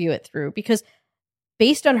lens you view it through, because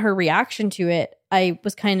based on her reaction to it, I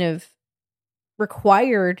was kind of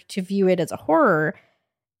required to view it as a horror.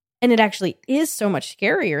 And it actually is so much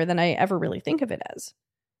scarier than I ever really think of it as.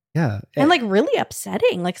 Yeah. And like really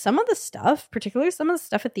upsetting. Like some of the stuff, particularly some of the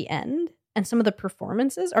stuff at the end and some of the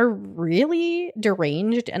performances are really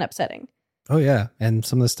deranged and upsetting. Oh, yeah. And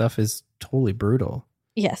some of the stuff is totally brutal.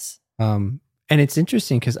 Yes. And And it's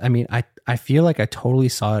interesting because, I mean, I feel like I totally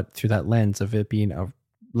saw it through that lens of it being a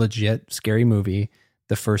legit scary movie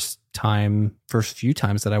the first few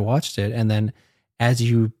times that I watched it. And then as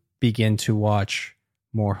you begin to watch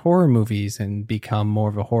more horror movies and become more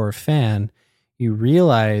of a horror fan, you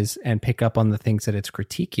realize and pick up on the things that it's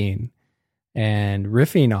critiquing and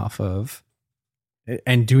riffing off of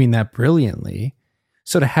and doing that brilliantly.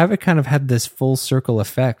 So to have it kind of had this full circle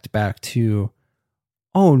effect back to,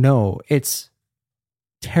 oh no, it's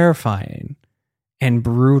terrifying and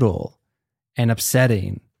brutal and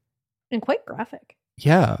upsetting and quite graphic.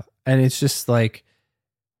 Yeah. And it's just like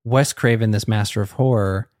Wes Craven, this master of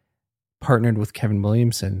horror, partnered with Kevin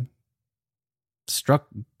Williamson, struck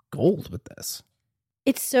gold with this.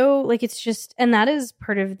 It's so like, it's just, and that is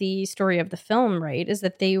part of the story of the film, right? Is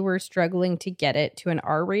that they were struggling to get it to an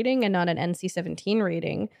R rating and not an NC-17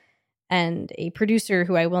 rating. And a producer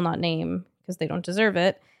who I will not name because they don't deserve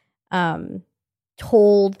it,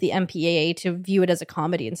 told the MPAA to view it as a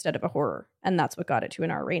comedy instead of a horror. And that's what got it to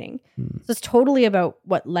an R rating. So it's totally about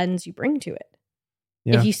what lens you bring to it.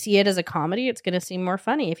 Yeah. If you see it as a comedy, it's going to seem more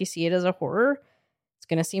funny. If you see it as a horror, it's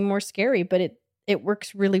going to seem more scary. But it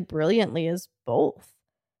works really brilliantly as both.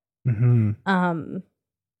 Mm-hmm.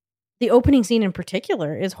 The opening scene in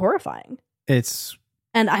particular is horrifying. It's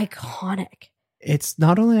and iconic. It's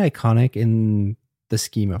not only iconic in the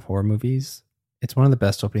scheme of horror movies, it's one of the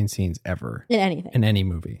best opening scenes ever in anything, in any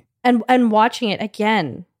movie. And watching it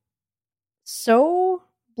again, so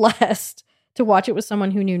blessed to watch it with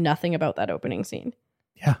someone who knew nothing about that opening scene.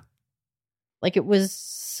 Yeah, like it was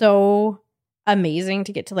so amazing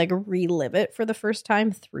to get to like relive it for the first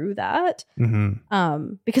time through that,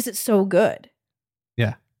 because it's so good.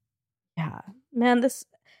 Yeah, man.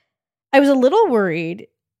 I was a little worried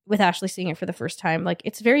with Ashley seeing it for the first time. Like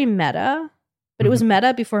it's very meta, but it was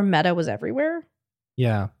meta before meta was everywhere.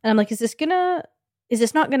 Yeah, and I'm like, is this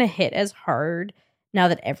not gonna hit as hard now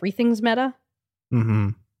that everything's meta?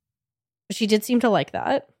 But she did seem to like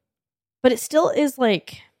that. But it still is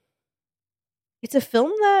like, it's a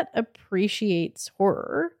film that appreciates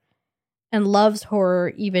horror and loves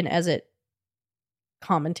horror even as it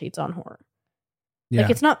commentates on horror. Yeah.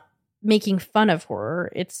 Like it's not making fun of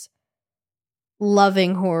horror. It's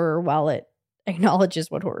loving horror while it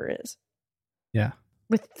acknowledges what horror is. Yeah.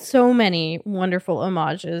 With so many wonderful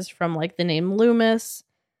homages from like the name Loomis,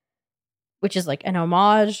 which is like an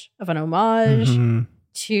homage of an homage,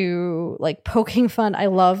 to like poking fun. I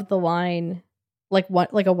love the line, like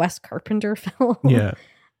a Wes Carpenter film. Yeah.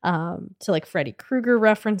 To like Freddy Krueger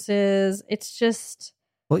references. It's just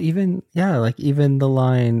even the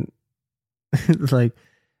line like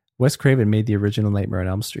Wes Craven made the original Nightmare on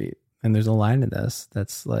Elm Street, and there's a line in this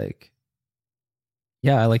that's like,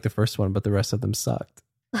 yeah, I like the first one, but the rest of them sucked.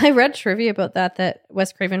 I read trivia about that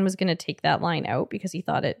Wes Craven was going to take that line out because he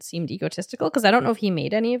thought it seemed egotistical, because I don't know if he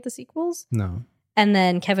made any of the sequels. No. And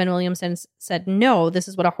then Kevin Williamson said, no, this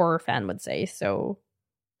is what a horror fan would say, so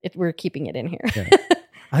we're keeping it in here. Yeah.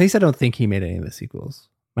 At least I don't think he made any of the sequels.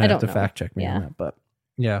 Might have to fact check me on that, but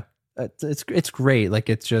yeah, it's great. Like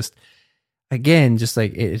it's just, again, just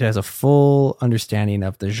like it has a full understanding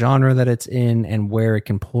of the genre that it's in and where it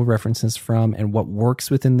can pull references from and what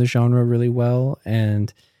works within the genre really well.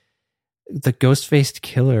 And the ghost-faced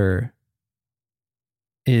killer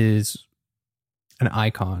is an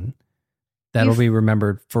icon that'll be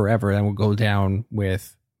remembered forever and will go down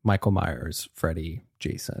with Michael Myers, Freddy,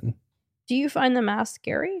 Jason. Do you find the mask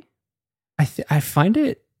scary? I find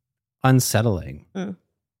it unsettling.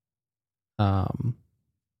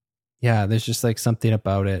 Yeah, there's just like something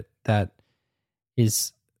about it that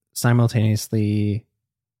is simultaneously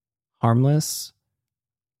harmless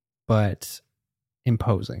but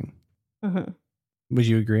imposing. Would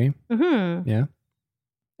you agree? Yeah.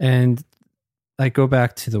 And I go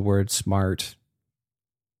back to the word smart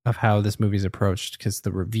of how this movie's approached, because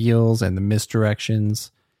the reveals and the misdirections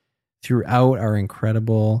throughout are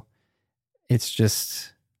incredible. It's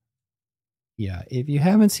just, yeah, if you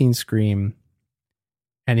haven't seen Scream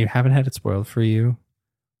and you haven't had it spoiled for you,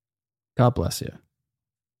 God bless you.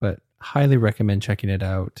 But highly recommend checking it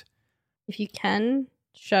out. If you can,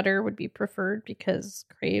 Shudder would be preferred because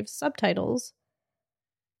Crave's subtitles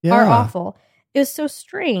are awful. It was so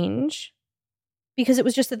strange because it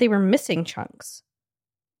was just that they were missing chunks.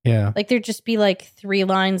 Yeah. Like there'd just be like 3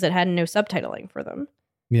 lines that had no subtitling for them.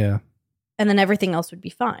 Yeah. And then everything else would be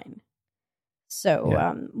fine.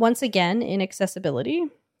 So once again, inaccessibility.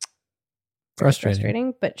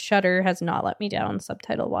 Frustrating. But Shudder has not let me down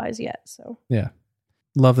subtitle wise yet. So yeah.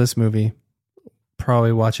 Love this movie.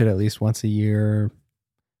 Probably watch it at least once a year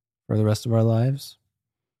for the rest of our lives.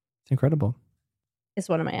 It's incredible. is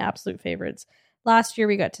one of my absolute favorites. Last year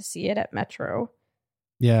we got to see it at Metro.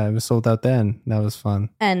 Yeah, it was sold out then. That was fun.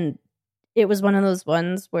 And it was one of those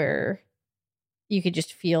ones where you could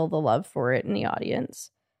just feel the love for it in the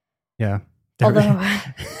audience. Yeah. Although,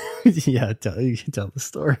 yeah, you can tell the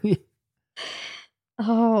story.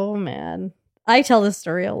 Oh, man. I tell this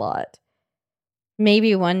story a lot.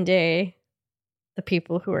 Maybe one day the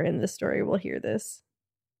people who are in this story will hear this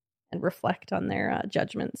and reflect on their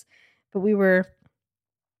judgments. But we were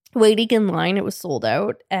waiting in line. It was sold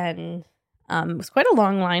out, and it was quite a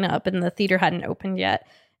long lineup, and the theater hadn't opened yet.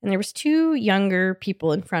 And there was 2 younger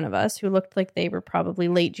people in front of us who looked like they were probably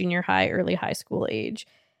late junior high, early high school age.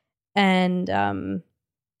 And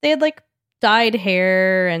they had like dyed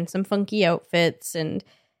hair and some funky outfits, and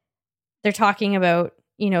they're talking about,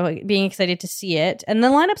 being excited to see it. And the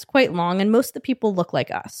lineup's quite long, and most of the people look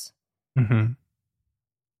like us. Mm-hmm.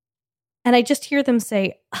 And I just hear them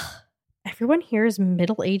say, everyone here is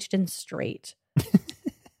middle-aged and straight.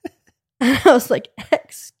 And I was like,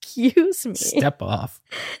 excuse me. Step off.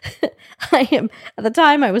 At the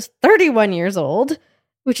time, I was 31 years old,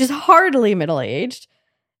 which is hardly middle-aged.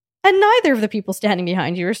 And neither of the people standing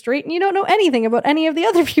behind you are straight, and you don't know anything about any of the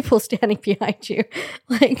other people standing behind you.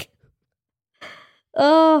 Like,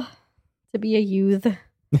 oh, to be a youth.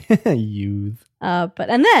 Youth.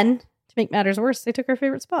 And then, to make matters worse, they took our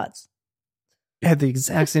favorite spots. Had the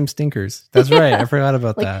exact same stinkers. That's right. I forgot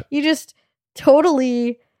about that. You just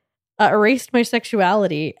totally erased my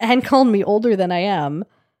sexuality and called me older than I am.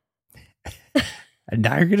 And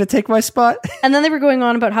now you're going to take my spot? And then they were going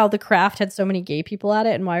on about how The Craft had so many gay people at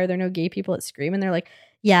it, and why are there no gay people at Scream? And they're like,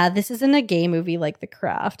 yeah, this isn't a gay movie like The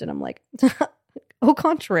Craft. And I'm like, au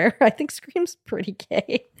contraire, I think Scream's pretty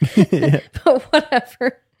gay. But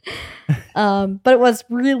whatever. But it was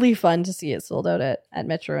really fun to see it sold out at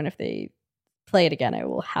Metro, and if they play it again, I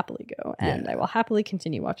will happily go, and I will happily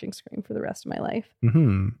continue watching Scream for the rest of my life.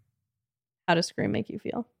 Mm-hmm. How does Scream make you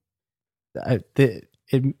feel?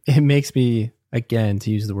 It makes me, again, to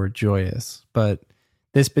use the word joyous, but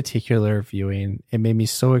this particular viewing, it made me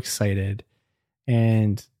so excited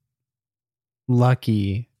and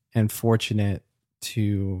lucky and fortunate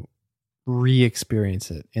to re-experience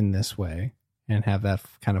it in this way and have that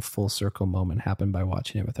kind of full circle moment happen by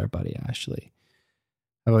watching it with our buddy Ashley.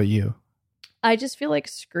 How about you? I just feel like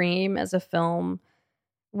Scream as a film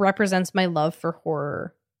represents my love for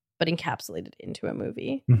horror, but encapsulated into a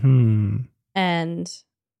movie. Mm-hmm. And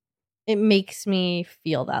it makes me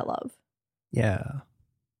feel that love. Yeah.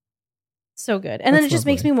 So good. And then it just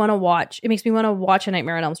makes me want to watch. It makes me want to watch A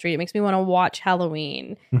Nightmare on Elm Street. It makes me want to watch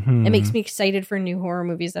Halloween. Mm-hmm. It makes me excited for new horror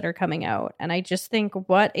movies that are coming out. And I just think,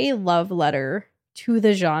 what a love letter to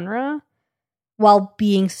the genre, while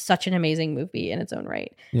being such an amazing movie in its own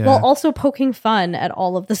right. Yeah. While also poking fun at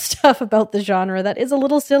all of the stuff about the genre that is a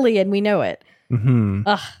little silly, and we know it.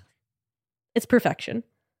 Mm-hmm. It's perfection.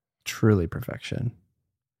 Truly perfection.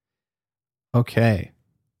 Okay.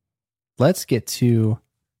 Let's get to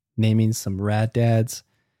naming some rad dads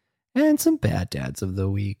and some bad dads of the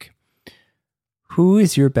week. Who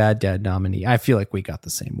is your bad dad nominee? I feel like we got the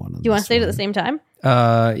same one. Do you want to say it at the same time?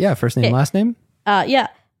 Yeah. First name, last name? Yeah.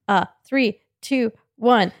 3, 2,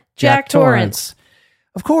 1. Jack Torrance.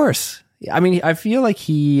 Of course. I mean, I feel like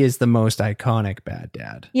he is the most iconic bad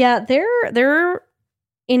dad. Yeah, they're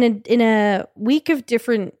in a week of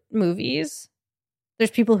different movies.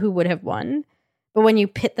 There's people who would have won, but when you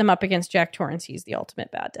pit them up against Jack Torrance, he's the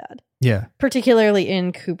ultimate bad dad. Yeah. Particularly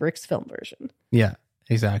in Kubrick's film version. Yeah,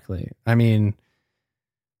 exactly. I mean,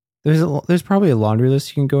 there's probably a laundry list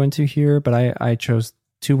you can go into here, but I chose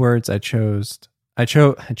 2 words. I chose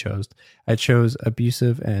abusive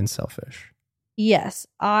and selfish. Yes,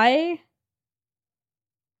 I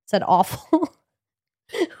said awful.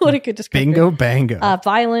 What a good description. Bingo bango.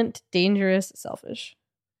 Violent, dangerous, selfish.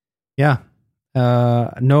 Yeah.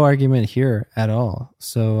 No argument here at all.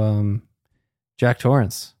 So, Jack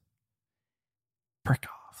Torrance. Prick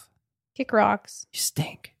off. Kick rocks. You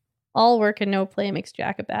stink. All work and no play makes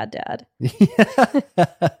Jack a bad dad.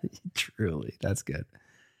 Truly. That's good.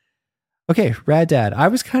 Okay, rad dad. I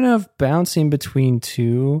was kind of bouncing between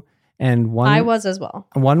 2, and one. I was as well.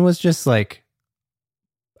 One was just like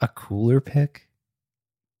a cooler pick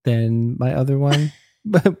than my other one,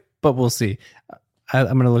 but we'll see. I'm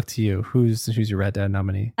going to look to you. Who's your rad dad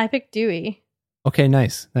nominee? I picked Dewey. Okay,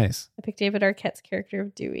 nice. I picked David Arquette's character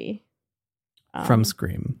of Dewey. From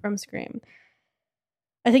Scream. I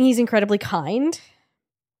think he's incredibly kind.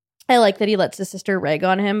 I like that he lets his sister rag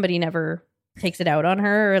on him, but he never takes it out on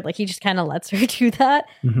her, or like he just kind of lets her do that.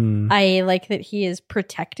 I like that he is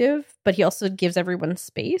protective, but he also gives everyone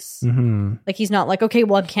space. Like he's not like, okay,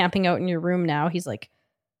 well, I'm camping out in your room now. He's like,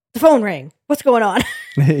 the phone rang. What's going on?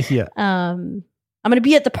 Yeah. I'm going to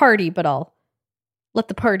be at the party, but I'll let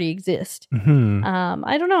the party exist. I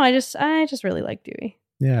don't know. I just really like Dewey.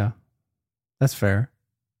 Yeah, that's fair.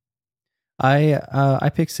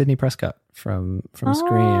 I picked Sidney Prescott from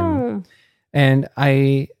Scream, and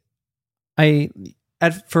I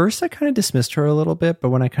at first I kind of dismissed her a little bit, but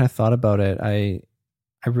when I kind of thought about it, I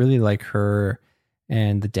really like her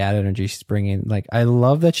and the dad energy she's bringing. Like, I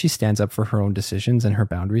love that she stands up for her own decisions and her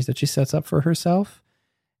boundaries that she sets up for herself,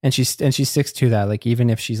 and she sticks to that. Like, even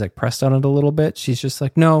if she's like pressed on it a little bit, she's just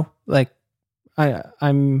like, no, like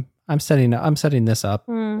I'm setting this up,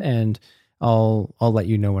 and I'll let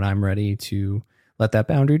you know when I'm ready to let that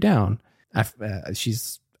boundary down. I think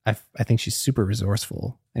she's super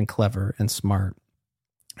resourceful and clever and smart,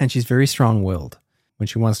 and she's very strong-willed. When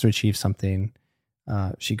she wants to achieve something,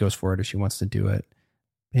 she goes for it if she wants to do it.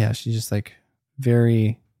 Yeah, she's just like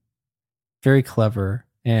very, very clever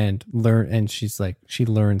and she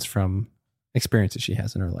learns from experiences she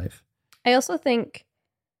has in her life. I also think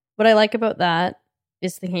what I like about that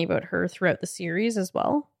is thinking about her throughout the series as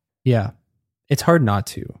well. Yeah. It's hard not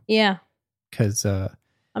to. Yeah. Because I'm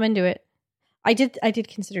into it. I did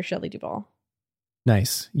consider Shelley Duvall.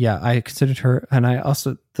 Nice. Yeah, I considered her, and I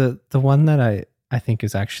also the one that I think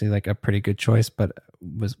is actually like a pretty good choice, but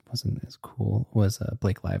wasn't as cool, was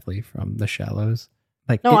Blake Lively from The Shallows.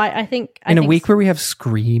 Like, no, I think in a week where we have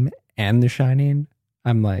Scream and The Shining,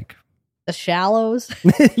 I'm like, The Shallows.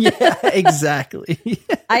 Yeah, exactly.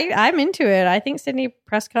 I'm into it. I think Sidney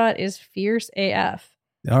Prescott is fierce AF.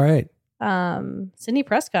 All right. Sidney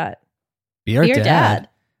Prescott. Be our dad.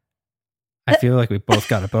 I feel like we both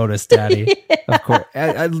got a bonus daddy. Yeah. Of course.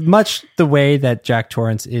 Much the way that Jack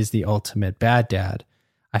Torrance is the ultimate bad dad,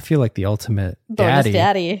 I feel like the ultimate bonus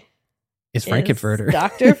daddy is Frank-N-Furter.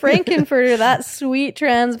 Dr. Frank-N-Furter, that sweet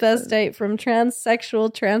transvestite from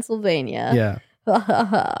transsexual Transylvania. Yeah.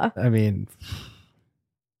 I mean,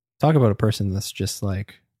 talk about a person that's just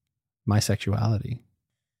like my sexuality.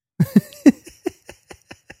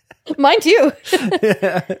 Mine too.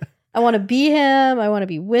 Yeah. I want to be him. I want to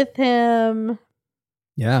be with him.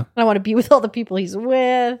 Yeah. I want to be with all the people he's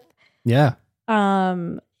with. Yeah.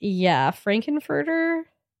 Yeah. Frank-N-Furter.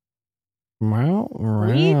 Wow.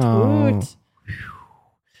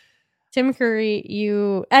 Tim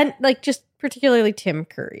Curry, and like just particularly Tim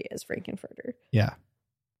Curry as Frank-N-Furter. Yeah.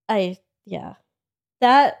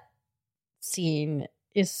 That scene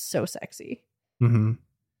is so sexy. Mm-hmm.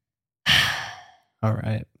 All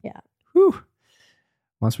right. Yeah. Whew.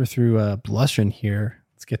 Once we're through blushing here,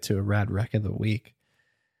 let's get to a rad wreck of the week.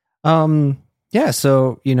 Yeah,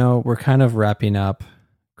 so we're kind of wrapping up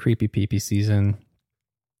creepy peepee season,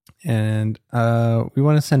 and we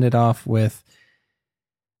want to send it off with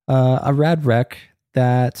a rad wreck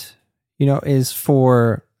that is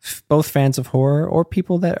for both fans of horror or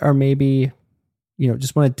people that are maybe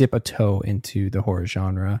just want to dip a toe into the horror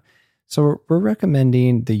genre. So we're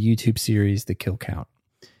recommending the YouTube series The Kill Count.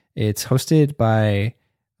 It's hosted by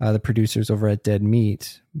the producers over at Dead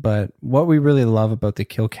Meat. But what we really love about The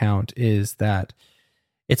Kill Count is that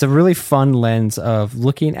it's a really fun lens of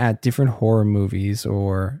looking at different horror movies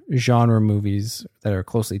or genre movies that are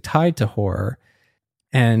closely tied to horror.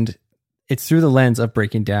 And it's through the lens of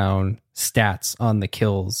breaking down stats on the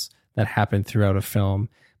kills that happen throughout a film.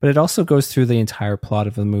 But it also goes through the entire plot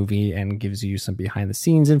of the movie and gives you some behind the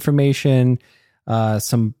scenes information,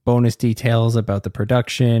 some bonus details about the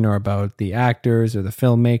production or about the actors or the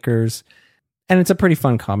filmmakers. And it's a pretty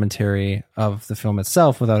fun commentary of the film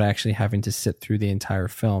itself without actually having to sit through the entire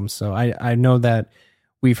film. So I know that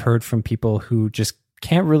we've heard from people who just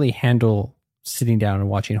can't really handle sitting down and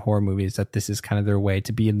watching horror movies, that this is kind of their way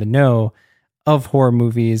to be in the know of horror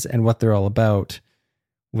movies and what they're all about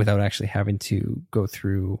without actually having to go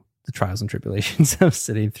through the trials and tribulations of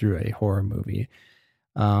sitting through a horror movie.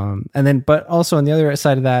 But also on the other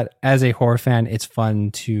side of that, as a horror fan, it's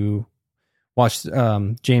fun to watch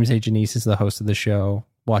James A. Janice is the host of the show,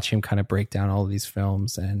 watch him kind of break down all of these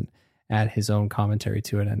films and add his own commentary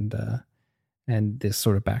to it and this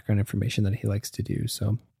sort of background information that he likes to do.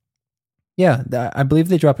 So yeah, I believe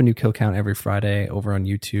they drop a new kill count every Friday over on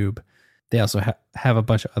YouTube. They also have a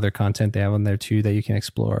bunch of other content they have on there too that you can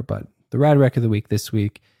explore. But the Rad Wreck of the Week this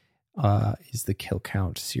week is the Kill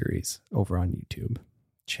Count series over on YouTube.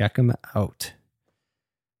 Check them out.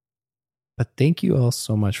 But thank you all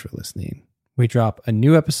so much for listening. We drop a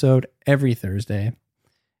new episode every Thursday.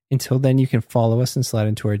 Until then, you can follow us and slide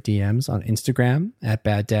into our DMs on Instagram at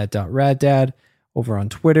baddad.raddad, over on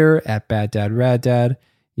Twitter at baddadraddad.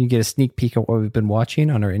 You can get a sneak peek at what we've been watching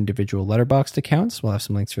on our individual Letterboxd accounts. We'll have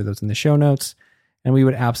some links for those in the show notes. And we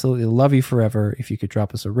would absolutely love you forever if you could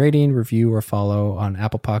drop us a rating, review, or follow on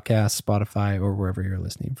Apple Podcasts, Spotify, or wherever you're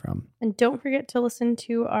listening from. And don't forget to listen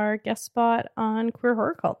to our guest spot on Queer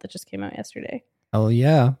Horror Cult that just came out yesterday. Oh,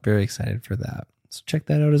 yeah. Very excited for that. So check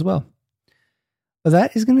that out as well. Well,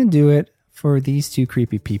 that is going to do it for these two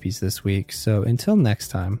creepy peepees this week. So until next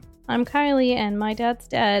time. I'm Kylie, and my dad's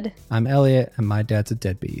dead. I'm Elliot, and my dad's a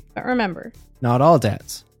deadbeat. But remember, not all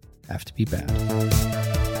dads have to be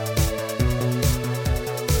bad.